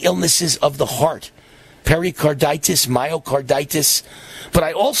many illnesses of the heart. Pericarditis, myocarditis. But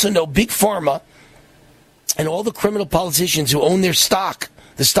I also know Big Pharma and all the criminal politicians who own their stock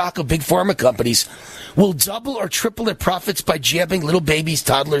the stock of big pharma companies, will double or triple their profits by jabbing little babies,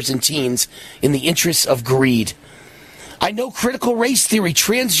 toddlers, and teens in the interests of greed. I know critical race theory,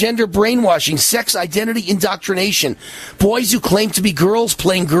 transgender brainwashing, sex identity indoctrination, boys who claim to be girls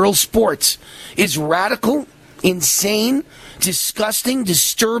playing girls' sports is radical, insane, disgusting,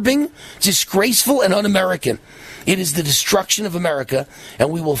 disturbing, disgraceful, and un-American. It is the destruction of America, and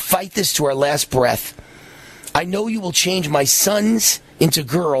we will fight this to our last breath. I know you will change my sons into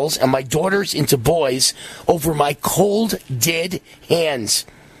girls and my daughters into boys over my cold, dead hands.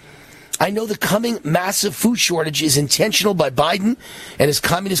 I know the coming massive food shortage is intentional by Biden and his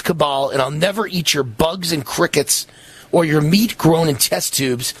communist cabal, and I'll never eat your bugs and crickets or your meat grown in test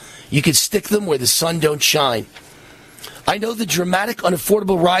tubes. You can stick them where the sun don't shine. I know the dramatic,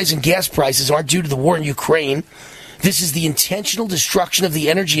 unaffordable rise in gas prices aren't due to the war in Ukraine. This is the intentional destruction of the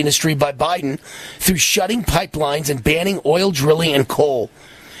energy industry by Biden through shutting pipelines and banning oil drilling and coal.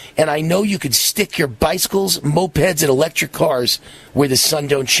 And I know you can stick your bicycles, mopeds, and electric cars where the sun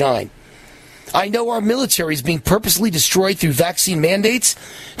don't shine. I know our military is being purposely destroyed through vaccine mandates,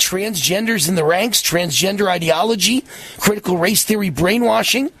 transgenders in the ranks, transgender ideology, critical race theory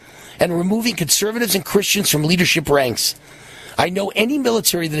brainwashing, and removing conservatives and Christians from leadership ranks. I know any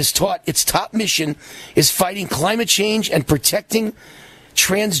military that is taught its top mission is fighting climate change and protecting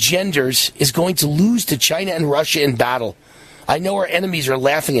transgenders is going to lose to China and Russia in battle. I know our enemies are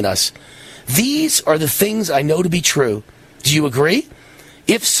laughing at us. These are the things I know to be true. Do you agree?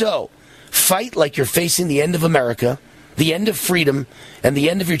 If so, fight like you're facing the end of America, the end of freedom, and the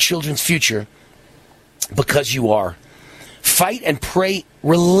end of your children's future, because you are. Fight and pray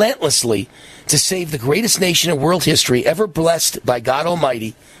relentlessly to save the greatest nation in world history ever blessed by God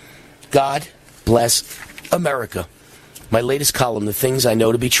Almighty. God bless America. My latest column, The Things I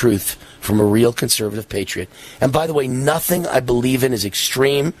Know to Be Truth, from a real conservative patriot. And by the way, nothing I believe in is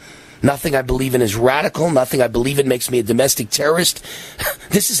extreme. Nothing I believe in is radical. Nothing I believe in makes me a domestic terrorist.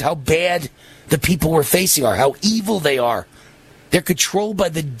 This is how bad the people we're facing are, how evil they are. They're controlled by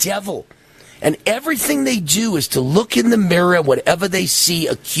the devil. And everything they do is to look in the mirror and whatever they see,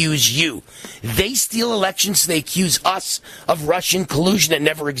 accuse you. They steal elections, so they accuse us of Russian collusion that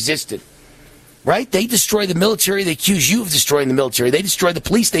never existed. Right? They destroy the military, they accuse you of destroying the military. They destroy the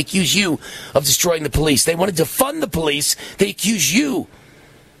police, they accuse you of destroying the police. They want to defund the police, they accuse you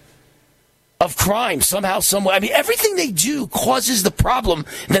of crime somehow, some way. I mean, everything they do causes the problem,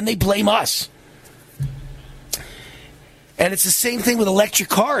 and then they blame us. And it's the same thing with electric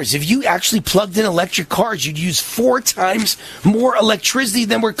cars. If you actually plugged in electric cars, you'd use 4 times more electricity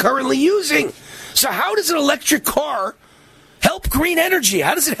than we're currently using. So how does an electric car help green energy?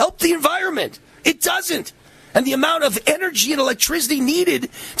 How does it help the environment? It doesn't. And the amount of energy and electricity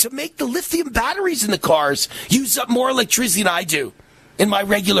needed to make the lithium batteries in the cars use up more electricity than I do in my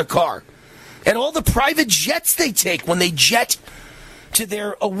regular car. And all the private jets they take when they jet to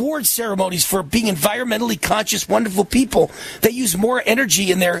their award ceremonies for being environmentally conscious, wonderful people, they use more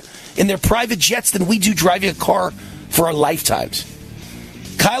energy in their private jets than we do driving a car for our lifetimes.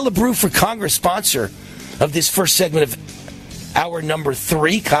 Kyle LeBrew for Congress, sponsor of this first segment of hour number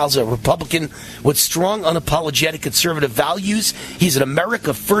 3. Kyle's a Republican with strong, unapologetic conservative values. He's an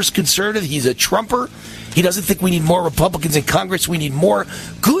America First conservative. He's a Trumper. He doesn't think we need more Republicans in Congress. We need more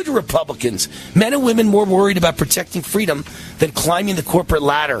good Republicans, men and women more worried about protecting freedom than climbing the corporate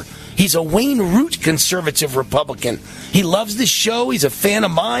ladder. He's a Wayne Root conservative Republican. He loves this show. He's a fan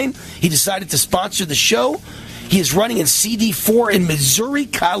of mine. He decided to sponsor the show. He is running in CD4 in Missouri.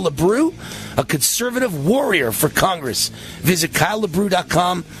 Kyle LeBrew, a conservative warrior for Congress. Visit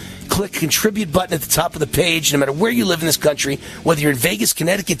KyleLeBrew.com. Click contribute button at the top of the page. No matter where you live in this country, whether you're in Vegas,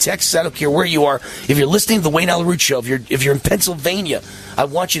 Connecticut, Texas, I don't care where you are. If you're listening to the Wayne Allyn Root Show, if you're in Pennsylvania, I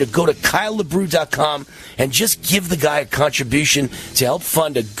want you to go to KyleLeBrew.com and just give the guy a contribution to help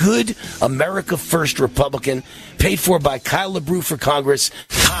fund a good America First Republican, paid for by Kyle LeBrew for Congress.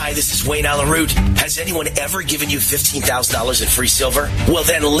 Hi, this is Wayne Allyn Root. Has anyone ever given you $15,000 in free silver? Well,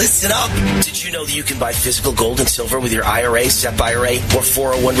 then listen up. Did you know that you can buy physical gold and silver with your IRA, SEP IRA, or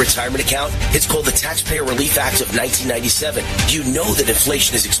 401 retirement account? It's called the Taxpayer Relief Act of 1997. You know that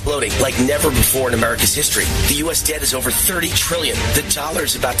inflation is exploding like never before in America's history. The U.S. debt is over $30 trillion. The dollar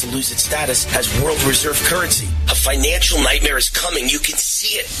is about to lose its status as world reserve currency. A financial nightmare is coming. You can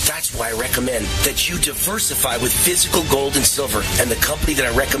see it. That's why I recommend that you diversify with with physical gold and silver, and the company that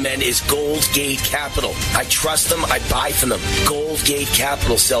I recommend is Goldgate Capital. I trust them. I buy from them. Goldgate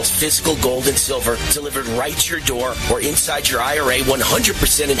Capital sells physical gold and silver delivered right to your door or inside your IRA,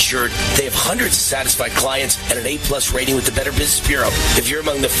 100% insured. They have hundreds of satisfied clients and an A+ rating with the Better Business Bureau. If you're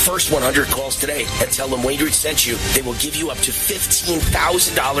among the first 100 calls today and tell them Wayne Root sent you, they will give you up to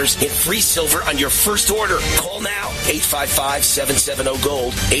 $15,000 in free silver on your first order. Call now.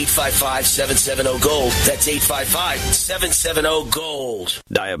 855-770-GOLD. 855-770-GOLD. That's 855-770-GOLD.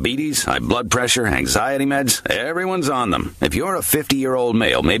 Diabetes, high blood pressure, anxiety meds, everyone's on them. If you're a 50-year-old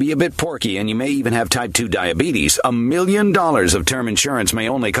male, maybe a bit porky, and you may even have type 2 diabetes, $1 million of term insurance may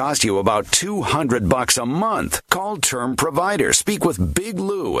only cost you about $200 a month. Call Term Provider. Speak with Big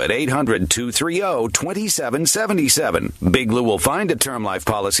Lou at 800-230-2777. Big Lou will find a term life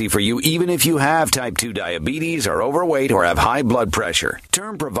policy for you even if you have type 2 diabetes, are overweight, or have high blood pressure.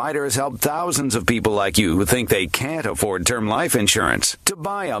 Term Provider has helped thousands of people like you who think they can't afford term life insurance. To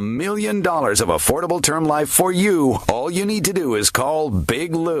buy $1 million of affordable term life for you, all you need to do is call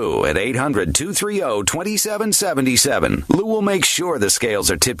Big Lou at 800-230-2777. Lou will make sure the scales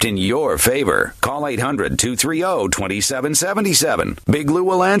are tipped in your favor. Call 800-230-2777. Big Lou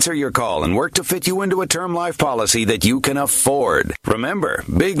will answer your call and work to fit you into a term life policy that you can afford. Remember,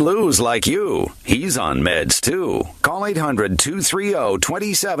 Big Lou's like you. He's on meds too. Call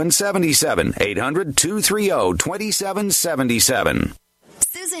 800-230-2777. 800-230-2777.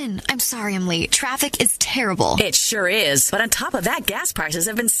 Susan, I'm sorry I'm late. Traffic is terrible. It sure is. But on top of that, gas prices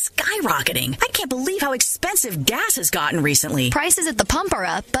have been skyrocketing. I can't believe how expensive gas has gotten recently. Prices at the pump are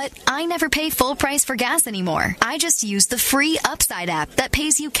up, but I never pay full price for gas anymore. I just use the free Upside app that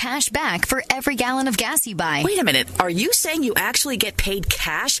pays you cash back for every gallon of gas you buy. Wait a minute. Are you saying you actually get paid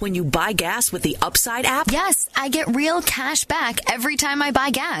cash when you buy gas with the Upside app? Yes, I get real cash back every time I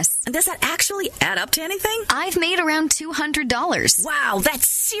buy gas. And does that actually add up to anything? I've made around $200. Wow, that's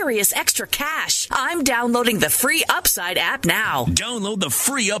serious extra cash. I'm downloading the free Upside app now. Download the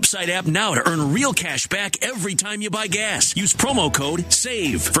free Upside app now to earn real cash back every time you buy gas. Use promo code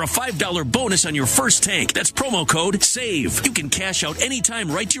SAVE for a $5 bonus on your first tank. That's promo code SAVE. You can cash out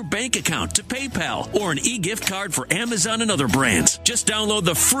anytime right to your bank account, to PayPal, or an e-gift card for Amazon and other brands. Just download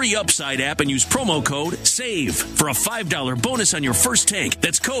the free Upside app and use promo code SAVE for a $5 bonus on your first tank.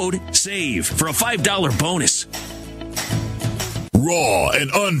 That's code SAVE for a $5 bonus. Raw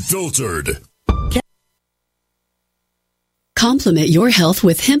and unfiltered. Complement your health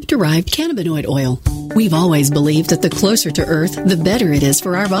with hemp-derived cannabinoid oil. We've always believed that the closer to Earth, the better it is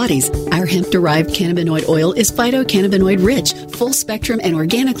for our bodies. Our hemp-derived cannabinoid oil is phytocannabinoid-rich, full-spectrum, and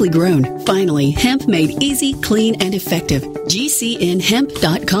organically grown. Finally, hemp made easy, clean, and effective.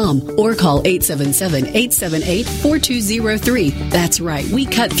 GCNhemp.com or call 877-878-4203. That's right, we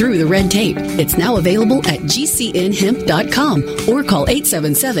cut through the red tape. It's now available at GCNhemp.com or call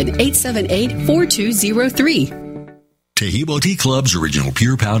 877-878-4203. Tahibo Tea Club's original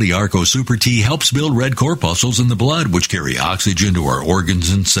Pure Pouty Arco Super Tea helps build red corpuscles in the blood, which carry oxygen to our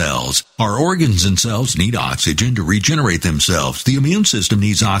organs and cells. Our organs and cells need oxygen to regenerate themselves. The immune system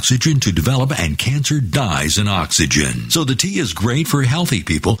needs oxygen to develop, and cancer dies in oxygen. So the tea is great for healthy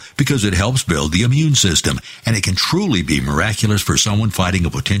people because it helps build the immune system, and it can truly be miraculous for someone fighting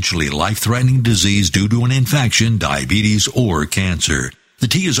a potentially life-threatening disease due to an infection, diabetes, or cancer. The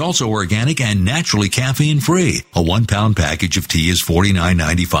tea is also organic and naturally caffeine-free. A 1-pound package of tea is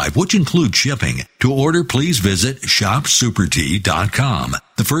 $49.95, which includes shipping. To order, please visit shopsupertea.com.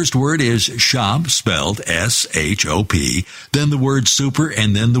 The first word is shop, spelled S-H-O-P, then the word super,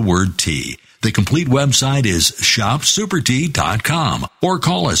 and then the word tea. The complete website is shopsupertea.com or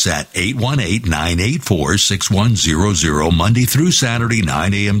call us at 818-984-6100 Monday through Saturday,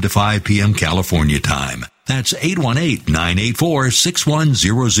 9 a.m. to 5 p.m. California time. That's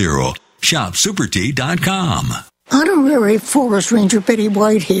 818-984-6100. ShopSuperTea.com. Honorary Forest Ranger Betty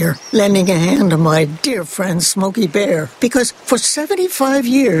White here, lending a hand to my dear friend Smokey Bear, because for 75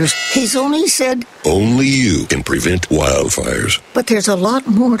 years, he's only said, only you can prevent wildfires. But there's a lot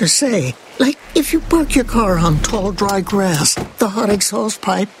more to say. Like, if you park your car on tall, dry grass, the hot exhaust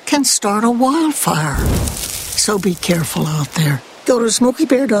pipe can start a wildfire. So be careful out there. Go to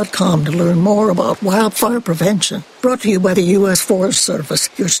SmokeyBear.com to learn more about wildfire prevention. Brought to you by the U.S. Forest Service,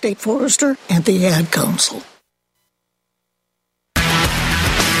 your state forester, and the Ad Council.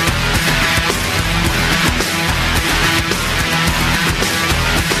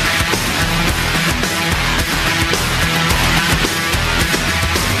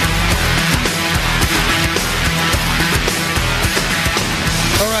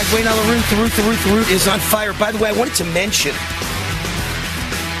 All right, Wayne, now the root is on fire. By the way, I wanted to mention,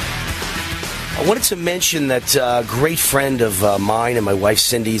 I wanted to mention that a great friend of mine and my wife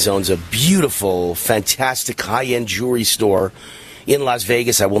Cindy's owns a beautiful, fantastic high-end jewelry store in Las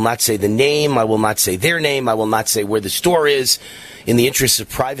Vegas. I will not say the name. I will not say their name. I will not say where the store is in the interest of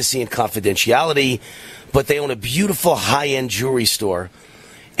privacy and confidentiality. But they own a beautiful high-end jewelry store.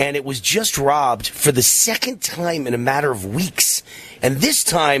 And it was just robbed for the second time in a matter of weeks. And this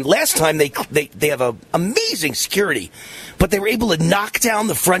time, last time, they have a amazing security. But they were able to knock down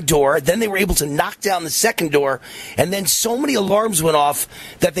the front door. Then they were able to knock down the second door. And then so many alarms went off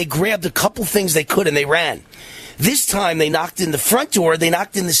that they grabbed a couple things they could and they ran. This time, they knocked in the front door, they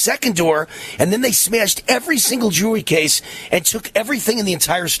knocked in the second door, and then they smashed every single jewelry case and took everything in the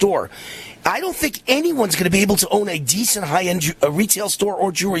entire store. I don't think anyone's going to be able to own a decent high-end retail store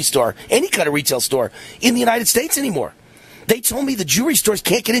or jewelry store, any kind of retail store, in the United States anymore. They told me the jewelry stores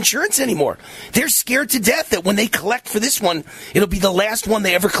can't get insurance anymore. They're scared to death that when they collect for this one, it'll be the last one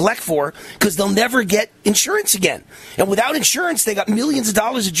they ever collect for because they'll never get insurance again. And without insurance, they got millions of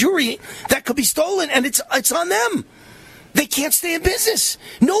dollars of jewelry that could be stolen, and it's on them. They can't stay in business.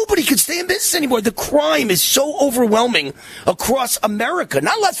 Nobody could stay in business anymore. The crime is so overwhelming across America,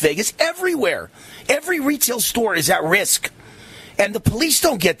 not Las Vegas, everywhere. Every retail store is at risk. And the police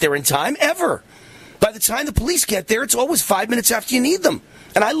don't get there in time, ever. By the time the police get there, it's always 5 minutes after you need them.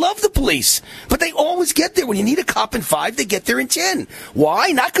 And I love the police, but they always get there. When you need a cop in 5, they get there in 10. Why?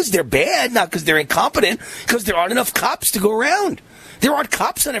 Not because they're bad, not because they're incompetent, because there aren't enough cops to go around. There aren't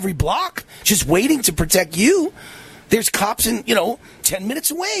cops on every block just waiting to protect you. There's cops 10 minutes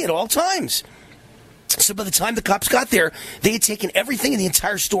away at all times. So by the time the cops got there, they had taken everything in the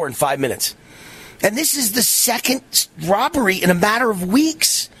entire store in 5 minutes. And this is the second robbery in a matter of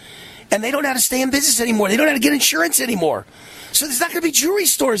weeks. And they don't know how to stay in business anymore. They don't know how to get insurance anymore. So there's not going to be jewelry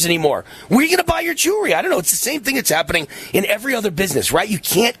stores anymore. Where are you going to buy your jewelry? I don't know. It's the same thing that's happening in every other business, right? You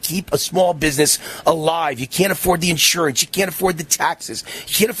can't keep a small business alive. You can't afford the insurance. You can't afford the taxes.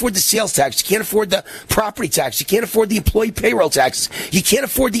 You can't afford the sales tax. You can't afford the property tax. You can't afford the employee payroll taxes. You can't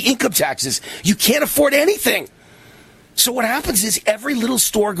afford the income taxes. You can't afford anything. So what happens is every little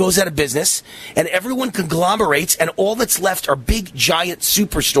store goes out of business and everyone conglomerates and all that's left are big, giant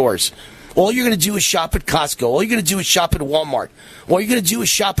superstores. All you're going to do is shop at Costco. All you're going to do is shop at Walmart. All you're going to do is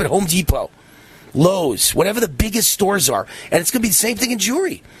shop at Home Depot, Lowe's, whatever the biggest stores are. And it's going to be the same thing in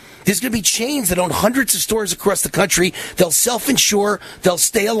jewelry. There's going to be chains that own hundreds of stores across the country. They'll self-insure. They'll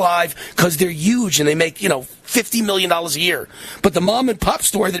stay alive because they're huge and they make, $50 million a year. But the mom and pop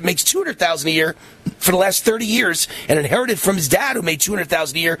store that makes $200,000 a year for the last 30 years and inherited from his dad who made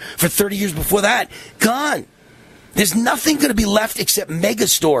 $200,000 a year for 30 years before that, gone. There's nothing going to be left except mega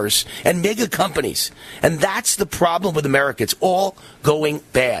stores and mega companies. And that's the problem with America. It's all going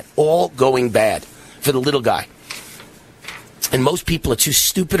bad. All going bad for the little guy. And most people are too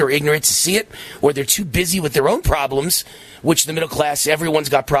stupid or ignorant to see it, or they're too busy with their own problems, which the middle class, everyone's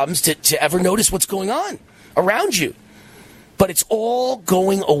got problems, to ever notice what's going on around you. But it's all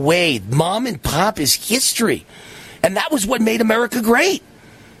going away. Mom and pop is history. And that was what made America great.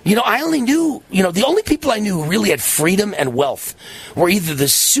 I only knew, the only people I knew who really had freedom and wealth were either the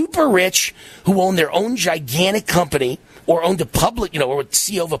super rich who owned their own gigantic company or owned a public, or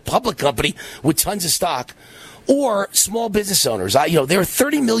CEO of a public company with tons of stock, or small business owners. There are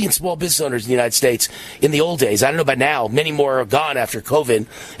 30 million small business owners in the United States in the old days. I don't know about now. Many more are gone after COVID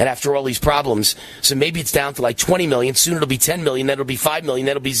and after all these problems. So maybe it's down to like 20 million. Soon it'll be 10 million. Then it'll be 5 million.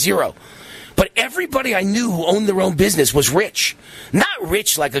 Then it'll be 0. But everybody I knew who owned their own business was rich. Not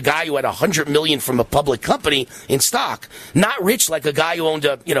rich like a guy who had $100 million from a public company in stock. Not rich like a guy who owned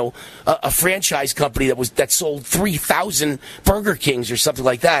a franchise company that sold 3,000 Burger Kings or something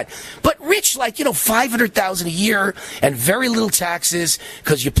like that. But rich like, $500,000 a year and very little taxes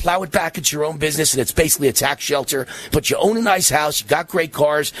because you plow it back into your own business and it's basically a tax shelter. But you own a nice house, you got great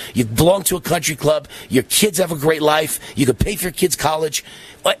cars, you belong to a country club, your kids have a great life, you can pay for your kids' college.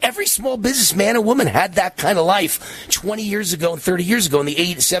 Every small business man and woman had that kind of life 20 years ago and 30 years ago in the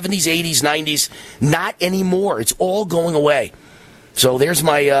 70s, 80s, 90s. Not anymore. It's all going away. So there's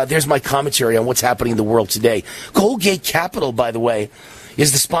my commentary on what's happening in the world today. Goldgate Capital, by the way,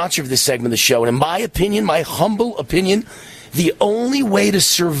 is the sponsor of this segment of the show. And in my opinion, my humble opinion, the only way to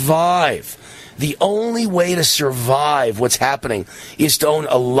survive what's happening is to own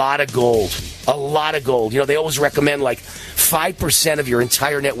a lot of gold. A lot of gold. They always recommend like 5% of your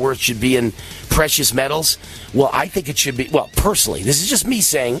entire net worth should be in precious metals. Well, I think it should be, personally, this is just me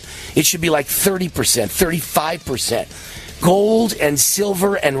saying, it should be like 30%, 35%. Gold and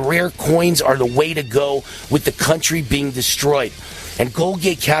silver and rare coins are the way to go with the country being destroyed. And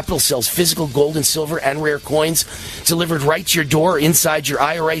Goldgate Capital sells physical gold and silver and rare coins delivered right to your door inside your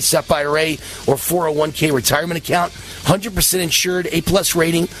IRA, SEP IRA, or 401k retirement account. 100% insured, A+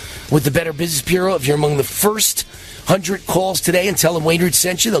 rating with the Better Business Bureau. If you're among the first 100 calls today and tell them Wayne Root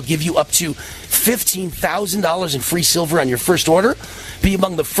sent you, they'll give you up to $15,000 in free silver on your first order. Be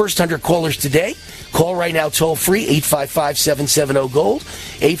among the first 100 callers today. Call right now toll free, 855-770-GOLD,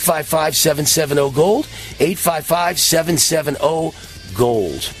 855-770-GOLD, 855-770-GOLD.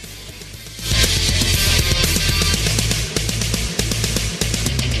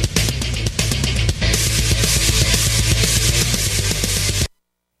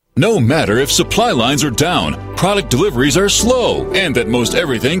 No matter if supply lines are down, product deliveries are slow, and that most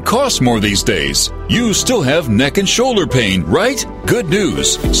everything costs more these days, you still have neck and shoulder pain, right? Good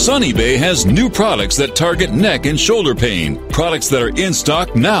news. Sunny Bay has new products that target neck and shoulder pain. Products that are in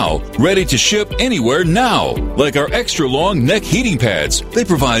stock now, ready to ship anywhere now. Like our extra long neck heating pads. They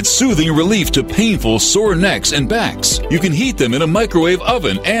provide soothing relief to painful sore necks and backs. You can heat them in a microwave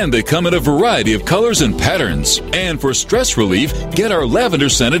oven, and they come in a variety of colors and patterns. And for stress relief, get our lavender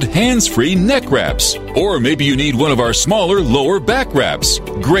scented hands-free neck wraps. Or maybe you need one of our smaller lower back wraps.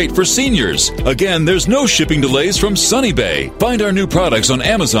 Great for seniors. Again, there's no shipping delays from Sunny Bay. Find our new products on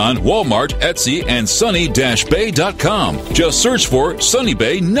Amazon, Walmart, Etsy, and sunny-bay.com. Just search for Sunny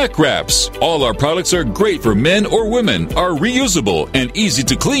Bay neck wraps. All our products are great for men or women, are reusable and easy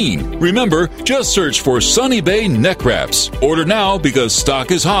to clean. Remember, just search for Sunny Bay neck wraps. Order now because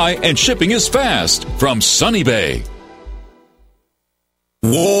stock is high and shipping is fast. From Sunny Bay.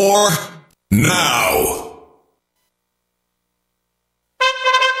 War now.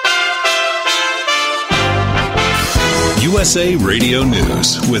 USA Radio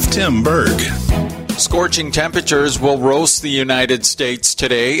News with Tim Berg. Scorching temperatures will roast the United States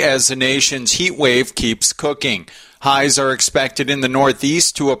today as the nation's heat wave keeps cooking. Highs are expected in the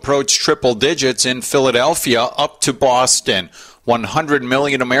Northeast to approach triple digits in Philadelphia up to Boston. 100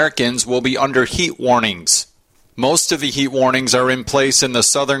 million Americans will be under heat warnings. Most of the heat warnings are in place in the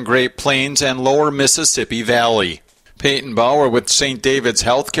southern Great Plains and lower Mississippi Valley. Peyton Bauer with St. David's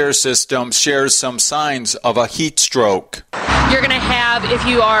Healthcare System shares some signs of a heat stroke. You're going to have, if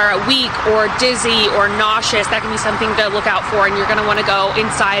you are weak or dizzy or nauseous, that can be something to look out for, and you're going to want to go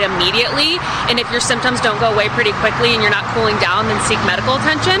inside immediately. And if your symptoms don't go away pretty quickly and you're not cooling down, then seek medical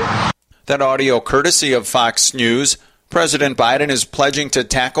attention. That audio courtesy of Fox News. President Biden is pledging to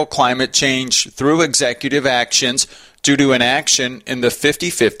tackle climate change through executive actions due to inaction in the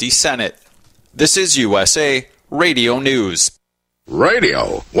 50-50 Senate. This is USA Radio News.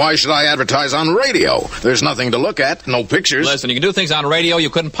 Radio? Why should I advertise on radio? There's nothing to look at, no pictures. Listen, you can do things on radio you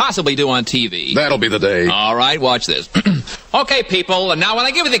couldn't possibly do on TV. That'll be the day. All right, watch this. Okay, people, and now when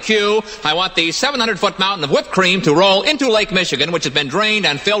I give you the cue, I want the 700-foot mountain of whipped cream to roll into Lake Michigan, which has been drained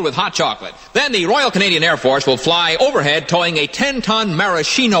and filled with hot chocolate. Then the Royal Canadian Air Force will fly overhead towing a 10-ton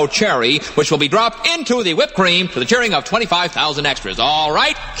maraschino cherry, which will be dropped into the whipped cream to the cheering of 25,000 extras. All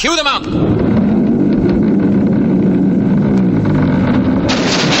right, cue the mountain.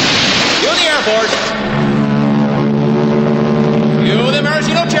 Force. You the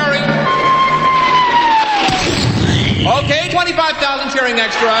maraschino cherry. Okay, 25,000 cheering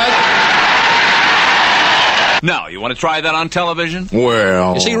extras. Now, you want to try that on television?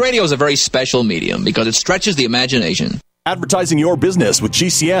 Well... You see, radio is a very special medium because it stretches the imagination. Advertising your business with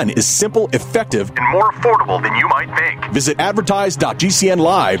GCN is simple, effective, and more affordable than you might think. Visit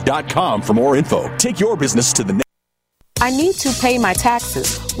advertise.gcnlive.com for more info. Take your business to the next. I need to pay my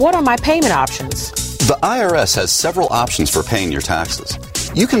taxes. What are my payment options? The IRS has several options for paying your taxes.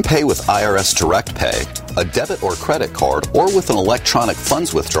 You can pay with IRS Direct Pay, a debit or credit card, or with an electronic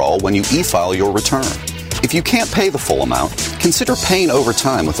funds withdrawal when you e-file your return. If you can't pay the full amount, consider paying over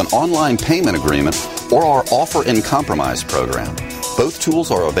time with an online payment agreement or our Offer in Compromise program. Both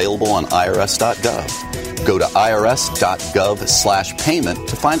tools are available on irs.gov. Go to irs.gov/payment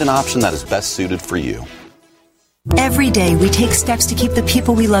to find an option that is best suited for you. Every day we take steps to keep the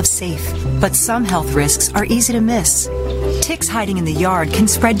people we love safe, but some health risks are easy to miss. Ticks hiding in the yard can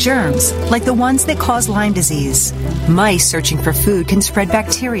spread germs, like the ones that cause Lyme disease. Mice searching for food can spread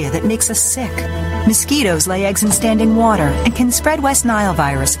bacteria that makes us sick. Mosquitoes lay eggs in standing water and can spread West Nile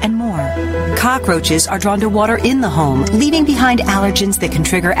virus and more. Cockroaches are drawn to water in the home, leaving behind allergens that can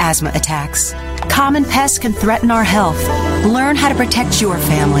trigger asthma attacks. Common pests can threaten our health. Learn how to protect your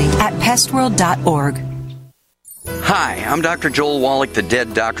family at pestworld.org. Hi, I'm Dr. Joel Wallach, the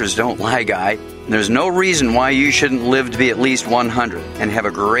Dead Doctors Don't Lie guy. There's no reason why you shouldn't live to be at least 100 and have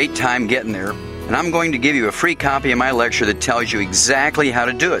a great time getting there and I'm going to give you a free copy of my lecture that tells you exactly how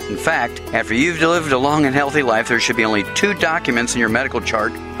to do it. In fact, after you've lived a long and healthy life, there should be only 2 documents in your medical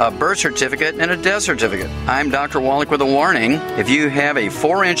chart, a birth certificate and a death certificate. I'm Dr. Wallach with a warning. If you have a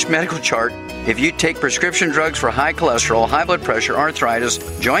 4-inch medical chart, if you take prescription drugs for high cholesterol, high blood pressure, arthritis,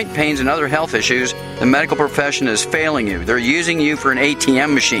 joint pains, and other health issues, the medical profession is failing you. They're using you for an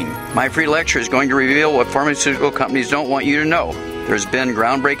ATM machine. My free lecture is going to reveal what pharmaceutical companies don't want you to know. There's been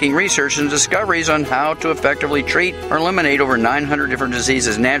groundbreaking research and discoveries on how to effectively treat or eliminate over 900 different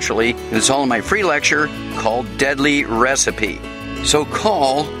diseases naturally, and it's all in my free lecture called Deadly Recipe. So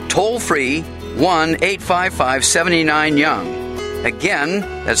call toll-free 1-855-79-YOUNG. Again,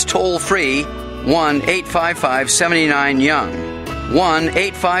 that's toll-free 1-855-79-YOUNG.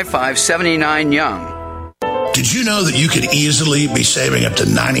 1-855-79-YOUNG. Did you know that you could easily be saving up to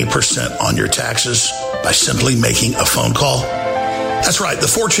 90% on your taxes by simply making a phone call? That's right. The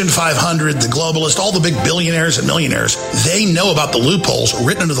Fortune 500, the globalists, all the big billionaires and millionaires, they know about the loopholes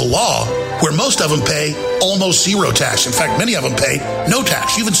written into the law where most of them pay almost zero tax. In fact, many of them pay no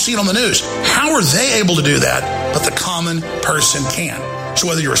tax. You even see it on the news. How are they able to do that, but the common person can? So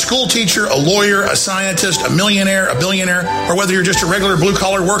whether you're a school teacher, a lawyer, a scientist, a millionaire, a billionaire, or whether you're just a regular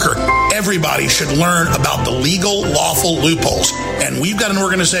blue-collar worker, everybody should learn about the legal, lawful loopholes. And we've got an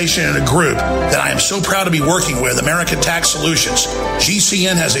organization and a group that I am so proud to be working with, American Tax Solutions.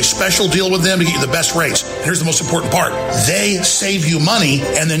 GCN has a special deal with them to get you the best rates. And here's the most important part. They save you money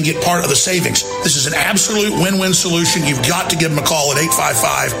and then get part of the savings. This is an absolute win-win solution. You've got to give them a call at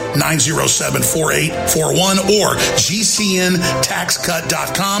 855-907-4841 or GCNTaxCut.com.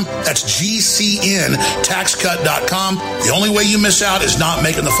 That's GCNTaxCut.com. The only way you miss out is not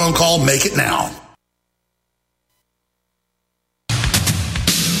making the phone call. Make it now.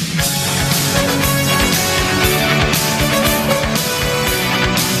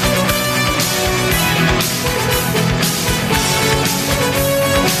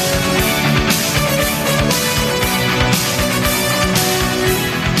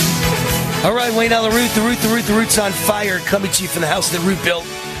 All right, Wayne Allen Root, the Root's on fire, coming to you from the house that Root built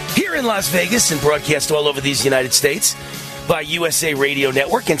here in Las Vegas and broadcast all over these United States by USA Radio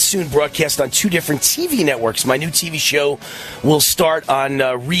Network and soon broadcast on 2 different TV networks. My new TV show will start on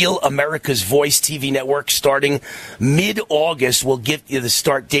Real America's Voice TV network starting mid-August. We'll give you the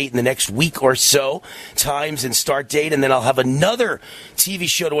start date in the next week or so, times and start date, and then I'll have another TV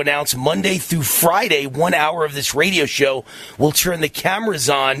show to announce Monday through Friday. 1 hour of this radio show. We'll turn the cameras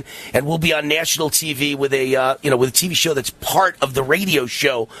on, and we'll be on national TV with a with a TV show that's part of the radio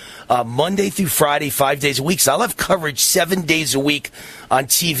show Monday through Friday, 5 days a week. So I'll have coverage 7 days a week on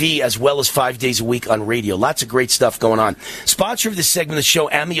TV as well as 5 days a week on radio. Lots of great stuff going on. Sponsor of this segment of the show,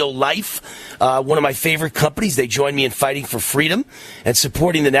 Amio Life, one of my favorite companies. They join me in fighting for freedom and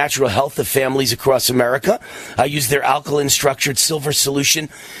supporting the natural health of families across America. I use their alkaline structured silver solution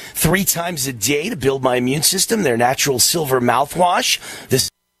 3 times a day to build my immune system. Their natural silver mouthwash.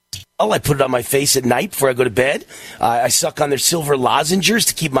 I put it on my face at night before I go to bed. I suck on their silver lozenges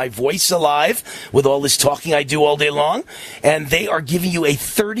to keep my voice alive with all this talking I do all day long. And they are giving you a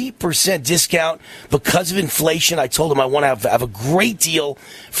 30% discount because of inflation. I told them I want to have a great deal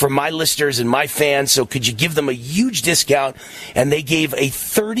for my listeners and my fans. So could you give them a huge discount? And they gave a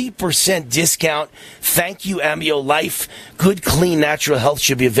 30% discount. Thank you, Amio Life. Good, clean, natural health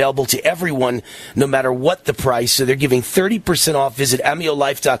should be available to everyone, no matter what the price. So they're giving 30% off. Visit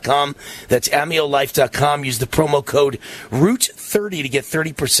AmioLife.com. That's AmioLife.com. Use the promo code ROOT30 to get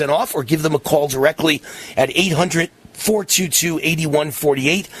 30% off, or give them a call directly at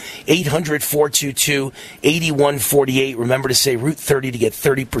 800-422-8148, 800-422-8148. Remember to say Root30 to get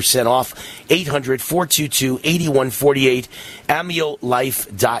 30% off, 800-422-8148,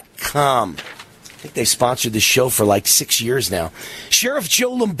 AmioLife.com. I think they sponsored this show for like 6 years now. Sheriff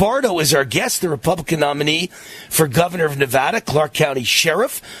Joe Lombardo is our guest, the Republican nominee for governor of Nevada, Clark County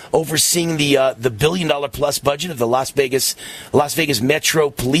Sheriff, overseeing the $1 billion-plus budget of the Las Vegas Metro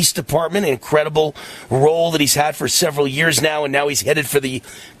Police Department. An incredible role that he's had for several years now, and now he's headed for the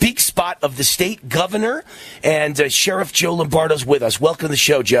big spot of the state governor. And Sheriff Joe Lombardo's with us. Welcome to the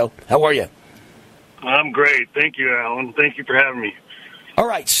show, Joe. How are you? I'm great. Thank you, Alan. Thank you for having me. All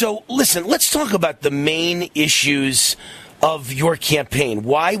right, so listen, let's talk about the main issues of your campaign.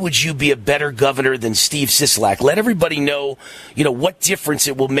 Why would you be a better governor than Steve Sisolak? Let everybody know, what difference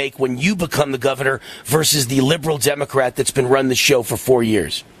it will make when you become the governor versus the liberal Democrat that's been running the show for 4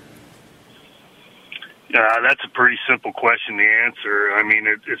 years. That's a pretty simple question to answer. I mean,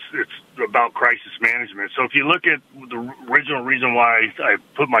 it's about crisis management. So if you look at the original reason why I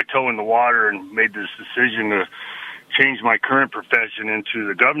put my toe in the water and made this decision to changed my current profession into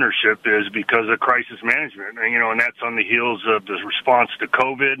the governorship is because of crisis management. And that's on the heels of the response to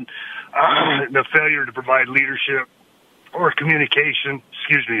COVID, the failure to provide leadership or communication.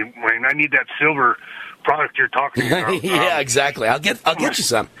 Excuse me, Wayne. I need that silver product you're talking about. Yeah, exactly. I'll get you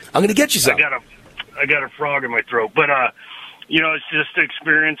some. I'm going to get you some. I got a frog in my throat, but it's just the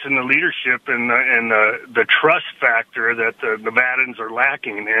experience and the leadership and the trust factor that the Nevadans are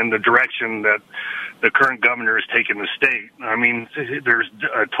lacking, and the direction that the current governor has taken the state. I mean, there's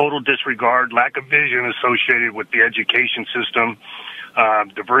a total disregard, lack of vision associated with the education system,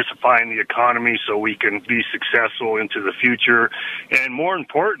 diversifying the economy so we can be successful into the future. And more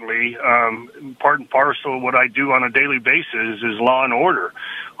importantly, part and parcel of what I do on a daily basis is law and order.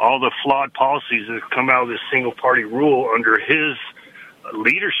 All the flawed policies that come out of this single-party rule under his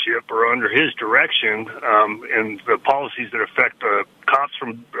leadership or under his direction, and the policies that affect the cops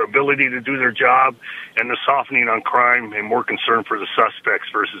from ability to do their job, and the softening on crime and more concern for the suspects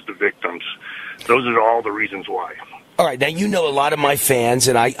versus the victims. Those are all the reasons why. All right, now you know a lot of my fans,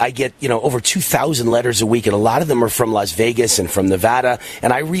 and I get over 2,000 letters a week, and a lot of them are from Las Vegas and from Nevada,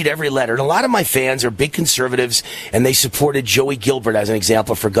 and I read every letter. And a lot of my fans are big conservatives, and they supported Joey Gilbert as an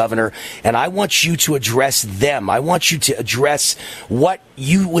example for governor. And I want you to address them. I want you to address what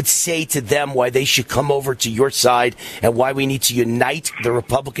you would say to them, why they should come over to your side, and why we need to unite the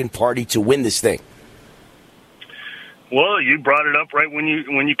Republican Party to win this thing. Well, you brought it up right when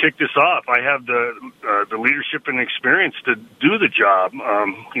you kicked this off. I have the leadership and experience to do the job.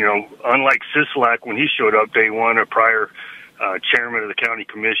 Unlike Sisolak when he showed up day one, a prior chairman of the county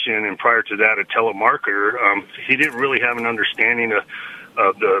commission, and prior to that, a telemarketer, he didn't really have an understanding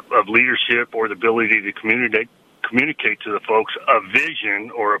of leadership or the ability to communicate to the folks a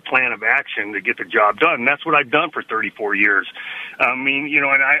vision or a plan of action to get the job done. And that's what I've done for 34 years. I mean,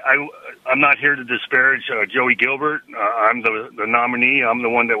 and I'm not here to disparage Joey Gilbert. I'm the nominee. I'm the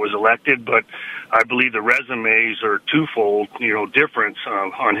one that was elected, but I believe the resumes are twofold, difference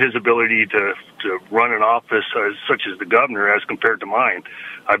on his ability to run an office such as the governor as compared to mine.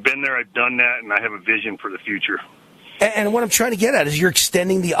 I've been there, I've done that, and I have a vision for the future. And what I'm trying to get at is you're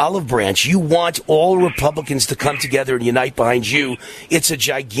extending the olive branch. You want all Republicans to come together and unite behind you. It's a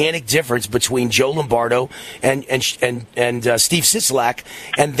gigantic difference between Joe Lombardo and Steve Sisolak,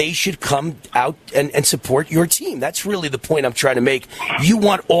 and they should come out and support your team. That's really the point I'm trying to make. You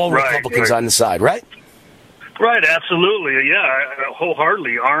want all Republicans on the side, right? Right, absolutely. Yeah,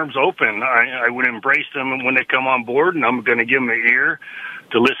 wholeheartedly, arms open. I would embrace them when they come on board, and I'm going to give them an ear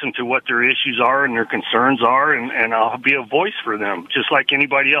to listen to what their issues are and their concerns are, and I'll be a voice for them, just like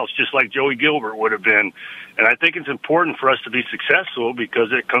anybody else, just like Joey Gilbert would have been. And I think it's important for us to be successful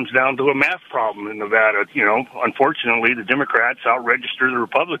because it comes down to a math problem in Nevada. Unfortunately, the Democrats out-register the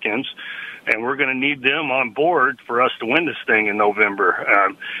Republicans, and we're going to need them on board for us to win this thing in November.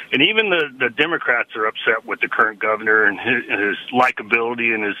 And even the Democrats are upset with the current governor and his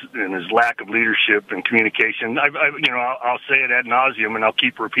likability and his lack of leadership and communication. I'll say it ad nauseum, and I'll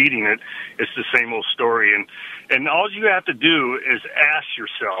keep repeating it. It's the same old story. And all you have to do is ask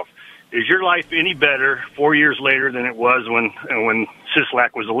yourself, is your life any better 4 years later than it was when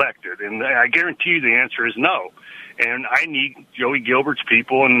Sisolak was elected? And I guarantee you the answer is no. And I need Joey Gilbert's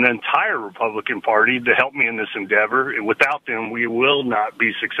people and the entire Republican Party to help me in this endeavor. And without them, we will not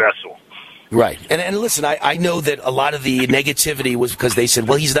be successful. Right. And listen, I know that a lot of the negativity was because they said,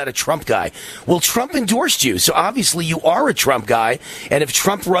 well, he's not a Trump guy. Well, Trump endorsed you. So obviously you are a Trump guy. And if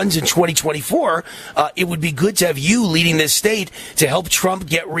Trump runs in 2024, it would be good to have you leading this state to help Trump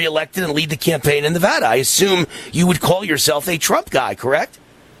get reelected and lead the campaign in Nevada. I assume you would call yourself a Trump guy, correct?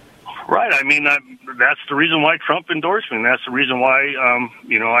 Right. I mean, that's the reason why Trump endorsed me. And that's the reason why,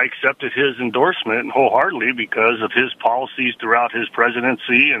 I accepted his endorsement wholeheartedly because of his policies throughout his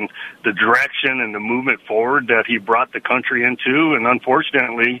presidency and the direction and the movement forward that he brought the country into. And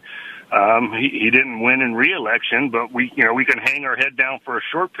unfortunately, he didn't win in re-election, but we can hang our head down for a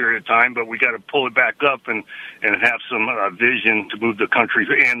short period of time, but we got to pull it back up and have some vision to move the country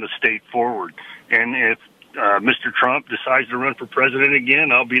and the state forward. And if Mr. Trump decides to run for president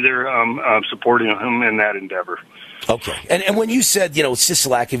again, I'll be there supporting him in that endeavor. Okay. And when you said,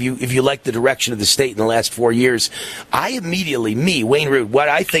 Sisolak, if you like the direction of the state in the last 4 years, I immediately, Wayne Root, what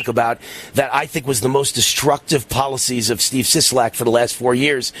I think about that I think was the most destructive policies of Steve Sisolak for the last 4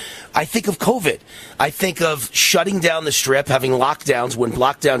 years, I think of COVID. I think of shutting down the Strip, having lockdowns when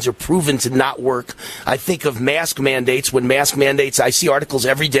lockdowns are proven to not work. I think of mask mandates when mask mandates, I see articles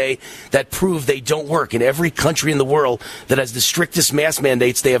every day that prove they don't work. And every every country in the world that has the strictest mask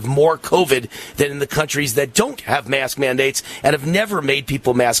mandates, they have more COVID than in the countries that don't have mask mandates and have never made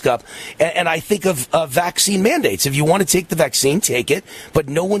people mask up. And I think of vaccine mandates. If you want to take the vaccine, take it, but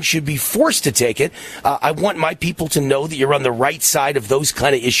no one should be forced to take it. I want my people to know that you're on the right side of those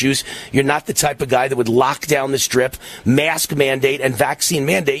kind of issues. You're not the type of guy that would lock down the strip, mask mandate, and vaccine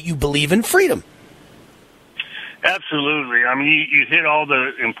mandate. You believe in freedom. Absolutely. I mean, you hit all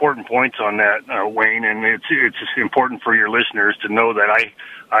the important points on that, Wayne, and it's important for your listeners to know that I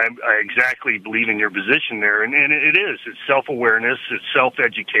exactly believe in your position there, and it is. It's self-awareness. It's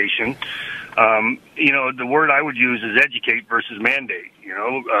self-education. The word I would use is educate versus mandate.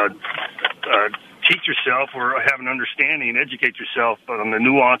 Teach yourself or have an understanding, educate yourself on the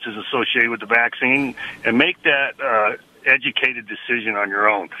nuances associated with the vaccine, and make that educated decision on your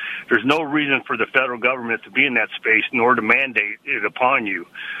own. There's no reason for the federal government to be in that space nor to mandate it upon you.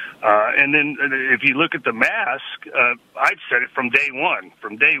 And then if you look at the mask, I've said it from day one.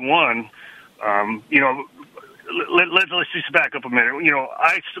 From day one, let's just back up a minute.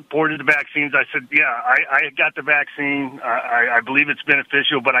 I supported the vaccines. I said, I got the vaccine. I believe it's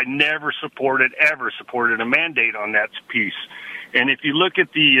beneficial, but I never ever supported a mandate on that piece. And if you look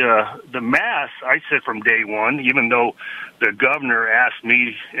at the masks, I said from day one, even though the governor asked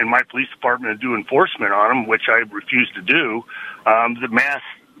me and my police department to do enforcement on them, which I refused to do, the masks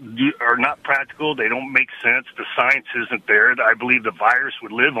are not practical. They don't make sense. The science isn't there. I believe the virus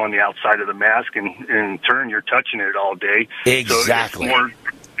would live on the outside of the mask, and in turn, you're touching it all day. Exactly. So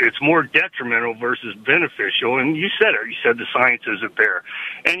it's more detrimental versus beneficial, and you said it. You said the science isn't there.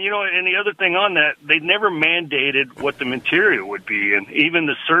 And, and the other thing on that, they never mandated what the material would be, and even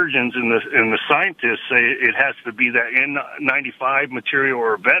the surgeons and the scientists say it has to be that N95 material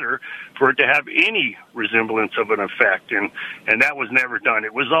or better for it to have any resemblance of an effect, and that was never done.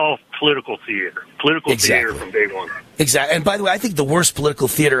 It was all political theater. Theater from day one. Exactly. And by the way, I think the worst political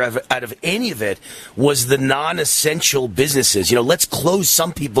theater out of any of it was the non-essential businesses. Let's close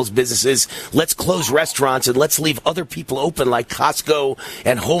some people's businesses, let's close restaurants, and let's leave other people open like Costco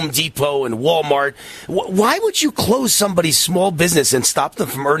and Home Depot and Walmart. Why would you close somebody's small business and stop them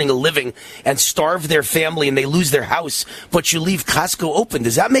from earning a living and starve their family and they lose their house, but you leave Costco open?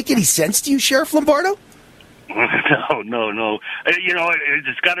 Does that make any sense to you, Sheriff Lombardo? No.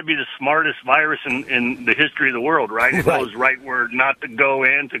 It's got to be the smartest virus in the history of the world, right? It knows right where not to go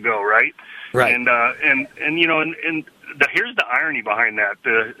and to go, right? Right. And here's the irony behind that.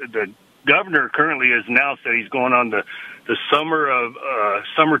 The governor currently has announced that he's going on the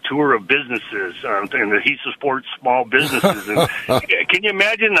summer tour of businesses and he supports small businesses. And can you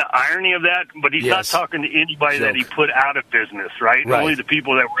imagine the irony of that? But he's not talking to anybody that he put out of business, right? Only the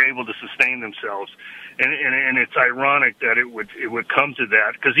people that were able to sustain themselves. And it's ironic that it would come to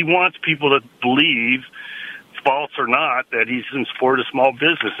that because he wants people to believe, false or not, that he's in support of small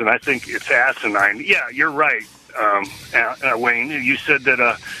business, and I think it's asinine. Yeah, you're right, Wayne. You said that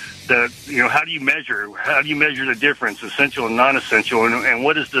how do you measure the difference, essential and non-essential, and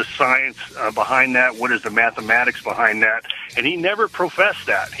what is the science behind that? What is the mathematics behind that? And he never professed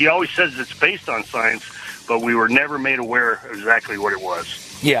that. He always says it's based on science, but we were never made aware of exactly what it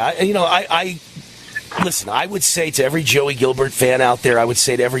was. Yeah, listen, I would say to every Joey Gilbert fan out there, I would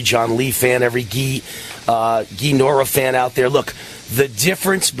say to every John Lee fan, every Guy Nora fan out there, look, the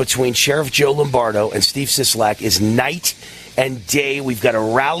difference between Sheriff Joe Lombardo and Steve Sisolak is night and day. We've got to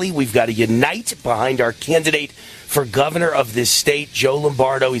rally. We've got to unite behind our candidate for governor of this state, Joe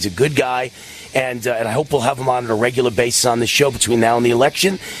Lombardo. He's a good guy. And I hope we'll have him on a regular basis on the show between now and the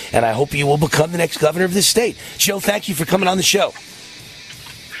election. And I hope you will become the next governor of this state. Joe, thank you for coming on the show.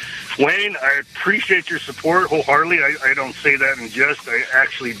 Wayne, I appreciate your support wholeheartedly. I don't say that in jest. I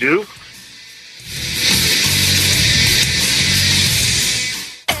actually do.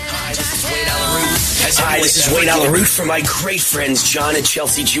 Hi, this is Wayne Allyn from my great friends John and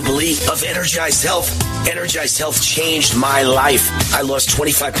Chelsea Jubilee of Energized Health. Energized Health changed my life. I lost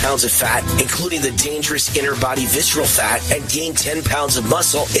 25 pounds of fat, including the dangerous inner body visceral fat, and gained 10 pounds of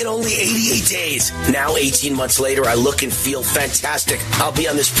muscle in only 88 days. Now, 18 months later, I look and feel fantastic. I'll be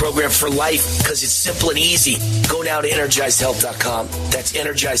on this program for life because it's simple and easy. Go now to EnergizedHealth.com. That's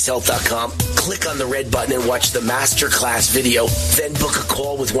EnergizedHealth.com. Click on the red button and watch the masterclass video. Then book a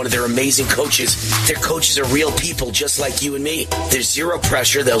call with one of their amazing coaches. Their coaches are real people just like you and me. There's zero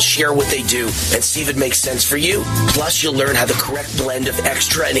pressure. They'll share what they do and see if it makes sense for you. Plus, you'll learn how the correct blend of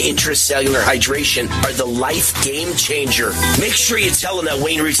extra and intracellular hydration are the life game changer. Make sure you tell them that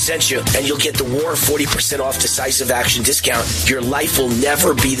Wayne Root sent you, and you'll get the War 40% off decisive action discount. Your life will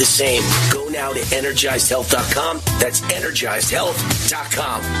never be the same. Go now to EnergizedHealth.com. That's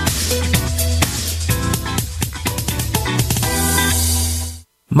EnergizedHealth.com.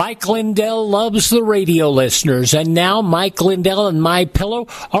 Mike Lindell loves the radio listeners, and now Mike Lindell and MyPillow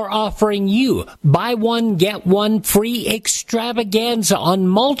are offering you buy one, get one free extravaganza on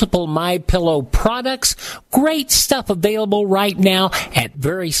multiple MyPillow products. Great stuff available right now at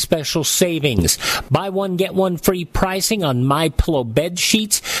very special savings. Buy one, get one free pricing on MyPillow bed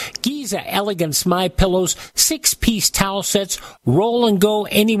sheets, Giza Elegance MyPillows, 6-piece towel sets, roll and go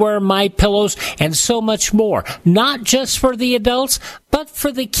anywhere MyPillows, and so much more. Not just for the adults, but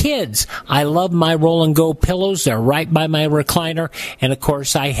for the kids. I love my roll and go pillows. They're right by my recliner. And of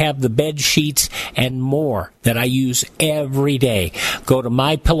course, I have the bed sheets and more that I use every day. Go to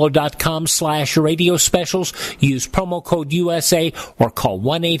mypillow.com/radio specials. Use promo code USA or call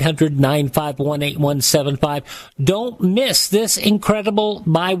 1-800-951-8175. Don't miss this incredible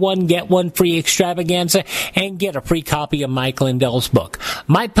buy one, get one free extravaganza and get a free copy of Mike Lindell's book.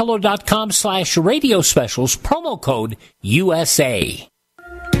 mypillow.com/radio specials, promo code USA.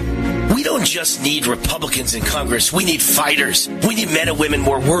 We don't just need Republicans in Congress. We need fighters. We need men and women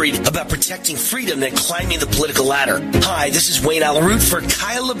more worried about protecting freedom than climbing the political ladder. Hi, this is Wayne Allyn for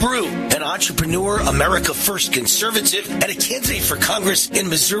Kyle LeBrew, an entrepreneur, America First conservative, and a candidate for Congress in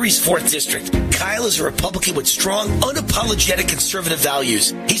Missouri's 4th District. Kyle is a Republican with strong, unapologetic conservative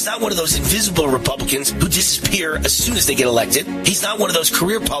values. He's not one of those invisible Republicans who disappear as soon as they get elected. He's not one of those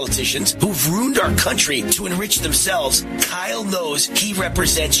career politicians who've ruined our country to enrich themselves. Kyle knows he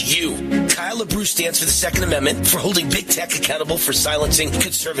represents you. Kyle LeBrew stands for the Second Amendment, for holding big tech accountable for silencing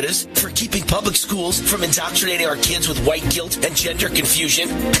conservatives, for keeping public schools from indoctrinating our kids with white guilt and gender confusion.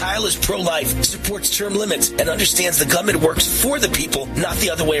 Kyle is pro-life, supports term limits, and understands the government works for the people, not the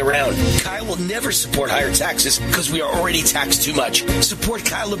other way around. Kyle will never support higher taxes because we are already taxed too much. Support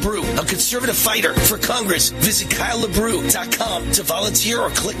Kyle LeBrew, a conservative fighter for Congress. Visit KyleLeBrew.com to volunteer or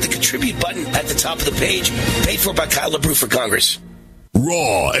click the contribute button at the top of the page. Paid for by Kyle LeBrew for Congress.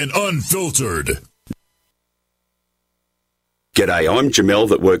 Raw and unfiltered. G'day, I'm Jamel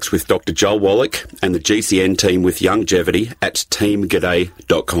that works with Dr. Joel Wallach and the GCN team with Longevity at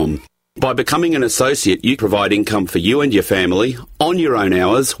teamg'day.com. By becoming an associate, you provide income for you and your family on your own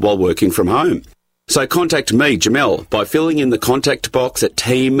hours while working from home. So contact me, Jamel, by filling in the contact box at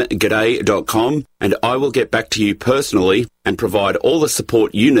teamg'day.com and I will get back to you personally and provide all the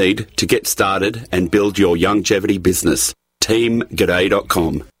support you need to get started and build your longevity business.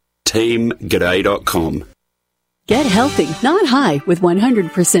 teamg'day.com. teamg'day.com. Get healthy, not high, with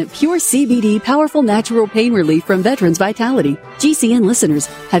 100% pure CBD powerful natural pain relief from Veterans Vitality. GCN listeners,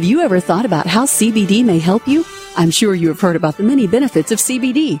 have you ever thought about how CBD may help you? I'm sure you have heard about the many benefits of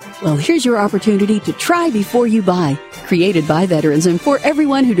CBD. Well, here's your opportunity to try before you buy. Created by veterans and for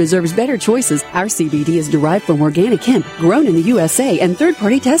everyone who deserves better choices, our CBD is derived from organic hemp, grown in the USA and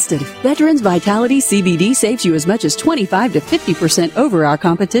third-party tested. Veterans Vitality CBD saves you as much as 25 to 50% over our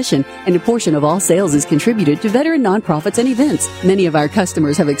competition, and a portion of all sales is contributed to veteran nonprofits and events. Many of our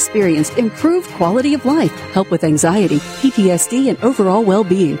customers have experienced improved quality of life, help with anxiety, PTSD, and overall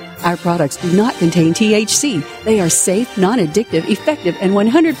well-being. Our products do not contain THC. They are safe, non-addictive, effective, and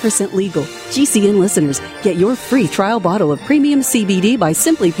 100% legal. GCN listeners, get your free trial bottle of premium CBD by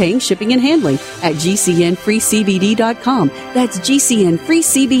simply paying shipping and handling at GCNFreeCBD.com. That's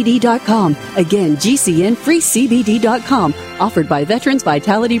GCNFreeCBD.com. Again, GCNFreeCBD.com. Offered by Veterans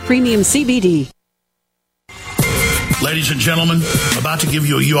Vitality Premium CBD. Ladies and gentlemen, I'm about to give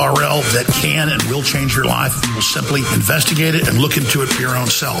you a URL that can and will change your life. You will simply investigate it and look into it for your own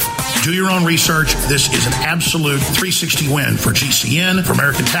self. Do your own research. This is an absolute 360 win for GCN, for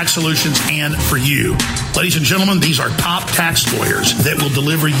American Tax Solutions, and for you. Ladies and gentlemen, these are top tax lawyers that will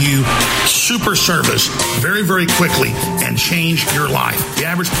deliver you super service very, very quickly and change your life. The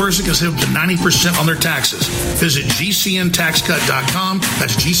average person can save up to 90% on their taxes. Visit GCNTaxCut.com.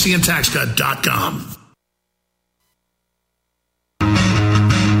 That's GCNTaxCut.com.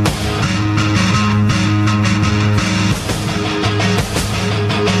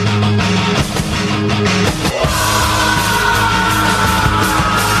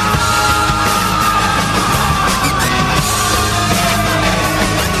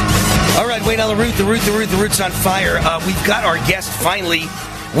 The root's on fire. We've got our guest finally.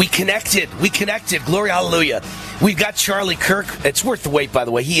 We connected. Glory, hallelujah. We've got Charlie Kirk. It's worth the wait, by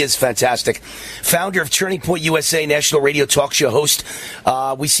the way. He is fantastic. Founder of Turning Point USA, national radio talk show host.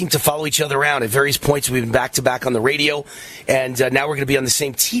 We seem to follow each other around at various points. We've been back to back on the radio, and now we're going to be on the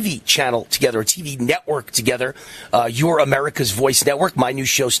same TV channel together, a TV network together. Your America's Voice Network. My new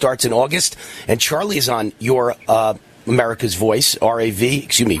show starts in August, and Charlie is on your America's Voice, R-A-V,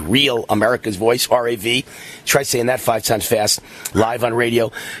 excuse me, Real America's Voice, R-A-V. Try saying that 5 times fast, live on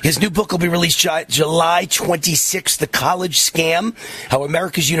radio. His new book will be released July 26th, The College Scam, How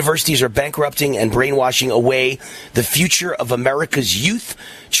America's Universities Are Bankrupting and Brainwashing Away the Future of America's Youth.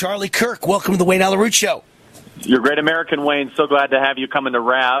 Charlie Kirk, welcome to the Wayne Allyn Root Show. You're a great American, Wayne. So glad to have you come into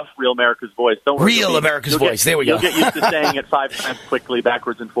RAV, Real America's Voice. Don't worry. Real America's Voice. There we go. You'll get used to saying it 5 times quickly,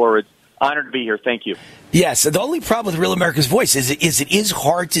 backwards and forwards. Honored to be here. Thank you. Yes, the only problem with Real America's Voice is it is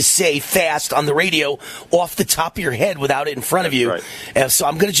hard to say fast on the radio off the top of your head without it in front of you. Right. So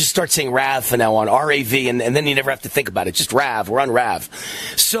I'm going to just start saying RAV from now on, R-A-V, and then you never have to think about it. Just RAV. We're on RAV.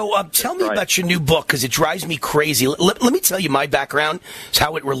 So tell me about your new book, because it drives me crazy. Let me tell you my background,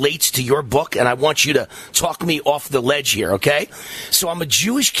 how it relates to your book, and I want you to talk me off the ledge here, okay? So I'm a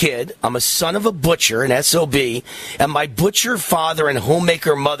Jewish kid. I'm a son of a butcher, an SOB, and my butcher father and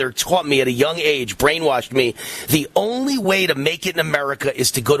homemaker mother taught me at a young age, brainwashed me, the only way to make it in America is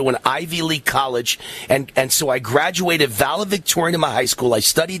to go to an Ivy League college. And so I graduated valedictorian in my high school. I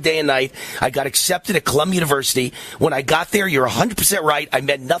studied day and night. I got accepted at Columbia University. When I got there, you're 100% right. I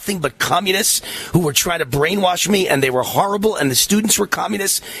met nothing but communists who were trying to brainwash me, and they were horrible, and the students were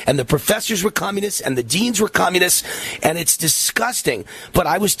communists, and the professors were communists, and the deans were communists, and it's disgusting. But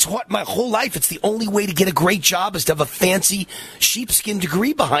I was taught my whole life it's the only way to get a great job is to have a fancy sheepskin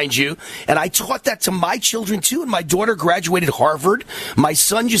degree behind you. And I taught that to my children, too. And my daughter graduated Harvard. My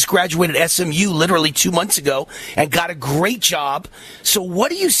son just graduated SMU literally 2 months ago and got a great job. So what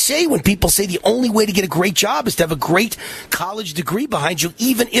do you say when people say the only way to get a great job is to have a great college degree behind you,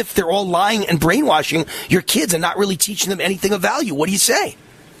 even if they're all lying and brainwashing your kids and not really teaching them anything of value? What do you say?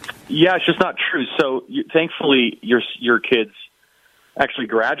 Yeah, it's just not true. So thankfully, your kids actually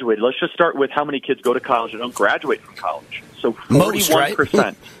graduated. Let's just start with how many kids go to college and don't graduate from college. So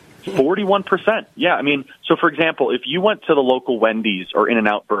 41%. 41%. Yeah. I mean, so for example, if you went to the local Wendy's or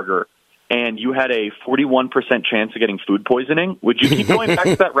In-N-Out Burger and you had a 41% chance of getting food poisoning, would you keep going back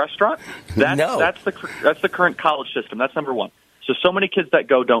to that restaurant? No. That's the current college system. That's number one. So many kids that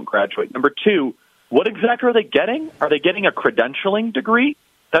go don't graduate. Number two, what exactly are they getting? Are they getting a credentialing degree?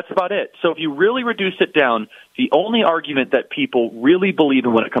 That's about it. So if you really reduce it down, the only argument that people really believe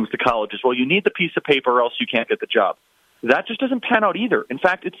in when it comes to college is, well, you need the piece of paper or else you can't get the job. That just doesn't pan out either. In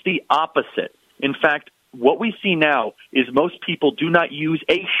fact, it's the opposite. In fact, what we see now is most people do not use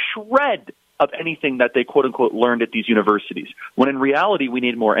a shred of anything that they quote-unquote learned at these universities, when in reality we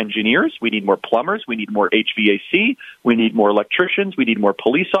need more engineers, we need more plumbers, we need more HVAC, we need more electricians, we need more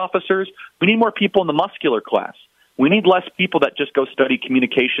police officers, we need more people in the muscular class. We need less people that just go study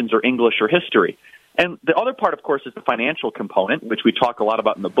communications or English or history. And the other part, of course, is the financial component, which we talk a lot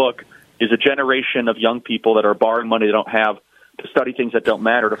about in the book, is a generation of young people that are borrowing money they don't have to study things that don't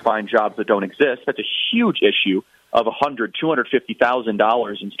matter, to find jobs that don't exist. That's a huge issue of $100,000,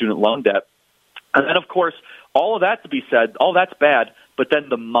 $250,000 in student loan debt. And then, of course, all of that to be said, all that's bad, but then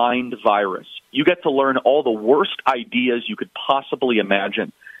the mind virus. You get to learn all the worst ideas you could possibly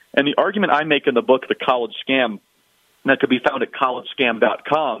imagine. And the argument I make in the book, The College Scam, that could be found at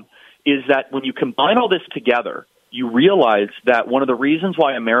collegescam.com, is that when you combine all this together, you realize that one of the reasons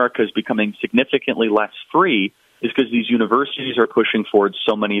why America is becoming significantly less free is because these universities are pushing forward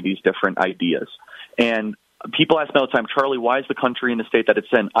so many of these different ideas. And people ask me all the time, Charlie, why is the country in the state that it's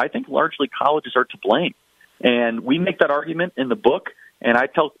in? I think largely colleges are to blame. And we make that argument in the book, and I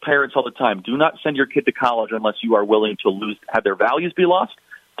tell parents all the time, do not send your kid to college unless you are willing to have their values be lost,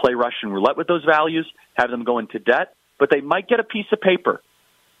 play Russian roulette with those values, have them go into debt, but they might get a piece of paper.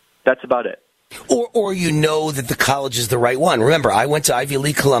 That's about it. Or you know that the college is the right one. Remember, I went to Ivy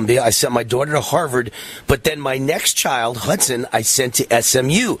League Columbia. I sent my daughter to Harvard. But then my next child, Hudson, I sent to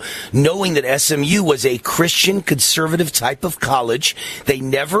SMU, knowing that SMU was a Christian conservative type of college. They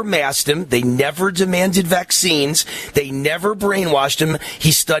never masked him. They never demanded vaccines. They never brainwashed him.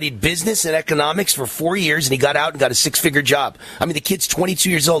 He studied business and economics for 4 years, and he got out and got a 6-figure job. I mean, the kid's 22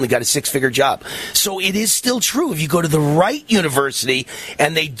 years old, and he got a 6-figure job. So it is still true. If you go to the right university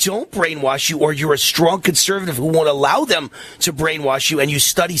and they don't brainwash you, or you're a strong conservative who won't allow them to brainwash you, and you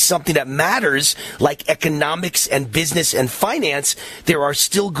study something that matters like economics and business and finance, there are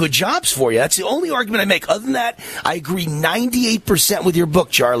still good jobs for you. That's the only argument I make. Other than that, I agree 98% with your book,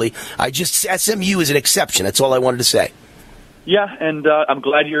 Charlie. SMU is an exception. That's all I wanted to say. Yeah, and I'm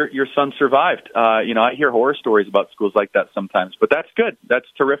glad your son survived. I hear horror stories about schools like that sometimes, but that's good. That's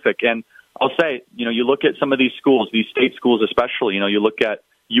terrific. And I'll say, you look at some of these schools, these state schools especially, you look at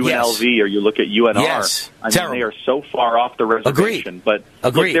UNLV, yes, or you look at UNR. Yes. I mean, they are so far off the reservation. Agreed.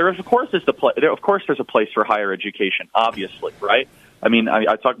 But look, there is, of course, there's a place for higher education, obviously, right? I mean,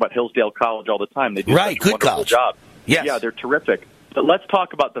 I talk about Hillsdale College all the time. They do such a wonderful job. Yes. Yeah, they're terrific. But let's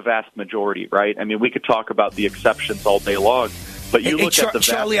talk about the vast majority, right? I mean, we could talk about the exceptions all day long. But you look at the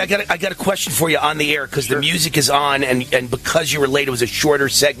Charlie, I got a question for you on the air because the music is on, and because you were late, it was a shorter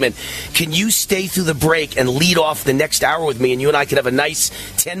segment. Can you stay through the break and lead off the next hour with me, and you and I could have a nice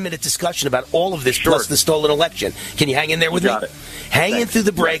 10-minute discussion about all of this plus the stolen election? Can you hang in there with me? Hang in through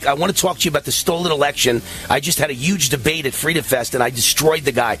the break. I want to talk to you about the stolen election. I just had a huge debate at Freedom Fest, and I destroyed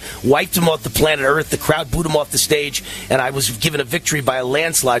the guy, wiped him off the planet Earth. The crowd booed him off the stage, and I was given a victory by a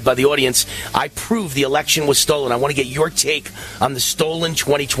landslide by the audience. I proved the election was stolen. I want to get your take on the stolen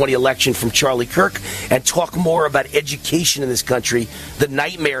 2020 election from Charlie Kirk and talk more about education in this country, the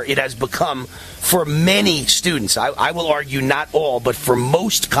nightmare it has become for many students. I will argue not all, but for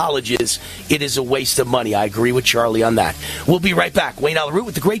most colleges, it is a waste of money. I agree with Charlie on that. We'll be right back. Wayne Allyn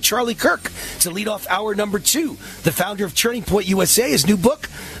with the great Charlie Kirk to lead off hour number 2. The founder of Turning Point USA, his new book,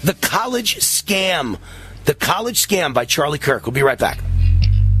 The College Scam. The College Scam by Charlie Kirk. We'll be right back.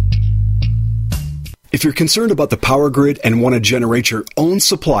 If you're concerned about the power grid and want to generate your own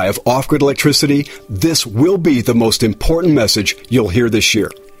supply of off-grid electricity, this will be the most important message you'll hear this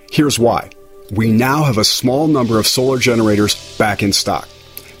year. Here's why. We now have a small number of solar generators back in stock.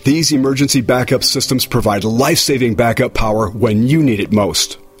 These emergency backup systems provide life-saving backup power when you need it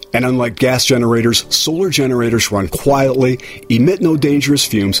most. And unlike gas generators, solar generators run quietly, emit no dangerous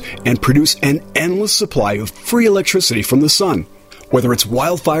fumes, and produce an endless supply of free electricity from the sun. Whether it's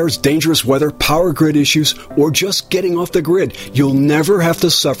wildfires, dangerous weather, power grid issues, or just getting off the grid, you'll never have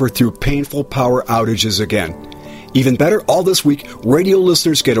to suffer through painful power outages again. Even better, all this week, radio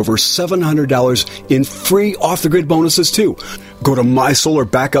listeners get over $700 in free off-the-grid bonuses, too. Go to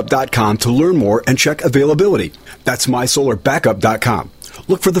mysolarbackup.com to learn more and check availability. That's mysolarbackup.com.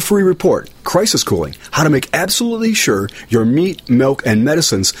 Look for the free report, Crisis Cooling, how to make absolutely sure your meat, milk, and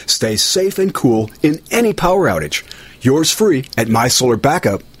medicines stay safe and cool in any power outage. Yours free at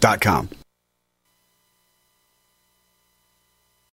mysolarbackup.com.